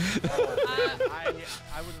strike. I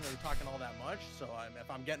wasn't really talking all that much, so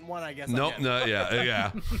if I'm getting one, I guess. Nope. No.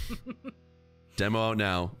 Yeah. Demo out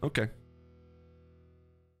now. Okay.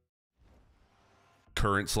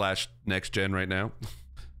 Current / next gen right now.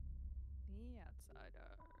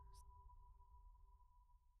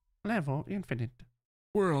 Level infinite.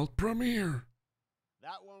 World premiere.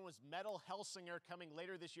 That one was Metal Hellsinger coming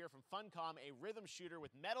later this year from Funcom, a rhythm shooter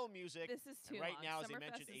with metal music. This is too right long. now, as I Summerfest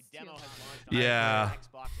mentioned, is a demo too has long. launched on Yeah.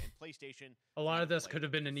 Xbox and PlayStation. A lot of this could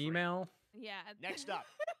have been an email. Yeah. Next up,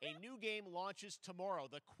 a new game launches tomorrow.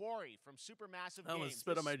 The Quarry from Supermassive I Games. almost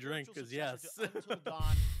spit on my drink Spiritual because successor to Until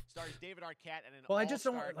Dawn stars David Arquette and an Well, I just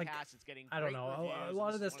don't all-star like. cast. It's getting I don't great know. reviews, A and lot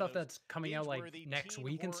this of this is one stuff those that's coming out like binge-worthy next teen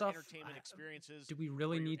week and horror stuff. entertainment experiences Do we really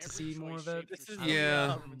where your need to every see more choice of it? shapes your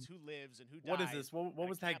Yeah. performance, who lives and who What is dies this? What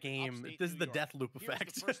was at a that camp in game? upstate This is New the York. Deathloop Here's the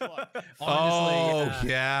effect. first look. Oh,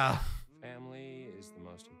 yeah. Family is the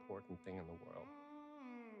most important thing in the world.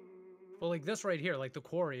 Well, like this right here, like the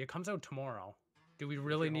Quarry, it comes out tomorrow. Do we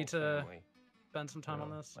really need to spend some time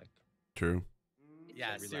on this? True.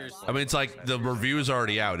 Yeah, seriously. I mean, it's like the review's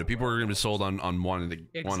already out. If people are going to be sold on wanting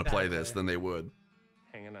to want to play this, Exactly. then they would.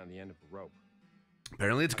 Hanging on the end of a rope.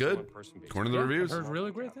 Apparently, it's good. According to the reviews. I've heard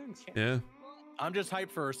really great things. Yeah. I'm just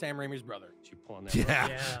hyped for Sam Raimi's brother. You pull on that Yeah.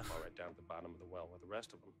 rope, fall right down to the bottom of the well with the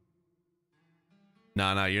rest of them.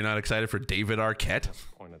 No, you're not excited for David Arquette? That's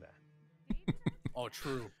the point of that. Oh,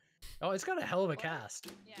 true. Oh, it's got a hell of a cast.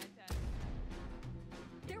 Yeah, it does.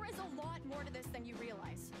 There is a lot more to this than you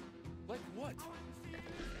realize. Like what?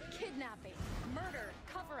 Kidnapping, murder,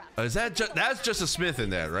 cover-up. Is that that's just a Smith in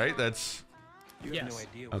that, right? That's You have no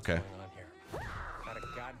idea what's okay. going on here. Not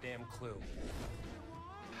a goddamn clue.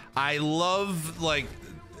 I love like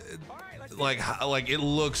it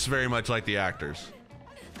looks very much like the actors.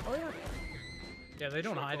 Oh yeah. Yeah, they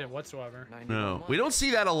don't hide it whatsoever. No, we don't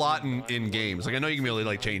see that a lot in games. Like I know you can really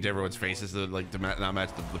like change everyone's faces to not match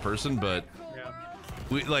the person, but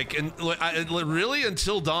we like and really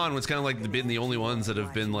Until Dawn was kind of like been the only ones that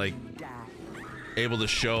have been like able to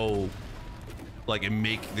show like and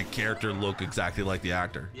make the character look exactly like the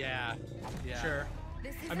actor. Yeah. Sure.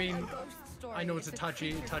 I mean, I know it's a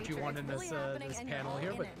touchy one in this this panel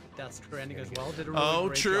here, but Death Stranding as well did a really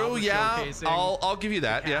great true. job of Yeah, showcasing I'll give you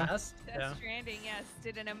that. the Yeah. cast. Death Stranding, yes,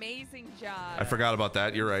 did an amazing job. I forgot about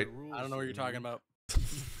that. You're right. I don't know what you're talking about.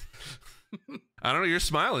 I don't know. You're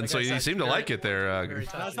smiling, Like so I you said, seem to like it there.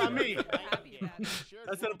 That's not me.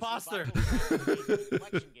 That's an imposter.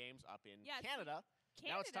 Collection games up in Canada.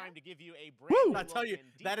 Now it's time to give you a brand Woo! new I tell look you,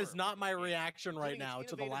 and that deeper is not my look at reaction right including now its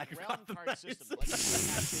to the lack of innovative realm card system, like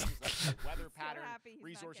things like weather pattern,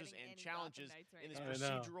 resources, and challenges in this I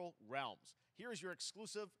know. procedural realms. Here is your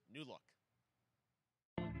exclusive new look.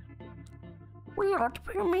 World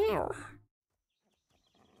premiere.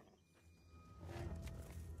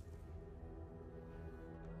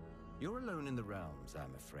 You're alone in the realms,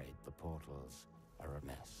 I'm afraid. The portals are a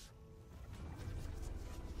mess.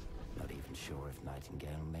 Not even sure if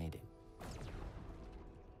Nightingale made it.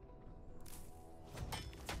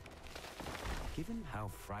 Given how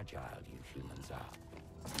fragile you humans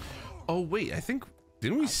are. Oh wait, I think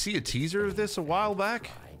didn't we see a teaser of this a while back?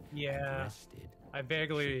 Yeah. I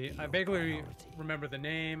vaguely remember the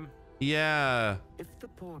name. Yeah. If the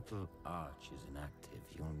portal arch is inactive,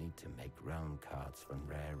 you'll need to make realm cards from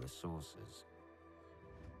rare resources.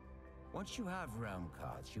 Once you have realm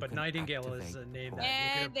cards, you But can Nightingale is a activate name portals. that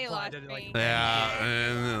you And could they apply lost to, like, me.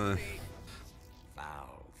 Yeah.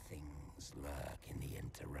 Foul things lurk in the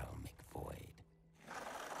interrealmic void,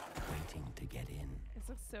 waiting to get in. This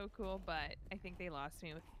looks so cool, but I think they lost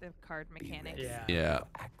me with the card mechanics. Yeah.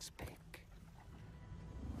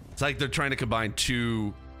 It's like they're trying to combine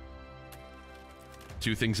two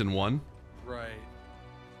things in one. Right.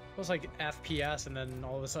 It was like FPS, and then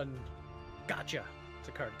all of a sudden, gotcha. It's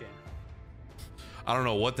a card game. I don't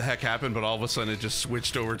know what the heck happened, but all of a sudden it just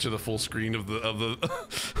switched over to the full screen of the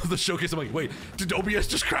of the showcase. I'm like, wait, did OBS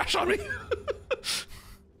just crash on me?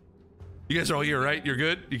 You guys are all here, right? You're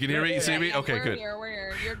good? You can hear me? You see me? Okay, good. We're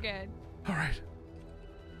here. You're good. All right.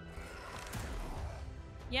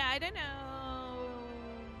 Yeah, I don't know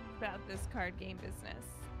about this card game business.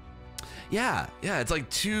 Yeah, it's like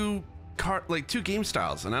two game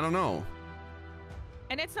styles, and I don't know.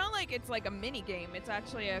 And it's not like it's like a mini game. It's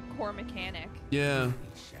actually a core mechanic. Yeah.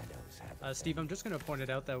 Steve, I'm just going to point it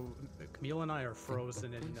out that Camille and I are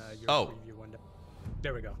frozen in your preview window.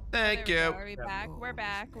 There we go. Thank you. Are we back? We're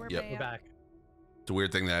back. We're back. It's a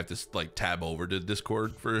weird thing that I have to like tab over to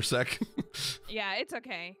Discord for a sec. Yeah, it's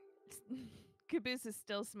okay. Caboose is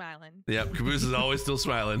still smiling. Yep, Caboose is always still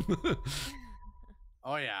smiling.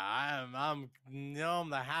 Oh yeah, I'm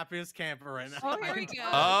the happiest camper right now. Oh, here we go.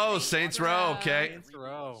 Oh, Saints Row, okay.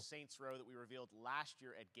 Saints Row that we revealed last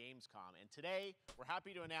year at Gamescom. And today, we're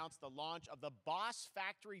happy to announce the launch of the Boss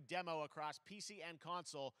Factory demo across PC and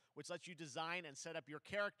console, which lets you design and set up your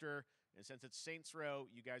character. And since it's Saints Row,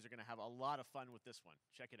 you guys are going to have a lot of fun with this one.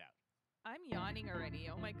 Check it out. I'm yawning already.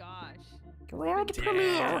 Oh my gosh. Where the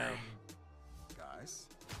premiere? Guys.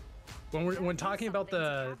 When talking about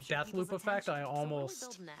the death loop effect, I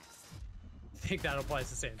almost think that applies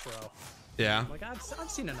to Saints Row. Yeah. Like I've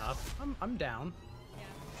seen enough. I'm down.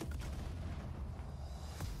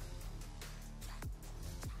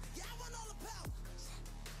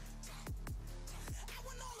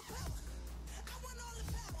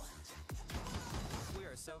 We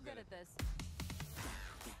are so good at this.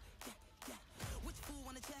 Which fool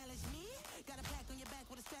wanna challenge me? Got a pack on your back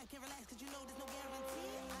with a stack, can't relax 'cause you know there's no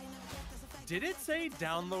guarantee. I never get this effect. Did it say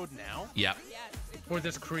download now? Yeah. For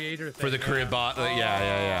this creator thing. For the career bot.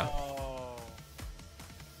 Yeah.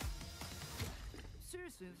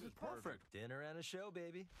 Seriously, this is perfect. Dinner and a show,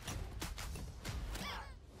 baby.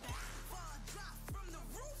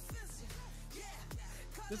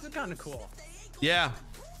 This is kind of cool. Yeah.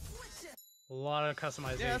 A lot of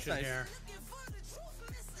customization nice. here.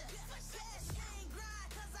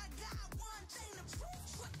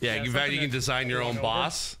 Yeah, in fact, you can design your own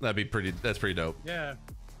boss. That's pretty dope. Yeah.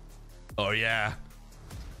 Oh yeah.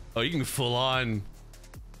 Oh, you can full on.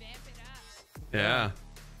 Yeah.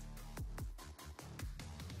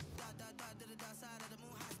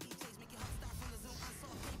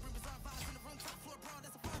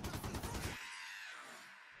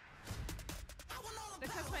 The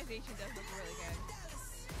customization does look really good.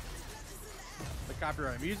 The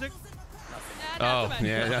copyright music? Oh,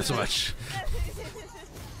 yeah, not so much.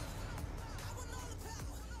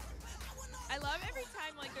 I love every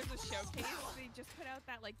time like there's a showcase, they just put out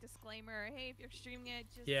that like disclaimer, hey, if you're streaming it,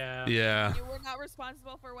 just Yeah. we're not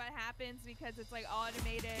responsible for what happens because it's like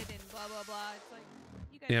automated and blah blah blah. It's like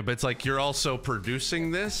you guys Yeah, but it's like you're also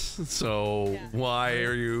producing this, so why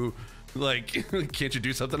are you like? Can't you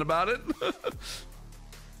do something about it?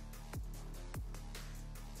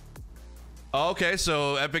 Okay,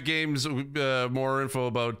 so Epic Games, more info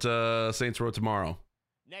about Saints Row tomorrow.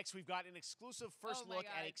 Next, we've got an exclusive first look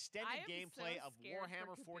at extended gameplay of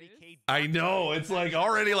Warhammer 40K. I know, it's like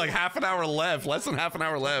already like half an hour left, less than half an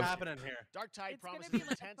hour left. What's happening here? Dark Tide promises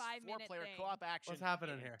intense four-player co-op action. What's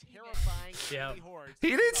happening here? Terrifying yeah. hordes.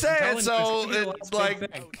 He didn't say it, so it's like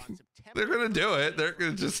they're gonna do it. They're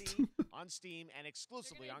gonna just on Steam and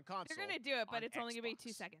exclusively on console. They're gonna do it, but it's only gonna be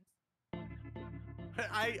 2 seconds.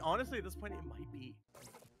 I honestly, at this point, it might be.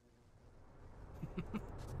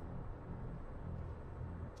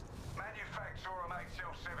 Manufacturer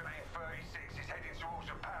MHL1736 is heading towards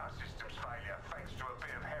a power systems failure thanks to a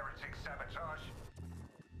bit of heretic sabotage.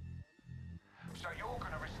 So you're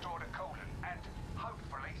going to restore the coolant and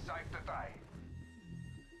hopefully save the day.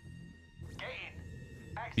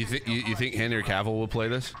 Get in. You think Henry Cavill will play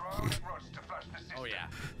this? Oh yeah.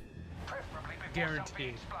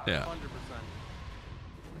 Guaranteed. Yeah. 100%.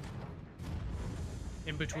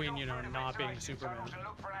 In between, you know, not being Superman.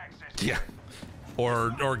 Yeah. Or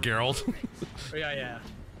Geralt. Yeah.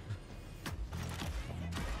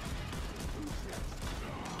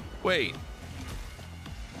 Wait.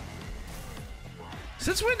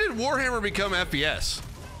 Since when did Warhammer become FPS?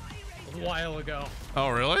 A while ago. Oh,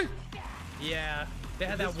 really? Yeah, they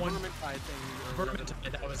had that one Vermintide thing.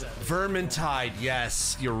 Vermintide, that was it. Vermintide,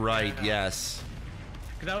 yes, you're right, yes.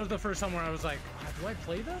 That was the first time where I was like, do I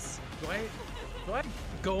play this? Do I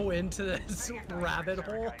go into this rabbit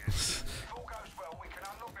hole?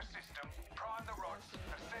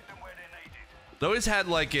 It always had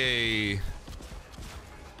like a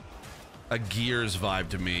Gears vibe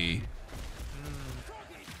to me,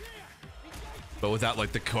 but without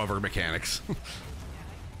like the cover mechanics.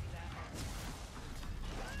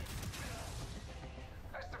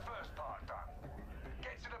 That's the first part done.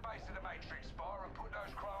 Get to the base of the matrix bar and put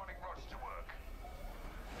those cryonic rods to work.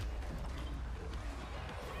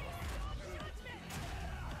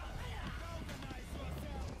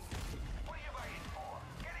 What are you waiting for?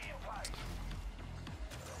 Get it in place.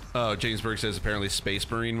 Oh, Jamesburg says apparently Space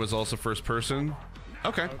Marine was also first person.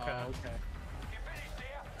 Okay. Okay.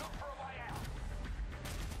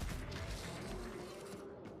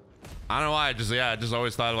 I don't know why. I just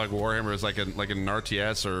always thought of like Warhammer as like an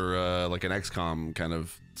RTS or like an XCOM kind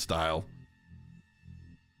of style.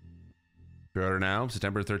 Pre-order now,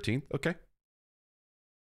 September 13th. Okay.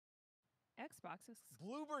 Xbox is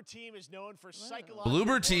Bloober Team is known for psychological.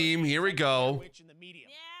 Bloober Team, here we go. In the medium.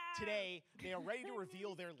 Today, they are ready to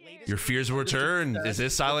reveal their latest. Your fears will return. Is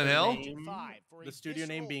this Silent Hill? The studio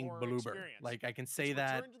name being Bloober. Like I can say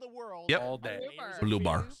that Yep. all day.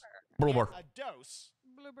 Bloober. Bloober. A dose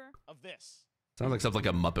of this. Sounds like something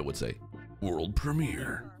like a Muppet would say. World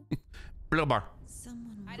premiere. Bloober.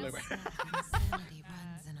 Someone I don't once said insanity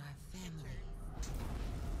runs in our family.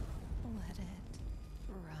 Let it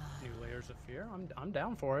run. New Layers of Fear. I'm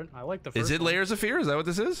down for it. I like the first Is it one. Layers of Fear? Is that what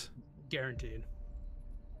this is? Guaranteed.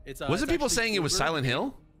 Wasn't people saying it was Silent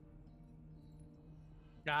Hill?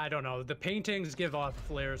 I don't know. The paintings give off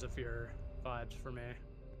Layers of Fear vibes for me.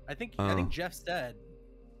 I think Geoff said.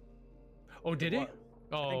 Oh, did he? What?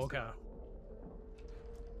 Oh, okay.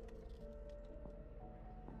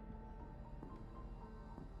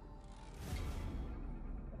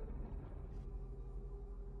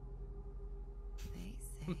 They say it's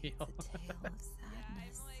a tale of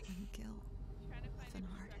sadness and guilt of an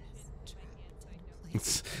artist trapped in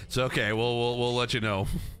place. It's okay. We'll let you know.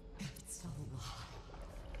 It's a lie.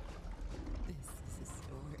 This is a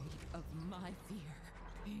story of my fear,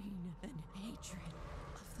 pain, and hatred,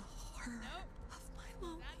 of the horror of my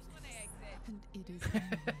loneliness, and it is to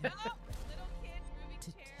tell.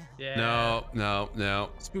 Yeah. No.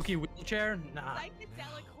 Spooky wheelchair? Nah.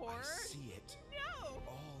 Psychedelic horror? See it. No.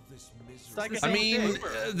 All this misery. I mean,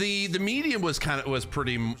 the medium was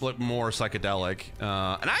pretty more psychedelic,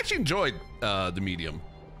 and I actually enjoyed the medium.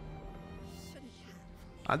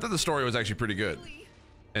 I thought the story was actually pretty good,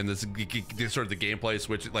 and this sort of the gameplay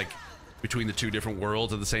switch like between the two different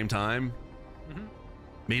worlds at the same time.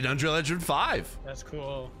 Made Unreal Engine 5. That's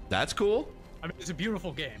cool. That's cool. I mean, it's a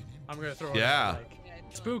beautiful game. I'm gonna throw it Yeah. out, like,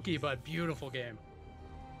 spooky but beautiful game.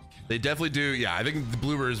 They definitely do. Yeah, I think the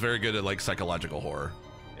Bloober is very good at like psychological horror.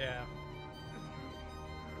 Yeah.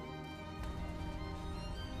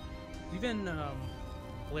 Even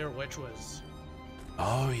Blair Witch was.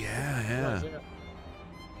 Oh yeah. I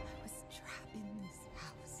was trapped in this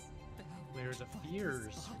house. Layers of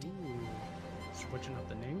Fears. Ooh. Switching up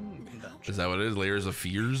the name convention. Is that what it is? Layers of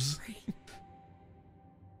Fears?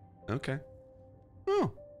 Okay.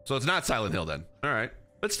 Oh. So it's not Silent Hill then. All right.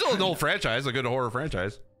 But still an old franchise, a good horror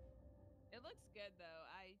franchise. It looks good though.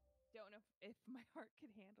 I don't know if my heart can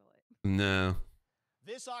handle it. No.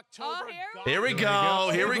 This October. Here we go.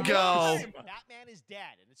 Here we go. Batman is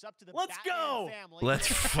dead, and it's up to the Let's Batman go. family. Let's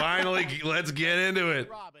finally let's get into it.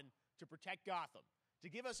 Robin to protect Gotham. To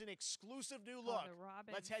give us an exclusive new look,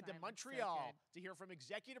 let's head to Montreal to hear from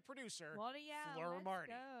executive producer Fleur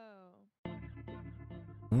Marty.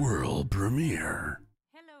 World premiere.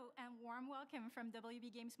 Hello and warm welcome from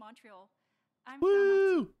WB Games Montreal. I'm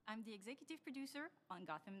Woo! I'm the executive producer on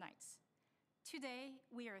Gotham Knights. Today,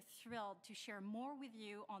 we are thrilled to share more with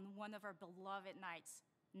you on one of our beloved knights,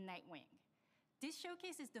 Nightwing. This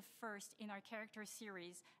showcase is the first in our character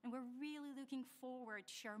series, and we're really looking forward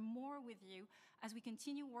to share more with you as we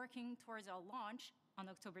continue working towards our launch on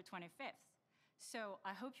October 25th. So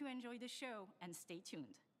I hope you enjoy the show and stay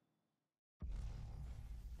tuned.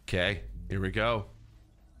 Okay, here we go.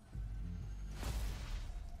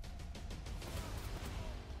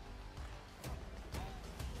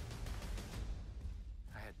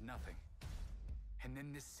 I had nothing. And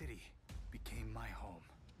then this city became my home.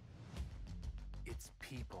 Its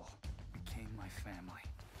people became my family.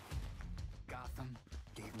 Gotham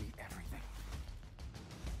gave me everything.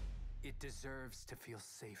 It deserves to feel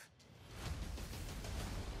safe.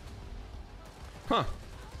 Huh.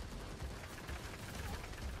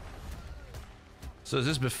 So is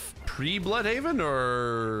this pre-Bloodhaven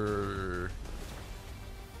or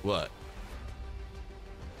what?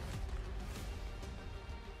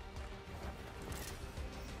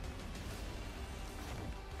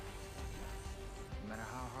 No matter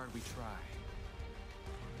how hard we try,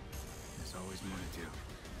 there's always more to do.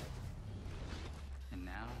 And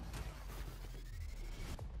now,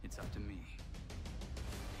 it's up to me.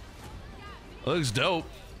 Looks dope,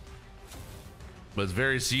 but it's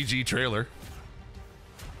very CG trailer.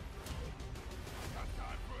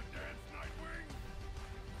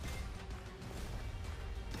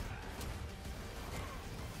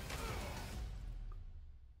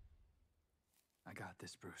 I got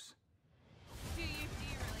this, Bruce.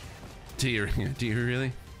 Do you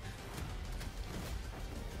really?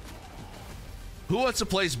 Who wants to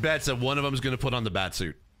place bets that one of them is going to put on the bat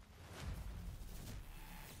suit?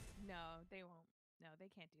 No, they won't. No, they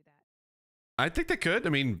can't do that. I think they could. I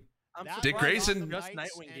mean, Dick Grayson. Just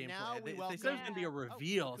Nightwing gameplay. They said it's going to be a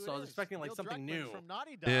reveal, so I was expecting like something new. From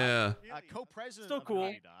Naughty Dog, Yeah. Co-president. Still cool. Of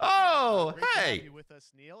Naughty Dog. Oh, Great to have hey. you with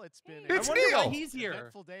us, Neil. It's been It's a Neil. He's here.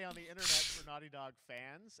 eventful day on the internet for Naughty Dog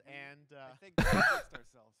fans, and I think we jinxed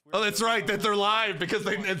ourselves. Oh, that's right. That they're live because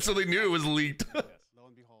they instantly knew it was leaked. Lo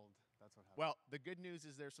and behold, that's what happened. well, the good news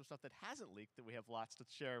is there's some stuff that hasn't leaked that we have lots to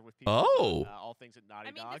share with people. Oh. All things at Naughty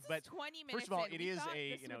I mean, Dog. this But is 20 minutes first of all, in. it We is thought a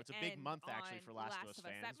this it's a would big end month actually on for Last of Us That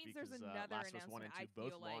fans means there's because another Last of Us 1 and 2 announcement I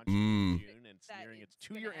both feel like launched Mm. in June, and it's that nearing its it's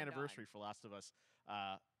gonna 2-year end on. anniversary for Last of Us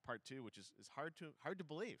Part 2, which is hard to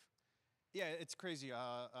believe. Yeah, it's crazy. You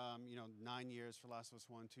know, 9 years for Last of Us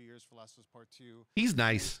 1, 2 years for Last of Us Part 2. He's And we're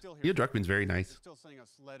nice. still here Neil for it. Druckmann's very nice. They're still sending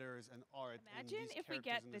us letters and art. Imagine and these if we characters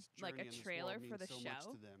get and the, this like journey a and this trailer world for the mean so much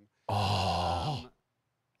show. to them. Oh.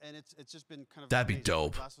 And it's just been kind of That'd be amazing.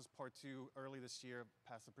 dope. Last of Us Part 2 early this year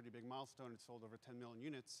passed a pretty big milestone. It sold over 10 million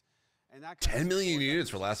units. And that kind 10 of million support, that units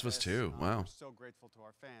kind for of Last of Us success, 2. Wow. We're so grateful to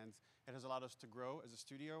our fans. It has allowed us to grow as a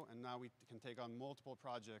studio, and now we can take on multiple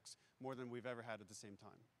projects, more than we've ever had at the same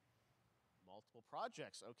time. Multiple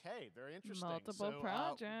projects. Okay, very interesting. Multiple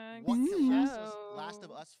projects. What can No. Last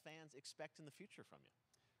of Us fans expect in the future from you?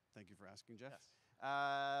 Thank you for asking, Jeff.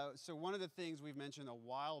 Yes. So one of the things we've mentioned a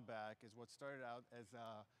while back is what started out as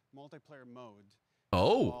a multiplayer mode.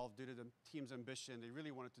 Oh. Evolved due to the team's ambition. They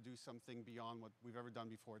really wanted to do something beyond what we've ever done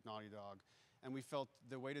before at Naughty Dog. And we felt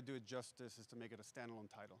the way to do it justice is to make it a standalone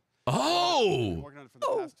title. Oh. We've been working on it for the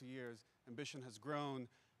past 2 years. Ambition has grown,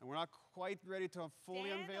 and we're not quite ready to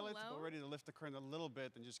fully unveil it, but we're ready to lift the curtain a little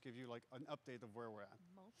bit and just give you like an update of where we're at.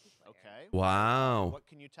 Okay. Wow. What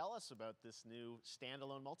can you tell us about this new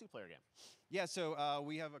standalone multiplayer game? Yeah, so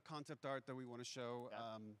we have a concept art that we want to show.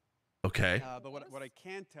 Okay. But what I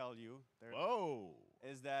can tell you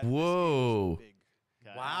is that Whoa. this game is big.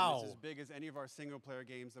 Okay. Wow. It's as big as any of our single-player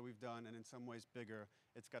games that we've done, and in some ways bigger.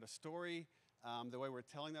 It's got a story. The way we're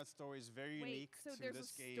telling that story is very unique so to there's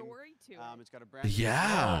this a game. Story to it. It's got a brand new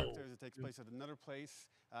Yeah. characters. It takes place at another place,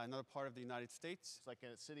 another part of the United States. It's like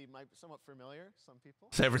a city might be somewhat familiar, some people.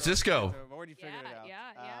 San Francisco. So I've already figured it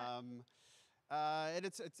out. And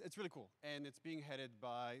it's really cool. And it's being headed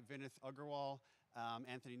by Vinith Agarwal,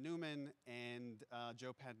 Anthony Newman, and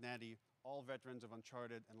Joe Padnatti, all veterans of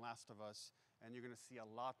Uncharted and Last of Us. And you're going to see a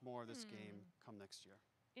lot more of this game come next year.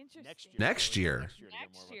 Interesting. Next year.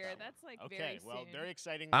 Next year. That's like Okay, very well, soon. very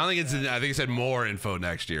exciting. I don't think it's. I think it said more info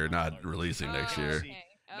next year, not releasing next year. Okay.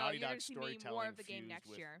 Naughty you're Dog gonna see me storytelling more of the game fused next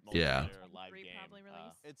with year. Yeah. multiplayer live 23 game. probably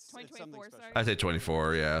release. It's 2024, something sorry. I say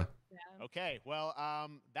 24. Yeah. Okay, well,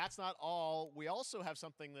 that's not all. We also have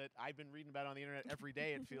something that I've been reading about on the internet every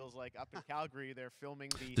day. It feels like up in Calgary, they're filming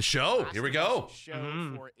The show. Last Here we of Us go.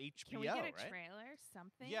 Show for HBO. Can we get a right? trailer?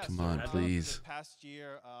 Something? Yes. Come on, please. This past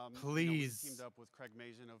year, Please. we teamed up with Craig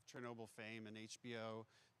Mazin of Chernobyl fame and HBO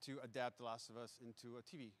to adapt The Last of Us into a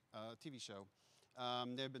TV show.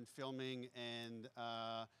 They've been filming, and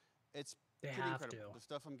it's pretty incredible. The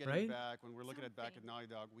stuff I'm getting back when we're looking at back at Naughty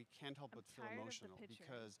Dog, we can't help but feel emotional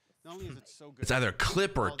because not only is it so good. It's either a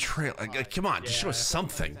clip or a trailer. Come on, just show us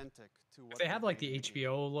something. They have like the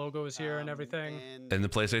HBO logos here and everything. And the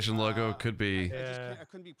PlayStation logo could be. I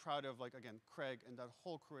couldn't be proud of, like, again, Craig and that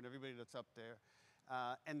whole crew and everybody that's up there.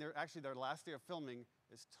 And their last day of filming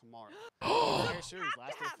is tomorrow. Very serious.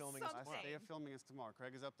 Last day of filming is tomorrow. Last day of filming is tomorrow.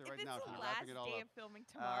 Craig is up there If right it's now, the kind of last wrapping it all day up. of filming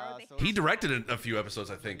tomorrow, He directed a few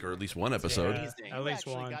episodes, I think, or at least one episode. You at least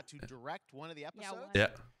actually one. got to direct one of the episodes? Yeah.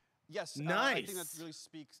 Yes, I Nice. think that really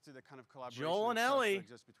speaks to the kind of collaboration Joel and success that Ellie.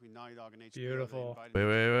 exists between Naughty Dog and HBO. Beautiful. Wait.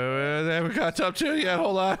 They haven't got top 2 yet.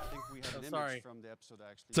 Hold on. I think we have an image from the episode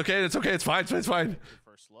actually. It's okay. It's okay. It's fine. It's fine.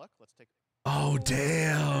 First look. Let's take. Oh,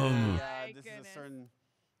 damn. Yeah, this is a certain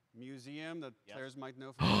museum that players might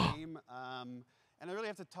know from the game. And I really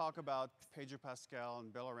have to talk about Pedro Pascal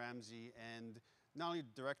and Bella Ramsey, and not only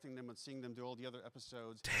directing them, but seeing them do all the other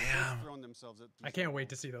episodes. Damn. Throwing themselves at I can't wait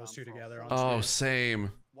to see those two together. On Oh, screen.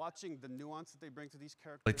 same. Watching the nuance that they bring to these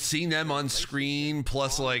characters. Like seeing them on screen,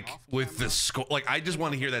 plus like with the score. Like I just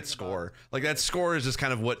want to hear that score. Like that score is just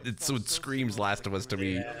kind of what it screams Last of Us to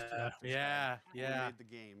me. Yeah. Made the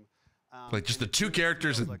game. Like just the two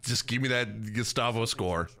characters and just give me that Gustavo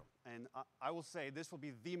score. And I will say this will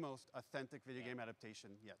be the most authentic video game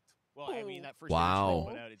adaptation yet. Well, I mean, that first Wow. image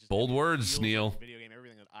they put out, it just Bold words, feels Neil. like video game,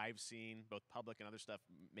 everything that I've seen, both public and other stuff,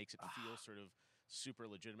 makes it feel sort of super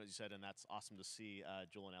legitimate, as you said, and that's awesome to see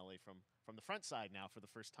Joel and Ellie from the front side now for the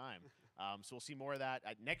first time. So we'll see more of that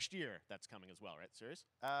next year. That's coming as well, right? Serious?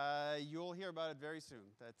 You'll hear about it very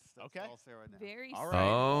soon. That's okay. all I'll say right now. Very all soon.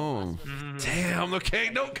 right. Oh, damn. Okay,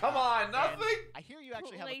 no, come on, nothing. I hear you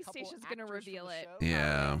actually have a couple PlayStation's gonna actors reveal from the it. show.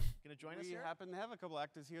 Yeah. Gonna join us We here? happen to have a couple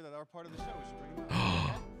actors here that are part of the show. We should bring them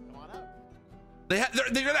out. Come on up.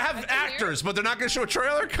 They're gonna have actors, but they're not gonna show a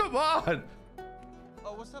trailer. Come on.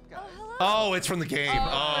 Oh, what's up, guys? Oh, it's from the game.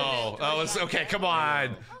 Oh, it's okay. Come on.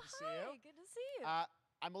 Good to see you. Good to see you.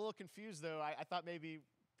 I'm a little confused though. I thought maybe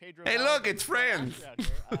Pedro. Hey, look, it's friends.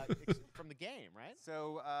 From the game, right?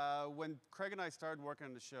 So when Craig and I started working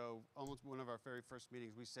on the show, almost one of our very first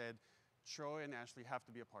meetings, we said Troy and Ashley have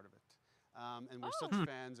to be a part of it. And we're such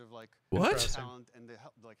fans of like talent and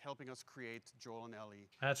like helping us create Joel and Ellie.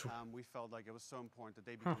 That's we felt like it was so important that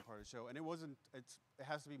they become part of the show, and it wasn't. It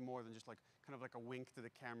has to be more than just like kind of like a wink to the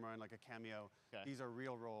camera and like a cameo. Okay. These are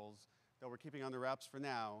real roles that we're keeping under wraps for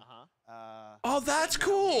now. Oh, that's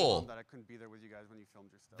cool. That I couldn't be there with you guys when you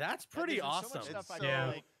filmed your stuff. That's pretty There's awesome. So much stuff I Yeah.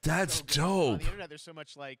 feel like That's so good. On dope. the internet, there's so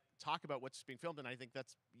much like talk about what's being filmed, and I think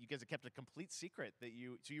that's you guys have kept a complete secret that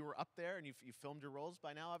you. So you were up there and you filmed your roles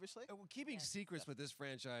by now, obviously. Well, keeping secrets with this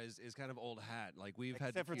franchise is kind of old hat. Like we've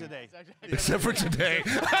Except had for today. Except for today.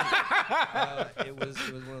 It was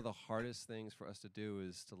one of the hardest things for us to do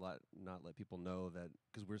is to not let people know that,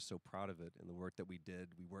 because we're so proud of it and the work that we did.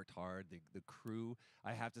 We worked hard. The crew.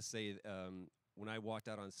 I have to say, when I walked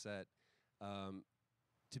out on set,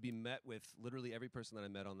 to be met with literally every person that I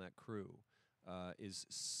met on that crew is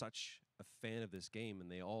such a fan of this game,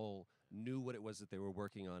 and they all knew what it was that they were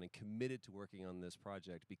working on and committed to working on this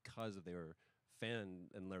project because of their fan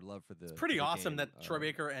and their love for the. It's pretty the awesome game. that Troy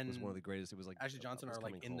Baker and was one of the greatest. It was like Ashley Johnson are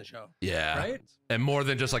like in the show. Yeah. Right? And more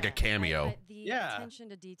than just like a cameo. The attention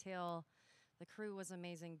to detail, the crew was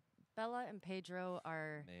amazing. Bella and Pedro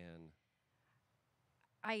are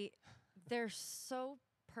they're so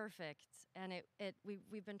perfect, and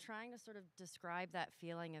we've been trying to sort of describe that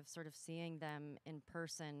feeling of sort of seeing them in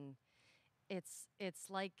person. It's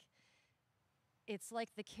like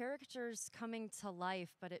the characters coming to life,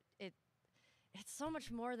 but it's so much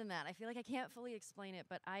more than that. I feel like I can't fully explain it,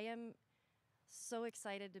 but I am so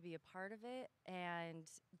excited to be a part of it, and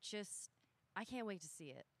just I can't wait to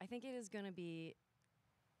see it. I think it is going to be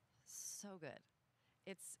so good.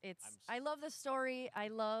 I love the story. I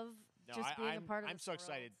love just being a part of. I'm so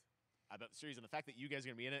excited about the series and the fact that you guys are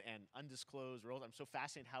going to be in it and undisclosed roles. I'm so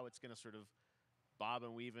fascinated how it's going to sort of bob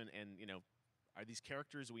and weave and are these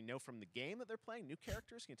characters we know from the game that they're playing new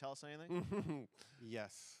characters? Can you tell us anything?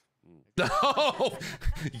 Yes. Oh,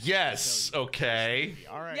 yes. Okay.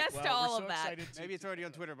 All right. Yes well, to all we're so of that. excited Maybe it's already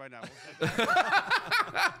on Twitter by now.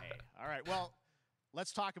 Hey, all right. Well,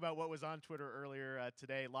 let's talk about what was on Twitter earlier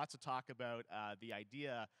today. Lots of talk about the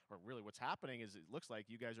idea, or really what's happening is it looks like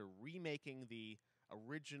you guys are remaking the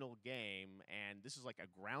original game, and this is like a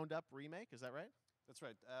ground-up remake. Is that right? That's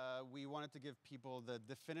right. We wanted to give people the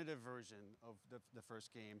definitive version of the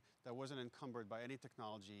first game that wasn't encumbered by any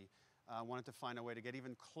technology. Wanted to find a way to get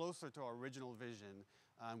even closer to our original vision.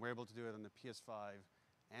 We're able to do it on the PS5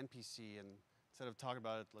 and PC. And instead of talking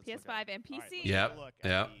about it, let's look at PS5 and PC. All right, let's Yep. take a look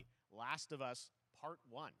at The Last of Us Part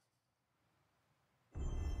 1.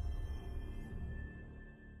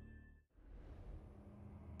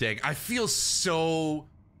 Dang, I feel so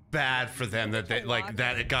bad for them that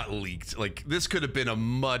that it got leaked. Like this could have been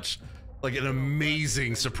an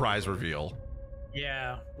amazing surprise reveal.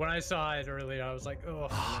 Yeah, when I saw it earlier, I was like,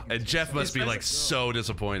 oh. And Geoff must be like so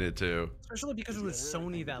disappointed too. Especially because it was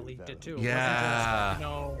Sony that leaked it too. Yeah. It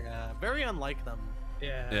wasn't just, Yeah, very unlike them.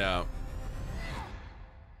 Yeah. Yeah.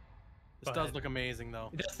 This does look amazing though.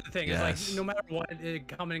 That's the thing. It's like no matter what, it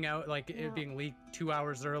coming out like it being leaked 2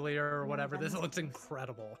 hours earlier or whatever, this looks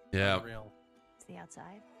incredible. Yeah. Unreal. It's the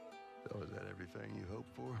outside. So is that everything you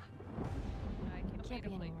hoped for? Can't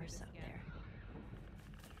be any worse up there.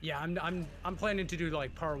 Yeah, I'm planning to do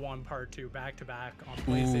like part 1, part 2 back to back on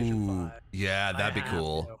PlayStation 5. Yeah, that'd be I have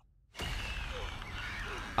cool. to.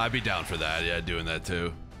 I'd be down for that. Yeah, doing that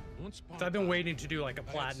too. So I've been waiting to do like a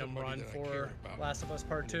platinum run for Last of Us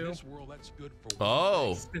Part 2. This world, that's good for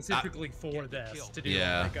Oh, specifically for this to do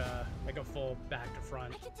like a full back to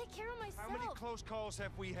front. I can take care of myself. How many close calls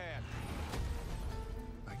have we had?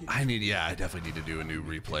 I definitely need to do a new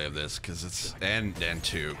replay of this because it's and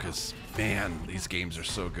two because man, these games are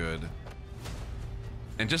so good.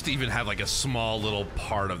 And just to even have like a small little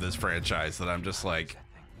part of this franchise that I'm just like,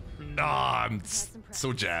 I'm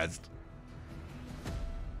so jazzed.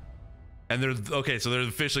 And they're okay, so they're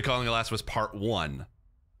officially calling The Last of Us Part 1.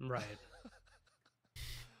 Right.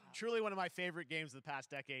 Truly one of my favorite games of the past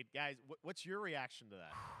decade. Guys, what's your reaction to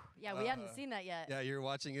that? Yeah, we hadn't seen that yet. Yeah, you're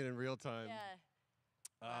watching it in real time. Yeah.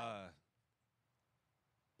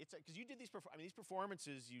 It's because you did these. These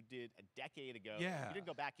performances you did a decade ago. Yeah. You didn't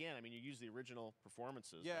go back in. I mean, you used the original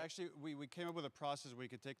performances. Yeah, right? actually, we came up with a process where you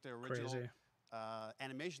could take the original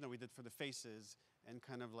animation that we did for the faces and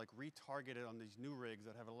kind of like retarget it on these new rigs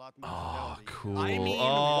that have a lot more fidelity. Cool.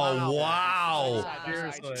 Wow.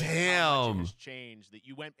 Damn. Changed that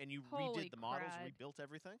you went and you redid the models, rebuilt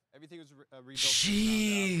everything. Everything was rebuilt.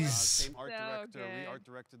 Jeez. Same art director, re-art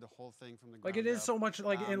directed the whole thing from the ground Like it is so much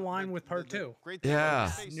like in line with Part 2. Great thing about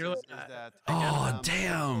the faces is that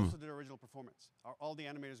damn. Also did original performance. All the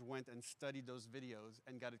animators went and studied those videos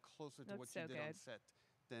and got it closer to what you did on set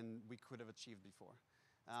than we could have achieved before.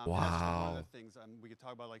 Wow. That's one of the things we could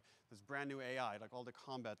talk about, like this brand new AI, like all the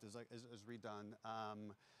combat is redone.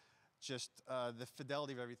 Just the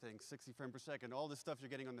fidelity of everything, 60 frames per second, all the stuff you're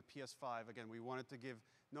getting on the PS5. Again, we wanted to give,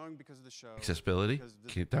 knowing because of the show. Accessibility?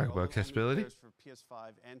 Can you talk about accessibility? For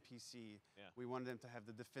PS5 and PC, we wanted them to have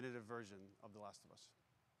the definitive version of The Last of Us.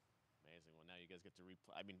 Amazing. Well, now you guys get to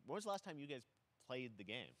replay. I mean, when was the last time you guys played the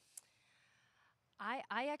game?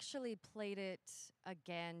 I actually played it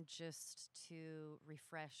again just to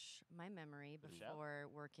refresh my memory before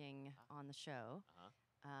working on the show.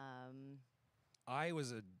 I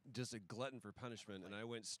was just a glutton for punishment, and I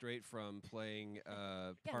went straight from playing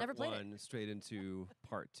part 1 straight into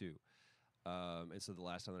part 2. And so the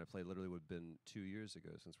last time that I played literally would have been 2 years ago,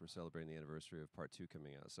 since we're celebrating the anniversary of part 2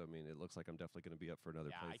 coming out. So I mean, it looks like I'm definitely going to be up for another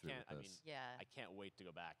playthrough. I can't wait to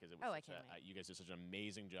go back because it was. You guys did such an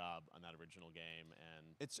amazing job on that original game,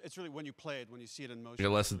 and it's really when you play it, when you see it in motion. You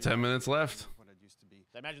got less than 10 minutes left. What it used to be.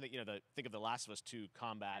 I imagine that think of The Last of Us 2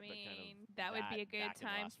 combat. I mean, but kind of that would be a good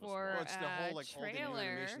time for it's the whole, like, all the new trailer.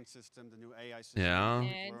 animation system, the new AI system. Yeah.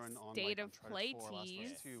 And state of play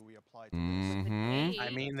tease. We applied to I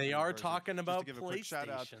mean, they are talking about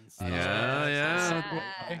PlayStations.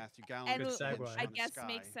 Matthew Gallen. And Good I guess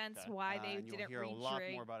makes sense why they didn't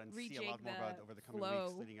rejig the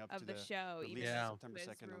flow of the show. Even September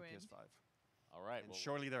 2nd on PS5. All right. And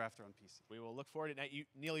shortly thereafter on PC. We will look forward to it.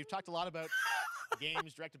 Neil, you've talked a lot about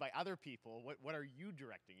games directed by other people. What are you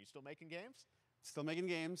directing? You still making games? Still making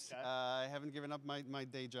games. I haven't given up my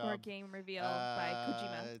day job. Or game reveal by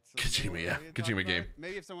Kojima. Kojima, yeah. Kojima game.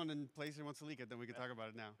 Maybe if someone in PlayStation wants to leak it, then we can talk about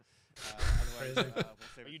it now. Otherwise, we'll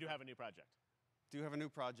save it. You do have a new project. Do have a new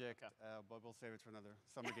project, but we'll save it for another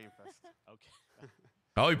Summer Game Fest. Okay.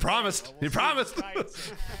 Oh, he promised. Well, he promised. All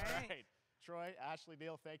right. Troy, Ashley,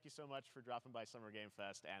 Neil, thank you so much for dropping by Summer Game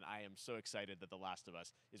Fest, and I am so excited that The Last of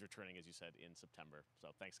Us is returning, as you said, in September.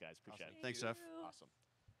 So thanks, guys. Appreciate it. Thanks, Geoff. Awesome.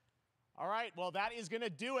 All right, well, that is going to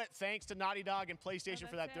do it. Thanks to Naughty Dog and PlayStation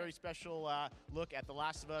for that very special look at The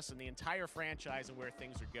Last of Us and the entire franchise and where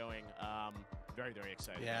things are going. Very, very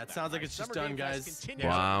excited. Yeah, it sounds like it's just done, guys. Continues in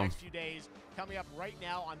the next few days. Coming up right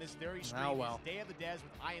now on this very stream is Day of the Devs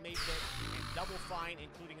with I Am 8-Bit and Double Fine,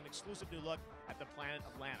 including an exclusive new look at the planet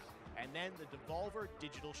Atlanta. And then the Devolver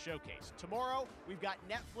Digital Showcase. Tomorrow, we've got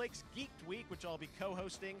Netflix Geeked Week, which I'll be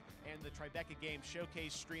co-hosting, and the Tribeca Games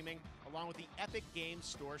Showcase streaming, along with the Epic Games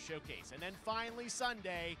Store Showcase. And then finally,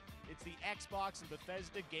 Sunday, it's the Xbox and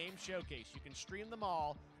Bethesda Game Showcase. You can stream them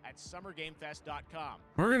all at summergamefest.com.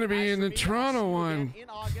 We're going to be in the Toronto one. In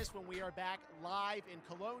August, when we are back live in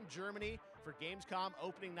Cologne, Germany, for Gamescom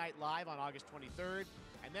Opening Night Live on August 23rd.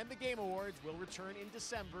 And then the Game Awards will return in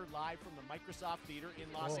December, live from the Microsoft Theater in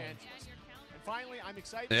Los Angeles. And finally, I'm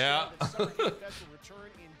excited to say that Summer Game Fest will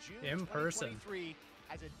return in June 2023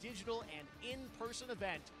 as a digital and in-person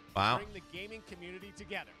event to bring the gaming community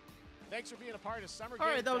together. Thanks for being a part of Summer Game Fest.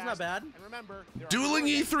 All right, that was not bad. And remember, Dueling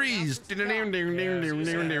E3s.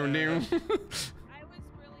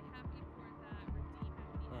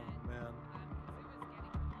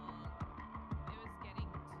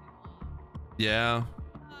 Yeah.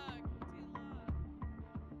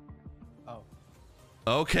 Oh.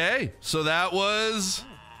 Okay, so that was.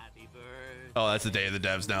 Oh, that's the Day of the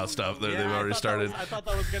Devs now stuff. They've already started. I thought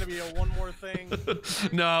that was gonna be a one more thing.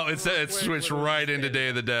 No, it's switched right into Day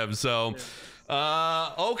of the Devs. So,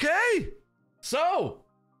 Okay. So,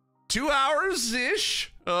 2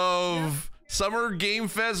 hours-ish of Summer Game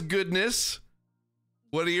Fest goodness.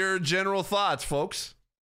 What are your general thoughts, folks?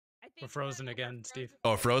 We're frozen again, Steve.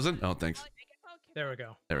 Oh, frozen? Oh, thanks. There we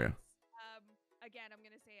go. There we go. Again, I'm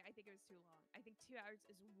gonna say I think it was too long. I think 2 hours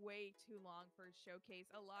is way too long for a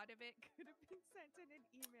showcase. A lot of it could have been sent in an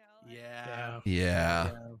email. Yeah.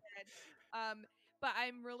 But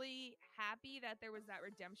I'm really happy that there was that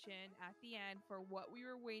redemption at the end for what we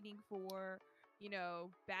were waiting for. You know,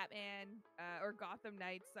 Batman or Gotham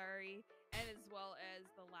Knights, sorry, and as well as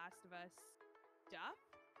The Last of Us stuff.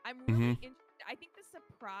 I'm really interested. I think the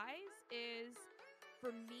surprise is,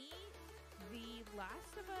 for me, The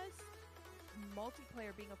Last of Us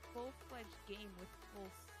multiplayer being a full-fledged game with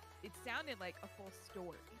it sounded like a full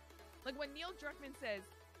story. Like when Neil Druckmann says,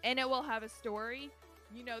 and it will have a story,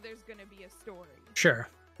 you know there's gonna be a story. Sure.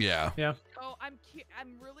 Yeah. Oh, I'm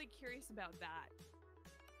really curious about that.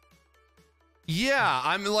 Yeah,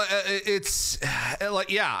 I'm like, it's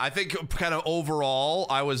like, yeah, I think kind of overall,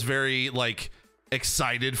 I was very like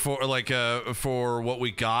excited for for what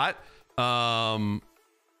we got. I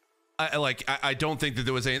don't think that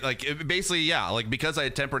there was any, like, basically, yeah, like, because I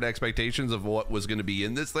had tempered expectations of what was going to be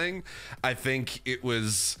in this thing, I think it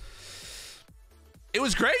was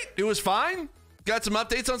great. It was fine. Got some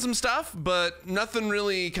updates on some stuff, but nothing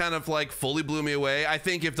really kind of like fully blew me away. I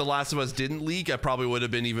think if The Last of Us didn't leak, I probably would have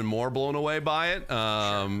been even more blown away by it.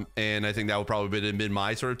 And I think that would probably have been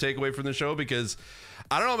my sort of takeaway from the show, because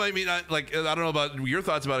I don't know. I mean, I don't know about your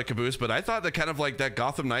thoughts about it, Caboose, but I thought that kind of like that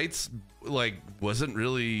Gotham Knights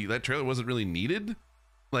that trailer wasn't really needed.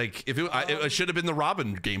 Like, if it should have been the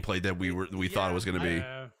Robin gameplay that we thought it was going to be.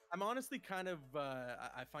 I'm honestly kind of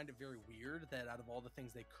I find it very weird that out of all the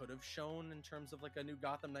things they could have shown in terms of like a new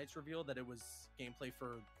Gotham Knights reveal, that it was gameplay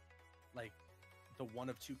for like the one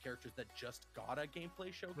of two characters that just got a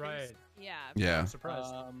gameplay showcase. Right. Yeah. I'm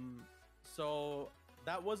surprised. So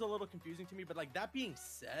that was a little confusing to me, but like, that being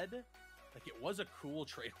said, like, it was a cool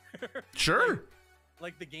trailer. Sure.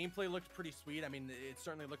 Like the gameplay looked pretty sweet. I mean, it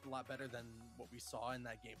certainly looked a lot better than what we saw in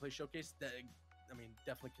that gameplay showcase. I mean,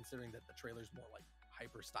 definitely considering that the trailer's more like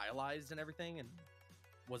hyper stylized and everything, and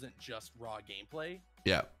wasn't just raw gameplay.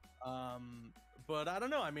 Yeah. But I don't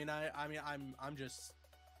know. I mean, I'm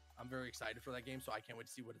very excited for that game, so I can't wait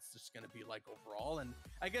to see what it's just gonna be like overall. And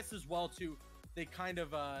I guess as well too, they kind of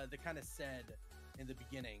said in the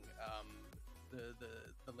beginning, the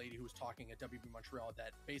lady who was talking at WB Montreal,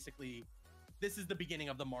 that basically this is the beginning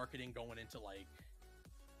of the marketing going into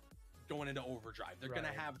overdrive. They're gonna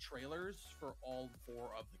have trailers for all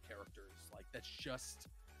 4 of the characters, like, that's just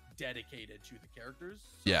dedicated to the characters.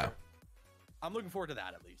 So yeah, I'm looking forward to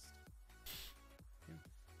that at least.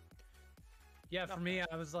 Yeah, for me,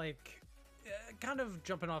 I was like, kind of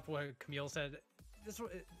jumping off what Camille said.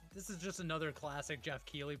 This is just another classic Geoff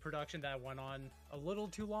Keighley production that went on a little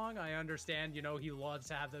too long. I understand, you know, he loves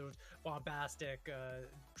to have those bombastic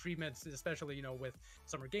treatments, especially, you know, with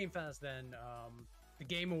Summer Game Fest, then the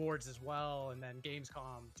Game Awards as well, and then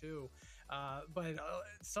Gamescom too. But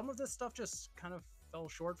some of this stuff just kind of fell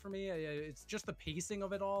short for me. It's just the pacing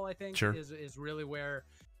of it all, I think, is really where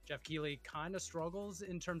Geoff Keighley kind of struggles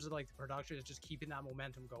in terms of like the production, is just keeping that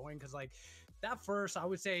momentum going. Because like that first, I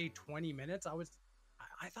would say 20 minutes,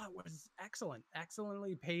 I thought was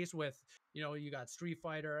excellently paced with, you know, you got Street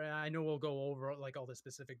Fighter, and I know we'll go over like all the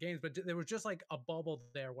specific games, but there was just like a bubble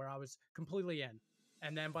there where I was completely in.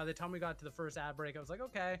 And then by the time we got to the first ad break, I was like,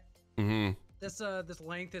 okay, this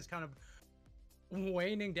length is kind of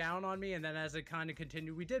waning down on me. And then as it kind of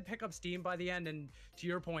continued, we did pick up steam by the end. And to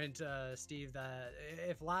your point, Steve, that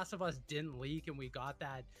if Last of Us didn't leak and we got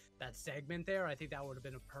that segment there, I think that would have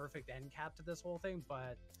been a perfect end cap to this whole thing.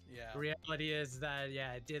 But the reality is that,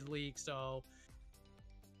 it did leak. So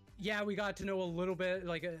yeah, we got to know a little bit,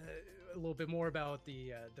 like a little bit more about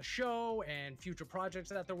the show and future projects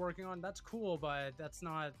that they're working on. That's cool, but that's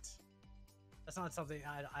not something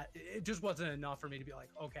it just wasn't enough for me to be like,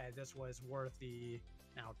 okay, this was worth the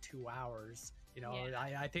now 2 hours. You know,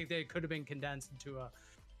 I think they could have been condensed into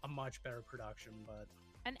a much better production. But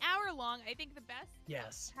an hour long, I think the best.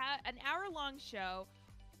 Yes. An hour long show,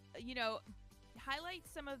 you know, highlight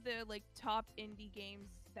some of the like top indie games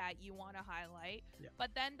that you want to highlight, but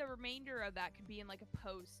then the remainder of that could be in like a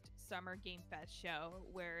post Summer Game Fest show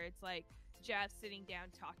where it's like Geoff sitting down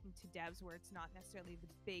talking to devs, where it's not necessarily the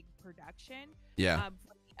big production. For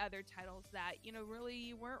the other titles that, you know,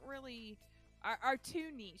 really weren't really are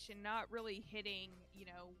too niche and not really hitting, you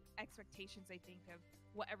know, expectations, I think, of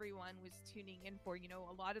what everyone was tuning in for. You know,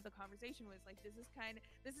 a lot of the conversation was like, this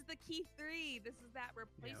is the key 3, this is that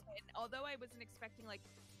replacement. And although I wasn't expecting like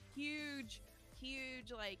huge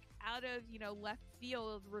huge, like out of left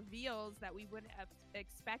field reveals that we wouldn't have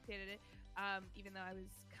expected. Even though I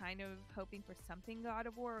was kind of hoping for something God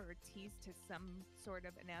of War or tease to some sort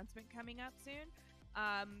of announcement coming up soon.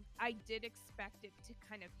 I did expect it to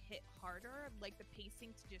kind of hit harder, like the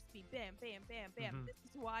pacing to just be bam, bam, bam, bam. This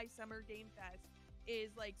is why Summer Game Fest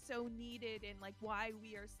is like so needed and like why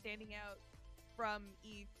we are standing out from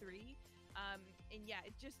E3. And yeah,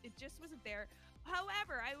 it just wasn't there.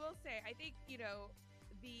 However, I will say, I think,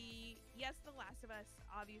 The Last of Us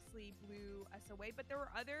obviously blew us away, but there were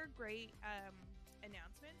other great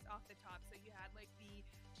announcements off the top. So you had like the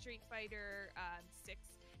Street Fighter 6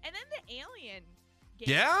 and then the Alien game.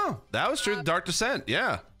 Yeah, that was true. Dark Descent.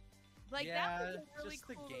 Yeah. Like that was a really just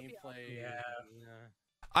cool the gameplay. Yeah.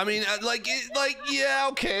 I mean, yeah,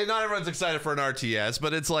 okay. Not everyone's excited for an RTS,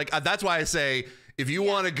 but it's like that's why I say if you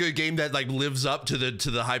want a good game that like lives up to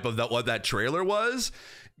the hype of what that trailer was,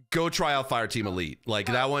 go try out Fireteam Elite. Like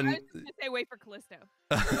that one. I was gonna say wait for Callisto.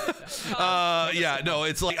 Yeah, no,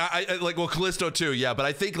 it's like I like Callisto too. Yeah, but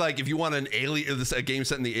I think like if you want a game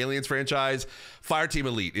set in the Aliens franchise, Fireteam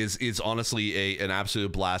Elite is honestly an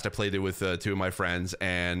absolute blast. I played it with 2 of my friends,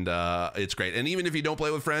 and it's great. And even if you don't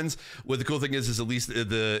play with friends, what the cool thing is at least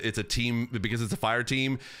it's a team because it's a fire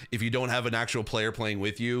team. If you don't have an actual player playing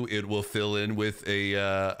with you, it will fill in with a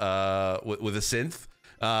synth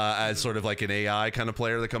as sort of like an AI kind of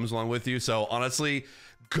player that comes along with you. So honestly,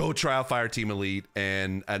 go try out Fireteam Elite,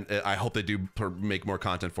 and I hope they do make more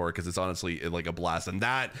content for it because it's honestly like a blast. And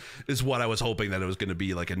that is what I was hoping that it was going to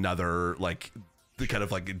be, like another like the kind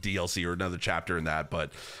of like a DLC or another chapter in that.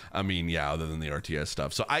 But I mean, yeah, other than the RTS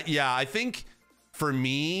stuff. So I think for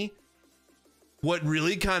me, what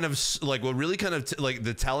really kind of like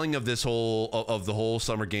the telling of this whole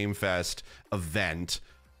Summer Game Fest event.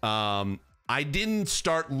 I didn't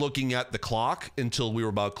start looking at the clock until we were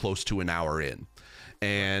about close to an hour in.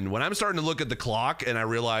 And when I'm starting to look at the clock and I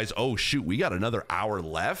realize, oh, shoot, we got another hour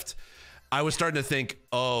left, I was starting to think,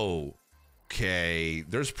 oh, okay,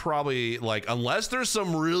 there's probably like, unless there's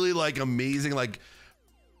some really like amazing, like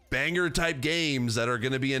banger type games that are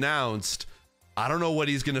going to be announced, I don't know what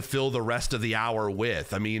he's going to fill the rest of the hour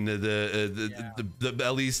with. I mean,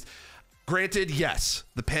 at least... Granted, yes,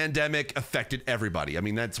 the pandemic affected everybody. I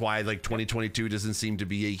mean, that's why like 2022 doesn't seem to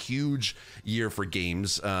be a huge year for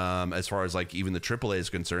games as far as like even the AAA is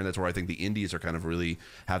concerned. That's where I think the indies are kind of really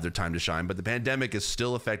have their time to shine. But the pandemic is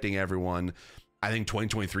still affecting everyone. I think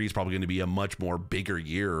 2023 is probably going to be a much more bigger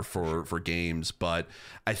year for games. But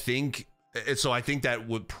I think that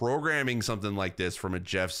with programming something like this from a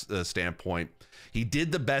Geoff's standpoint, he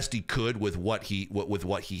did the best he could with what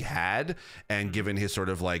he had, and given his sort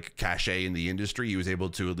of like cachet in the industry, he was able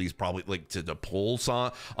to at least probably like to pull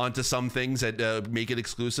onto some things that make it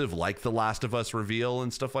exclusive, like the Last of Us reveal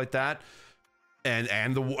and stuff like that, and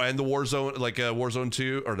the Warzone, like Warzone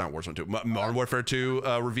 2 or not Warzone 2, Modern Warfare 2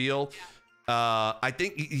 reveal. I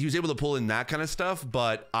think he was able to pull in that kind of stuff,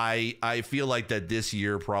 but I feel like that this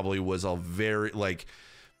year probably was a very like.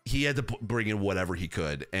 He had to bring in whatever he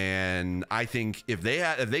could, and I think if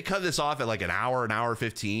they cut this off at like an hour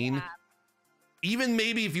 15, even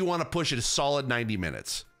maybe if you want to push it a solid 90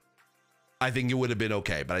 minutes, I think it would have been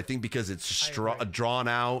okay. But I think because it's drawn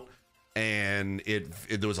out, and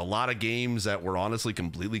there was a lot of games that were honestly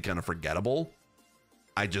completely kind of forgettable,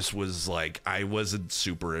 I just was like, I wasn't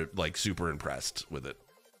super impressed with it.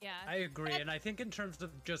 Yeah, I agree, and I think in terms of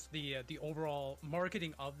just the overall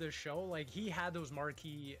marketing of the show, like he had those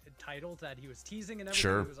marquee titles that he was teasing and everything.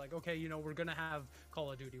 Sure. He was like, okay, we're gonna have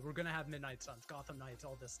Call of Duty, we're gonna have Midnight Suns, Gotham Knights,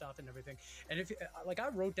 all this stuff and everything. And if like I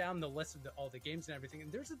wrote down the list of all the games and everything,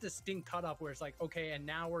 and there's a distinct cutoff where it's like, okay, and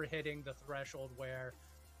now we're hitting the threshold where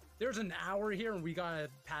there's an hour here, and we gotta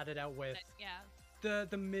pad it out with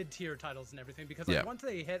the mid-tier titles and everything, because like once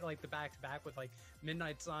they hit like the back-to-back with like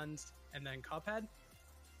Midnight Suns and then Cuphead.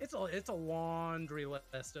 It's a laundry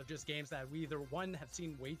list of just games that we either one have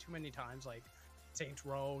seen way too many times, like Saints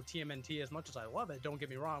Row, TMNT. As much as I love it, don't get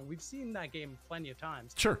me wrong, we've seen that game plenty of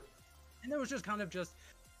times. Sure. And there was just kind of just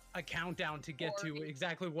a countdown to get to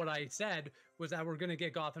exactly what I said, was that we're gonna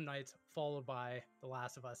get Gotham Knights followed by The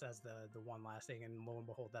Last of Us as the one last thing, and lo and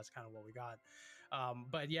behold, that's kind of what we got.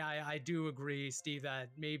 But yeah, I do agree, Steve, that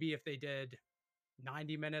maybe if they did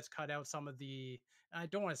 90 minutes, cut out some of the, I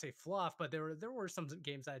don't want to say fluff, but there were some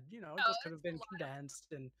games that just could have been condensed,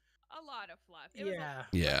 and a lot of fluff.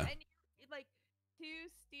 Yeah. And like to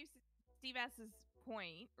Steve S's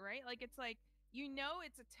point, right? Like it's like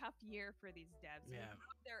it's a tough year for these devs. Yeah.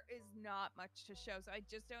 There is not much to show, so I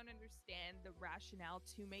just don't understand the rationale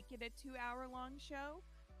to make it a 2-hour long show.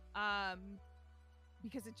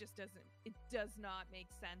 because it does not make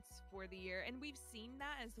sense for the year. And we've seen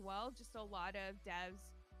that as well. Just a lot of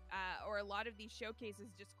devs or a lot of these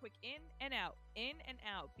showcases just quick in and out,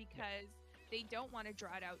 because they don't want to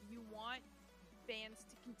draw it out. You want fans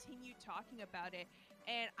to continue talking about it.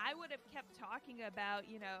 And I would have kept talking about,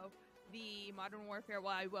 you know, the Modern Warfare,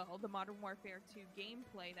 the Modern Warfare 2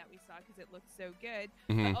 gameplay that we saw because it looked so good.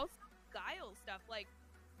 But also Guile stuff, like,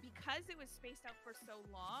 because it was spaced out for so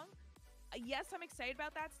long. Yes, I'm excited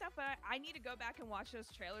about that stuff, but I need to go back and watch those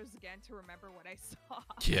trailers again to remember what I saw.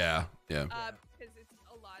 Yeah. Because it's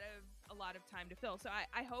a lot of time to fill. So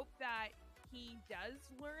I hope that he does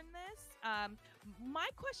learn this. My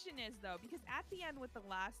question is though, because at the end with The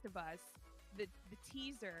Last of Us, the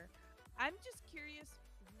teaser, I'm just curious,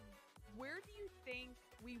 where do you think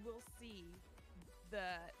we will see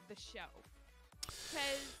the show?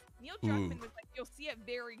 Because Neil Druckmann was like, you'll see it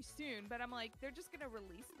very soon, but I'm like, they're just gonna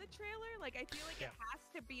release the trailer? Like, I feel like it has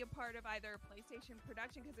to be a part of either PlayStation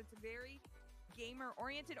production because it's very gamer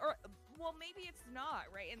oriented, or well, maybe it's not,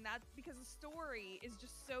 right? And that's because the story is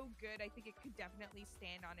just so good. I think it could definitely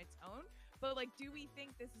stand on its own. But like, do we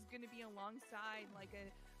think this is going to be alongside like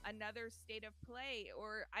another State of Play,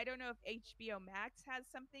 or I don't know if HBO Max has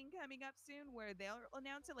something coming up soon where they'll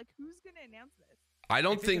announce it? Like, who's going to announce this? I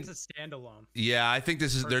don't think it's a standalone. Yeah, I think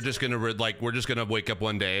this is. They're just gonna we're just gonna wake up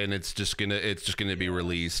one day and it's just gonna be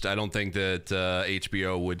released. I don't think that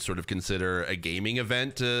HBO would sort of consider a gaming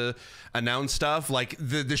event to announce stuff like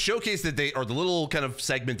the showcase that they, or the little kind of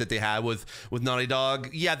segment that they had with Naughty Dog.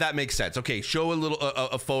 Yeah, that makes sense. Okay, show a little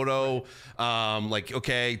a photo. Like,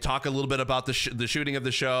 okay, talk a little bit about the shooting of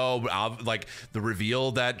the show. Like the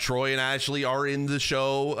reveal that Troy and Ashley are in the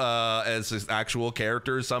show as actual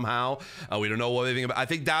characters somehow. We don't know what they think about. I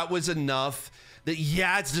think that was enough. That,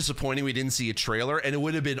 yeah, it's disappointing we didn't see a trailer, and it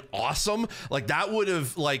would have been awesome. Like, that would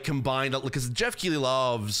have like combined, because Geoff Keighley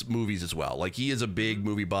loves movies as well. Like, he is a big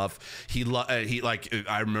movie buff. He like,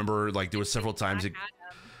 I remember like there was several times.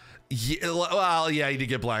 Yeah, well, yeah, he did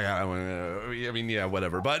get Black Adam. I mean, yeah,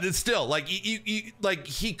 whatever. But it's still like you like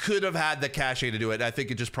he could have had the cachet to do it. I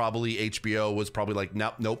think it just probably HBO was probably like,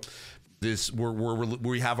 nope. This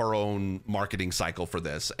we have our own marketing cycle for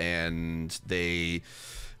this, and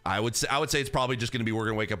I would say it's probably just going to be, we're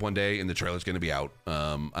going to wake up one day and the trailer's going to be out. I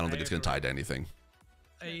don't think it's going to tie to anything.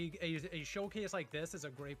 A showcase like this is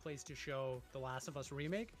a great place to show The Last of Us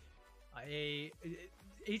Remake.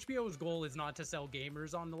 HBO's goal is not to sell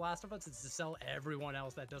gamers on The Last of Us, it's to sell everyone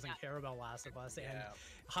else that doesn't care about Last of Us, and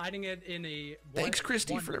hiding it in a thanks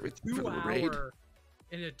Christy for everything, for the raid.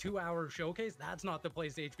 In a 2-hour showcase, that's not the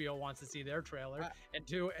place HBO wants to see their trailer.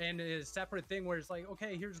 And a separate thing where it's like,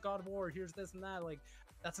 okay, here's God of War, here's this and that. Like,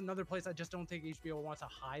 that's another place I just don't think HBO wants to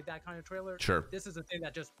hide that kind of trailer. Sure. This is a thing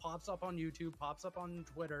that just pops up on YouTube, pops up on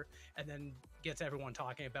Twitter, and then gets everyone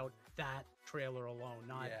talking about that trailer alone,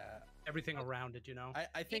 not everything around it, you know?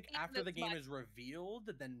 I think after the game is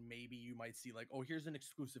revealed, then maybe you might see like, oh, here's an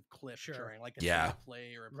exclusive clip during like a State of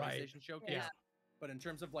Play or a PlayStation showcase. Yeah. But in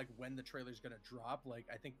terms of like when the trailer's gonna drop, like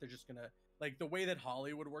I think they're just gonna, like, the way that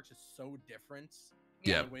Hollywood works is so different.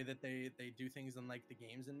 Yeah. The way that they do things in like the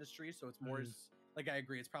games industry, so it's more like, I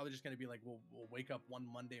agree. It's probably just gonna be like we'll wake up one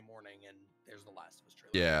Monday morning and there's the Last of Us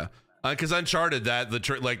trailer. Yeah. Because Uncharted,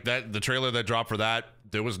 the trailer that dropped for that,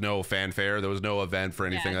 there was no fanfare, there was no event for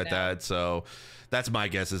anything like that. So that's my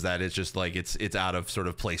guess, is that it's just like it's out of sort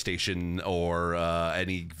of PlayStation or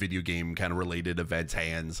any video game kind of related events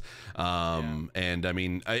hands. And I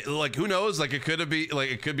mean, like, who knows? Like, it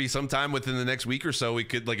could be sometime within the next week or so. We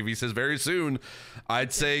could, like, if he says very soon,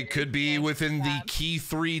 I'd say could be within the key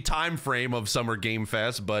 3 time frame of Summer Game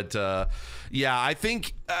Fest. But yeah, I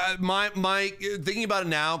think my thinking about it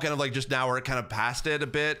now, kind of like just now we're kind of past it a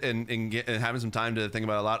bit and having some time to think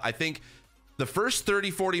about it a lot. I think the first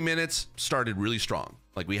 30-40 minutes started really strong.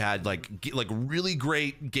 Like, we had like really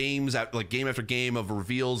great games, like game after game of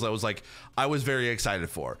reveals. I was very excited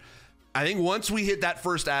for. I think once we hit that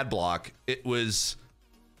first ad block, it was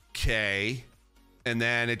okay, and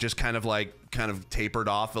then it just kind of tapered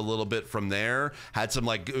off a little bit from there. Had some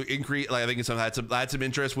like increase, like I think had some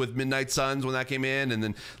interest with Midnight Suns when that came in, and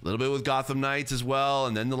then a little bit with Gotham Knights as well,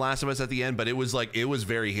 and then The Last of Us at the end. But it was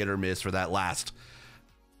very hit or miss for that last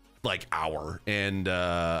like hour, and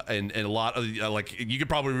a lot of like, you could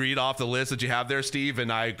probably read off the list that you have there, Steve,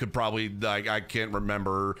 and I could probably, like, I can't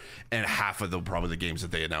remember and half of the games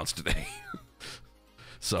that they announced today.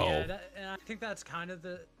 So yeah, and I think that's kind of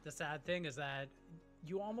the sad thing, is that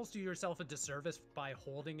you almost do yourself a disservice by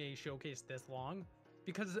holding a showcase this long,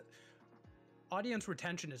 because audience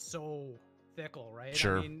retention is so fickle, right?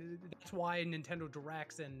 Sure. I mean, that's why Nintendo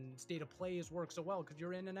Directs and State of Plays work so well, because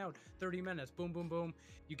you're in and out, 30 minutes, boom, boom, boom.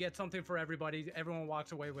 You get something for everybody. Everyone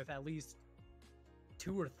walks away with at least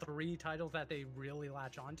 2 or 3 titles that they really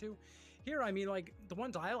latch onto. Here, I mean, like, the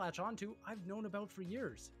ones I latch onto, I've known about for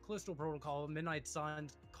years. Callisto Protocol, Midnight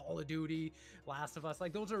Suns, Call of Duty, Last of Us.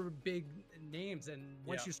 Like, those are big names, and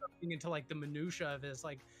once you start getting into, like, the minutia of this,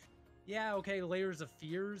 like, yeah, okay, Layers of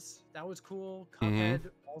Fears, that was cool. Cuphead,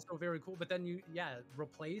 also very cool. But then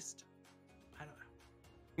replaced. I don't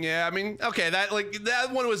know. Yeah, I mean, okay, that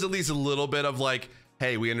one was at least a little bit of like,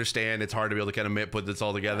 hey, we understand it's hard to be able to kind of put this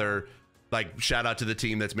all together. Like, shout out to the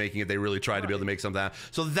team that's making it. They really tried to be able to make something out.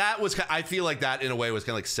 So that was, I feel like that in a way was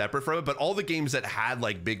kind of like separate from it. But all the games that had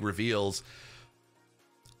like big reveals,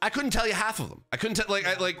 I couldn't tell you half of them. I couldn't tell,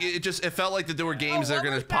 it felt like that there were games that are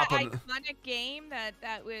going to pop up. Iconic game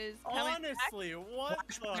that was honestly, what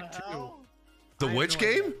the hell? The which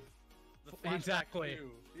game? Exactly.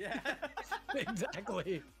 Yeah.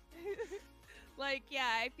 Exactly. Like, yeah,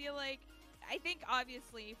 I think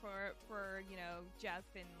obviously for Geoff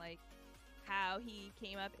and like how he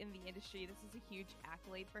came up in the industry, this is a huge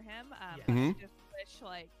accolade for him. I just wish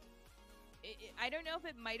like. I don't know if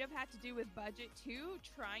it might have had to do with budget too,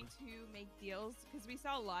 trying to make deals, because we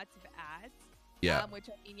saw lots of ads. Yeah. Which,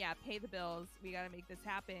 I mean, yeah, pay the bills. We got to make this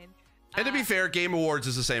happen. And to be fair, Game Awards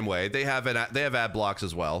is the same way. They have ad blocks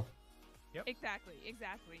as well. Yep. Exactly.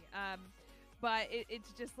 But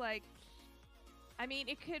it's just like, I mean,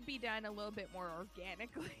 it could be done a little bit more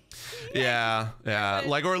organically. Yeah.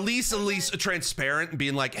 Like, or at least transparent and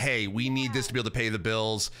being like, hey, we need this to be able to pay the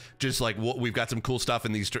bills. Just like, we've got some cool stuff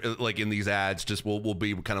in these, ads. Just we'll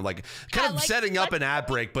be kind of setting up an ad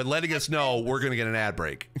break, but letting us know we're going to get an ad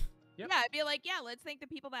break. Yep. Yeah, I'd be like, yeah, let's thank the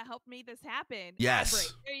people that helped make this happen. Yes. Ad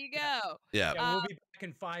break. There you go. Yeah. We'll be back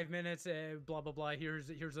in 5 minutes. Blah blah blah. Here's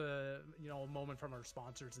a moment from our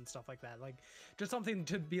sponsors and stuff like that. Like, just something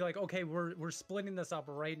to be like, okay, we're splitting this up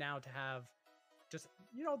right now to have just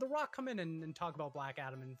The Rock come in and talk about Black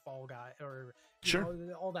Adam and Fall Guy or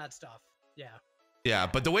all that stuff. Yeah. Yeah,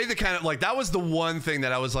 but the way they kind of like, that was the one thing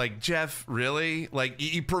that I was like, Geoff, really? Like,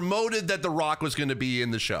 he promoted that The Rock was going to be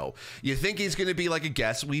in the show. You think he's going to be like a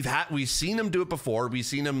guest? We've seen him do it before. We've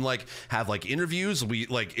seen him like have like interviews. We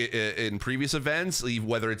like in previous events,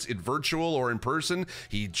 whether it's in virtual or in person.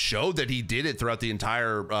 He showed that he did it throughout the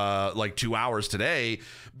entire 2 hours today.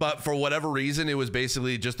 But for whatever reason, it was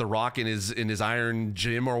basically just The Rock in his Iron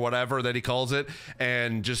Gym or whatever that he calls it,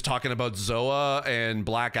 and just talking about Zoa and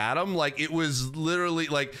Black Adam. Like, it was literally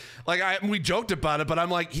we joked about it, but I'm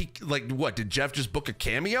like, what did Geoff just book a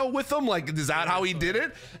cameo with him? Like, is that how he did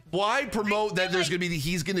it? Why promote that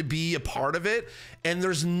he's gonna be a part of it, and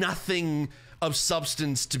there's nothing of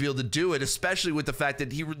substance to be able to do it, especially with the fact that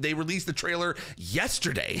they released the trailer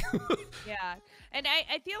yesterday. Yeah. And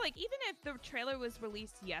I feel like even if the trailer was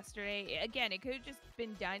released yesterday, again, it could have just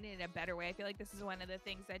been done in a better way. I feel like this is one of the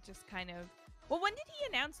things that just kind of... Well, when did he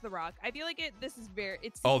announce The Rock? I feel like this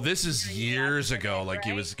is years ago. Like, right?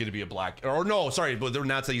 He was going to be a black... Or no, sorry, but they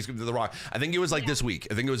announced that he's going to be The Rock. I think it was this week.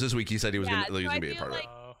 I think it was this week he said he was going to be a part of it.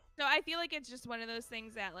 So I feel like it's just one of those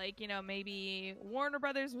things that, like, maybe Warner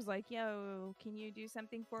Brothers was like, yo, can you do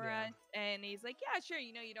something for us? And he's like, yeah, sure.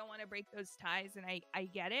 You don't want to break those ties, and I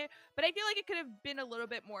get it. But I feel like it could have been a little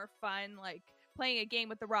bit more fun, like playing a game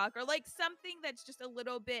with The Rock, or like something that's just a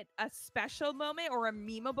little bit a special moment or a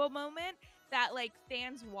memeable moment that like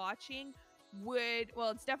fans watching would,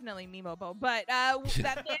 well, it's definitely memeable, but that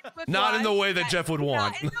fans would not in the way that Geoff would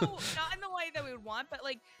want. Not in the way that we would want, but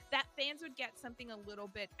like that fans would get something a little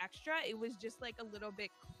bit extra. It was just like a little bit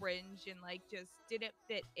cringe and like just didn't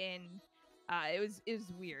fit in. It was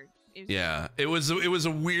weird. It was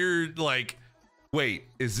a weird, like, wait,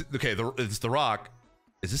 it's The Rock.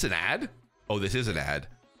 Is this an ad? Oh, this is an ad.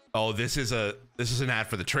 Oh, this is an ad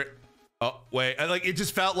for the trip. Oh, wait, like, it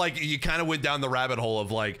just felt like you kind of went down the rabbit hole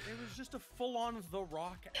of like, it was just a full-on The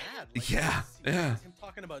Rock ad. Like, yeah. Him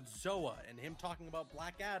talking about Zoa and him talking about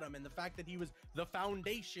Black Adam and the fact that he was the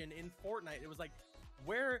Foundation in Fortnite. It was like,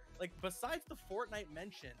 where, like, besides the Fortnite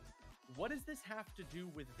mention, what does this have to do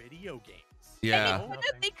with video games? Yeah.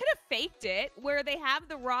 They could have faked it where they have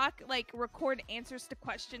The Rock like record answers to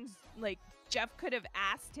questions like Geoff could have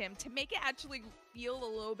asked him to make it actually feel a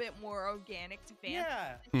little bit more organic to fans.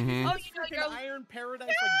 Yeah. Mm-hmm. Oh, like Iron Paradise,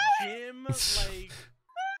 like gym, like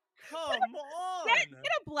come on. Get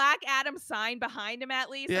a Black Adam sign behind him at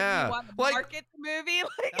least. Yeah. Like, you want to market the movie.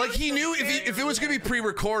 Like he knew if it was gonna be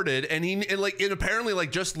pre-recorded, and apparently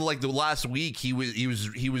like just like the last week he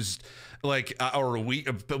was like or a week,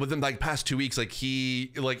 but within like past 2 weeks, like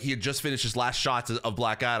he had just finished his last shots of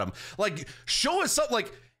Black Adam. Like, show us something.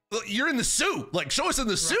 Like, you're in the suit. Like, show us in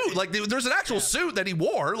the suit. Like, there's an actual suit that he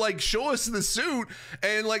wore. Like, show us in the suit,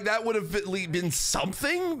 and like that would have been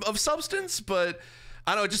something of substance. But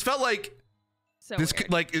I don't know. It just felt like this.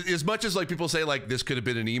 Like, as much as like people say like this could have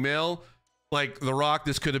been an email. Like The Rock,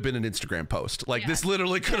 this could have been an Instagram post. Like this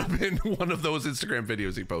literally could have been one of those Instagram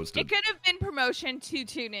videos he posted. It could have been promotion to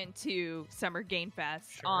tune into Summer Game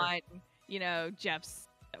Fest on, you know, Geoff's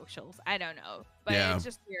socials. I don't know, but it's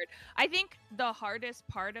just weird. I think the hardest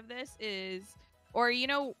part of this is, or you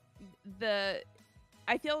know,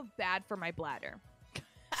 I feel bad for my bladder.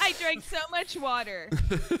 I drank so much water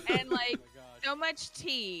and like so much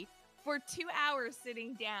tea for 2 hours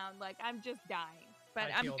sitting down. Like I'm just dying. But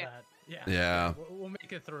I'm good. That. Yeah. We'll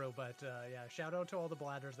make it through, but yeah, shout out to all the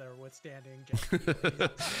bladders that are withstanding.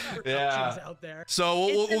 Out there. So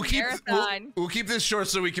we'll keep this short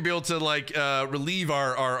so we can be able to like relieve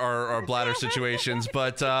our bladder situations.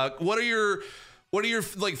 But what are your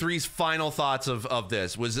like three final thoughts of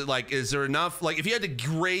this? Was it like, is there enough? Like, if you had to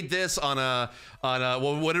grade this on a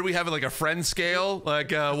well, what did we have? Like a friend scale?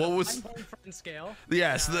 Like what was friend scale?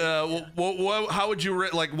 Yes. How would you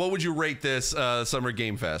rate? Like, what would you rate this Summer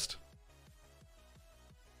Game Fest?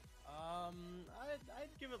 I'd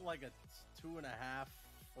give it like a 2.5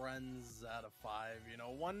 friends out of 5. You know,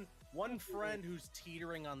 one friend who's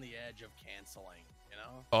teetering on the edge of canceling. You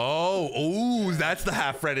know? Oh, that's the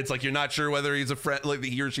half friend. It's like you're not sure whether he's a friend, like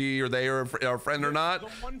he or she or they are a friend or not. The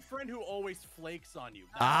one friend who always flakes on you.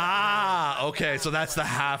 Okay, so that's the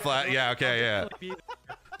half. Yeah, okay, yeah. You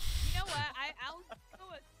know what? I'll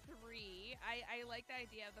go a 3. I like the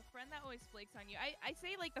idea of the friend that always flakes on you. I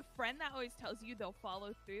say like the friend that always tells you they'll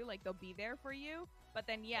follow through, like they'll be there for you. But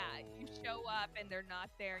then you show up and they're not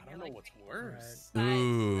there, and you're like, what's worse.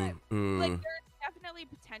 Like there's definitely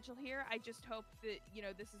potential here. I just hope that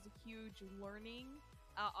this is a huge learning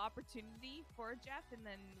opportunity for Geoff, and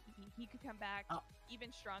then he could come back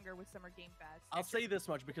even stronger with Summer Game Fest. I'll say this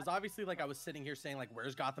much, because obviously, like I was sitting here saying, like,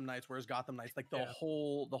 where's Gotham Knights? Where's Gotham Knights? Like the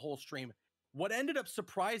whole stream. What ended up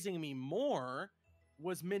surprising me more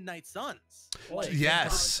was Midnight Suns. Like,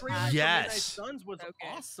 yes. Midnight Suns was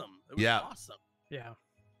awesome. It was awesome.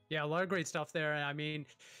 Yeah, a lot of great stuff there. And I mean,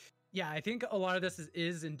 yeah, I think a lot of this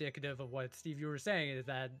is indicative of what Steve, you were saying, is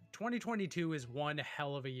that 2022 is one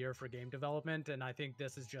hell of a year for game development, and I think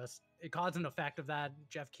this is just it caused an effect of that.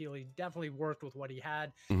 Geoff Keighley definitely worked with what he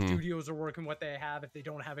had. Studios are working what they have. If they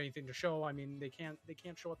don't have anything to show, I mean, they can't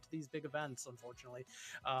show up to these big events, unfortunately.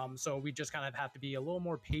 So we just kind of have to be a little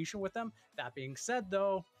more patient with them. That being said,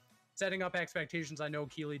 though, setting up expectations, I know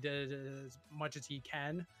Keighley did as much as he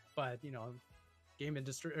can, but game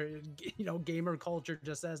industry, gamer culture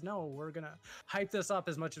just says no, we're gonna hype this up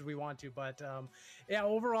as much as we want to. But yeah,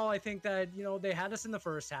 overall, I think that they had us in the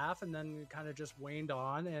first half and then kind of just waned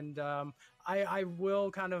on. And I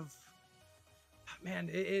will kind of, man,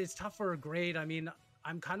 it's tough for a grade. I mean,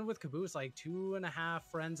 I'm kind of with Caboose, like 2.5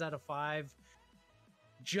 friends out of 5,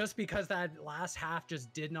 just because that last half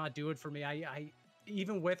just did not do it for me. I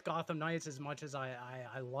even with Gotham Knights, as much as I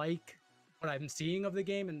like what I'm seeing of the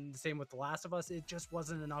game, and the same with The Last of Us, it just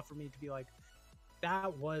wasn't enough for me to be like,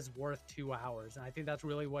 that was worth 2 hours. And I think that's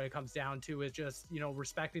really what it comes down to, is just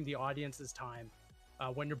respecting the audience's time.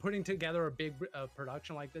 When you're putting together a big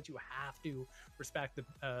production like this, you have to respect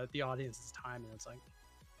the audience's time. And it's like,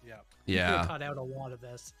 you could have cut out a lot of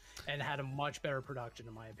this and had a much better production,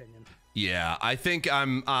 in my opinion. Yeah, I think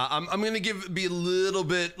I'm gonna be a little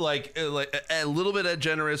bit like a little bit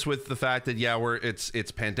generous with the fact that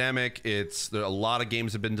it's pandemic. There a lot of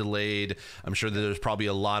games have been delayed. I'm sure that there's probably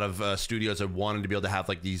a lot of studios that wanted to be able to have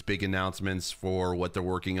like these big announcements for what they're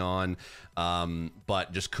working on,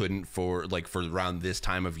 but just couldn't for around this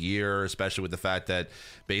time of year, especially with the fact that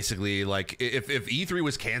basically like if E3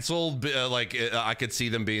 was canceled, I could see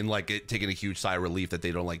them being like taking a huge sigh of relief that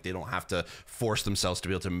they don't have to force themselves to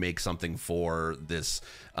be able to make something for this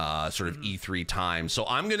sort of E3 time. So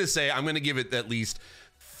I'm gonna give it at least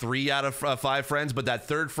 3 out of 5 friends, but that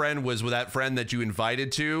third friend was with that friend that you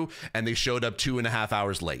invited to, and they showed up 2.5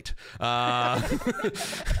 hours late.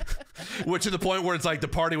 Which to the point where it's like the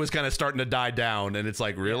party was kind of starting to die down, and it's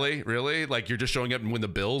like, really, like you're just showing up when the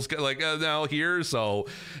bills get like now here. So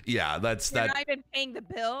yeah, you're not even paying the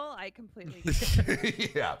bill. I completely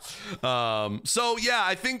yeah. So yeah,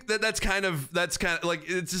 I think that's kind of like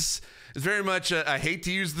it's very much I hate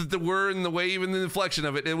to use the word and the way, even the inflection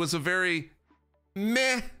of it. It was a very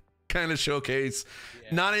meh kind of showcase.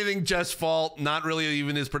 Not anything Jeff's fault, not really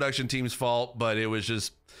even his production team's fault, but it was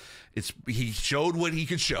just he showed what he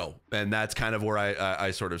could show, and that's kind of where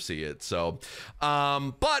I sort of see it. So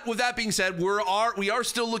but with that being said, we are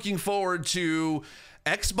still looking forward to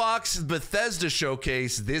Xbox Bethesda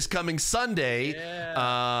showcase this coming Sunday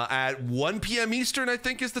at 1 p.m. Eastern, I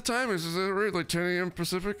think is the time. Is that right? Like 10 a.m.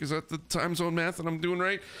 Pacific? Is that the time zone math that I'm doing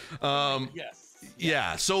right? Yes.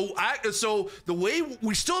 Yeah. So the way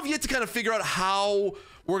we still have yet to kind of figure out how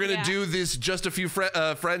we're going to do this just a few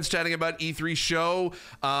friends chatting about E3 show,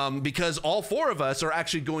 because all four of us are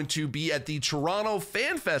actually going to be at the Toronto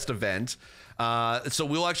Fan Fest event. So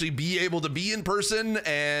we'll actually be able to be in person,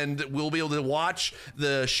 and we'll be able to watch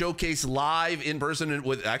the showcase live in person and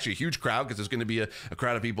with actually a huge crowd, because there's going to be a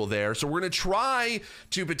crowd of people there. So we're going to try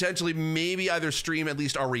to potentially maybe either stream at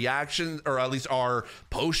least our reaction or at least our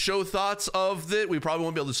post-show thoughts of it. We probably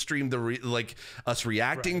won't be able to stream the us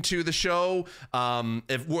reacting to the show.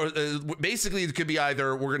 If we're basically, it could be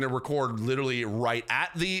either we're going to record literally right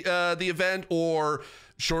at the event or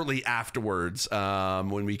shortly afterwards,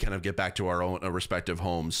 when we kind of get back to our own respective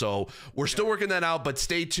homes. So we're still working that out, but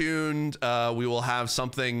stay tuned. We will have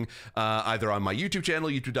something either on my YouTube channel,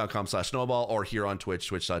 youtube.com/snowball, or here on Twitch,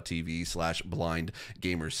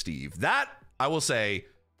 twitch.tv/BlindGamerSteve. That, I will say,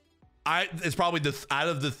 it's probably out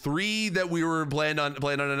of the three that we were planned on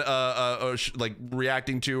like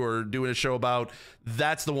reacting to or doing a show about,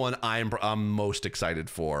 that's the one I'm most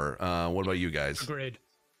excited for. What about you guys? Agreed.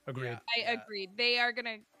 I agreed. They are going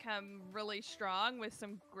to come really strong with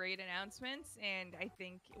some great announcements, and I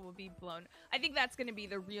think it will be blown. I think that's going to be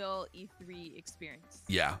the real E3 experience.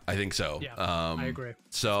 Yeah, I think so. Yeah, I agree.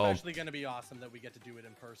 So especially going to be awesome that we get to do it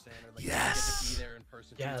in person, or like get to be there in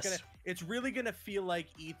person. Yes. It's really going to feel like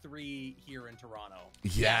E3 here in Toronto.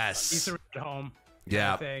 Yes. E3 at home.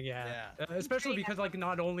 Yeah. Especially because like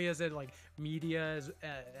not only is it like media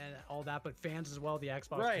and all that, but fans as well, the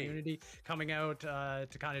Xbox community coming out to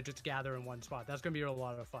kind of just gather in one spot. That's gonna be a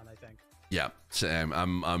lot of fun, I think. Yeah, Sam,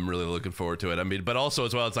 I'm really looking forward to it. I mean, but also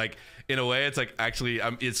as well, it's like, in a way, it's like actually,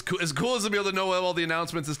 it's as cool as to be able to know all the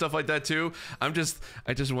announcements and stuff like that too. I just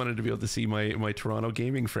wanted to be able to see my Toronto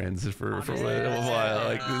gaming friends for a while.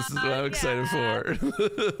 Like, this is what I'm excited for.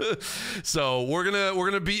 So we're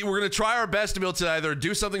gonna try our best to be able to either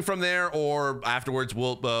do something from there, or afterwards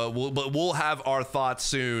we'll have our thoughts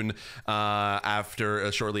soon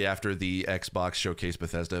shortly after the Xbox Showcase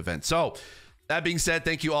Bethesda event. So that being said,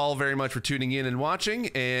 thank you all very much for tuning in and watching,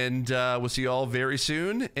 and we'll see you all very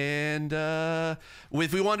soon. And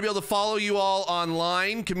if we want to be able to follow you all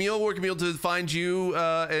online, Camille, where can we be able to find you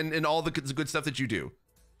and all the good stuff that you do?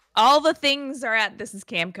 All the things are at This Is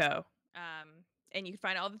Camco, and you can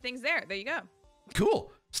find all the things there. There you go.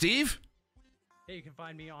 Cool. Steve? Hey, you can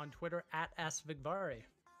find me on Twitter at @Vegvari.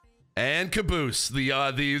 And Caboose,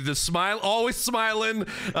 the smile, always smiling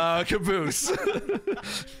Caboose.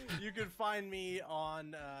 You can find me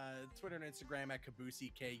on Twitter and Instagram at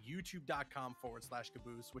CabooseEK,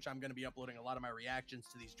 youtube.com/Caboose, which I'm going to be uploading a lot of my reactions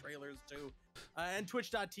to these trailers to, and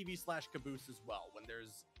twitch.tv/Caboose as well. When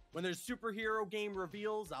there's superhero game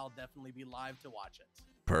reveals, I'll definitely be live to watch it.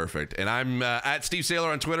 Perfect. And I'm at Steve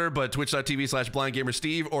Saylor on Twitter, but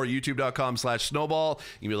twitch.tv/BlindGamerSteve or youtube.com/snowball.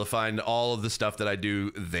 You'll be able to find all of the stuff that I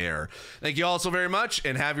do there. Thank you all so very much,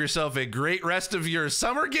 and have yourself a great rest of your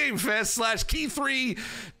Summer Game Fest /Key3,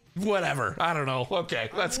 whatever. I don't know. Okay.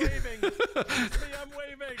 Let's get. I'm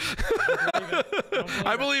waving.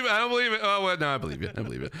 I believe it. I don't believe it. Oh, well, no, I believe it.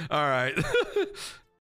 All right.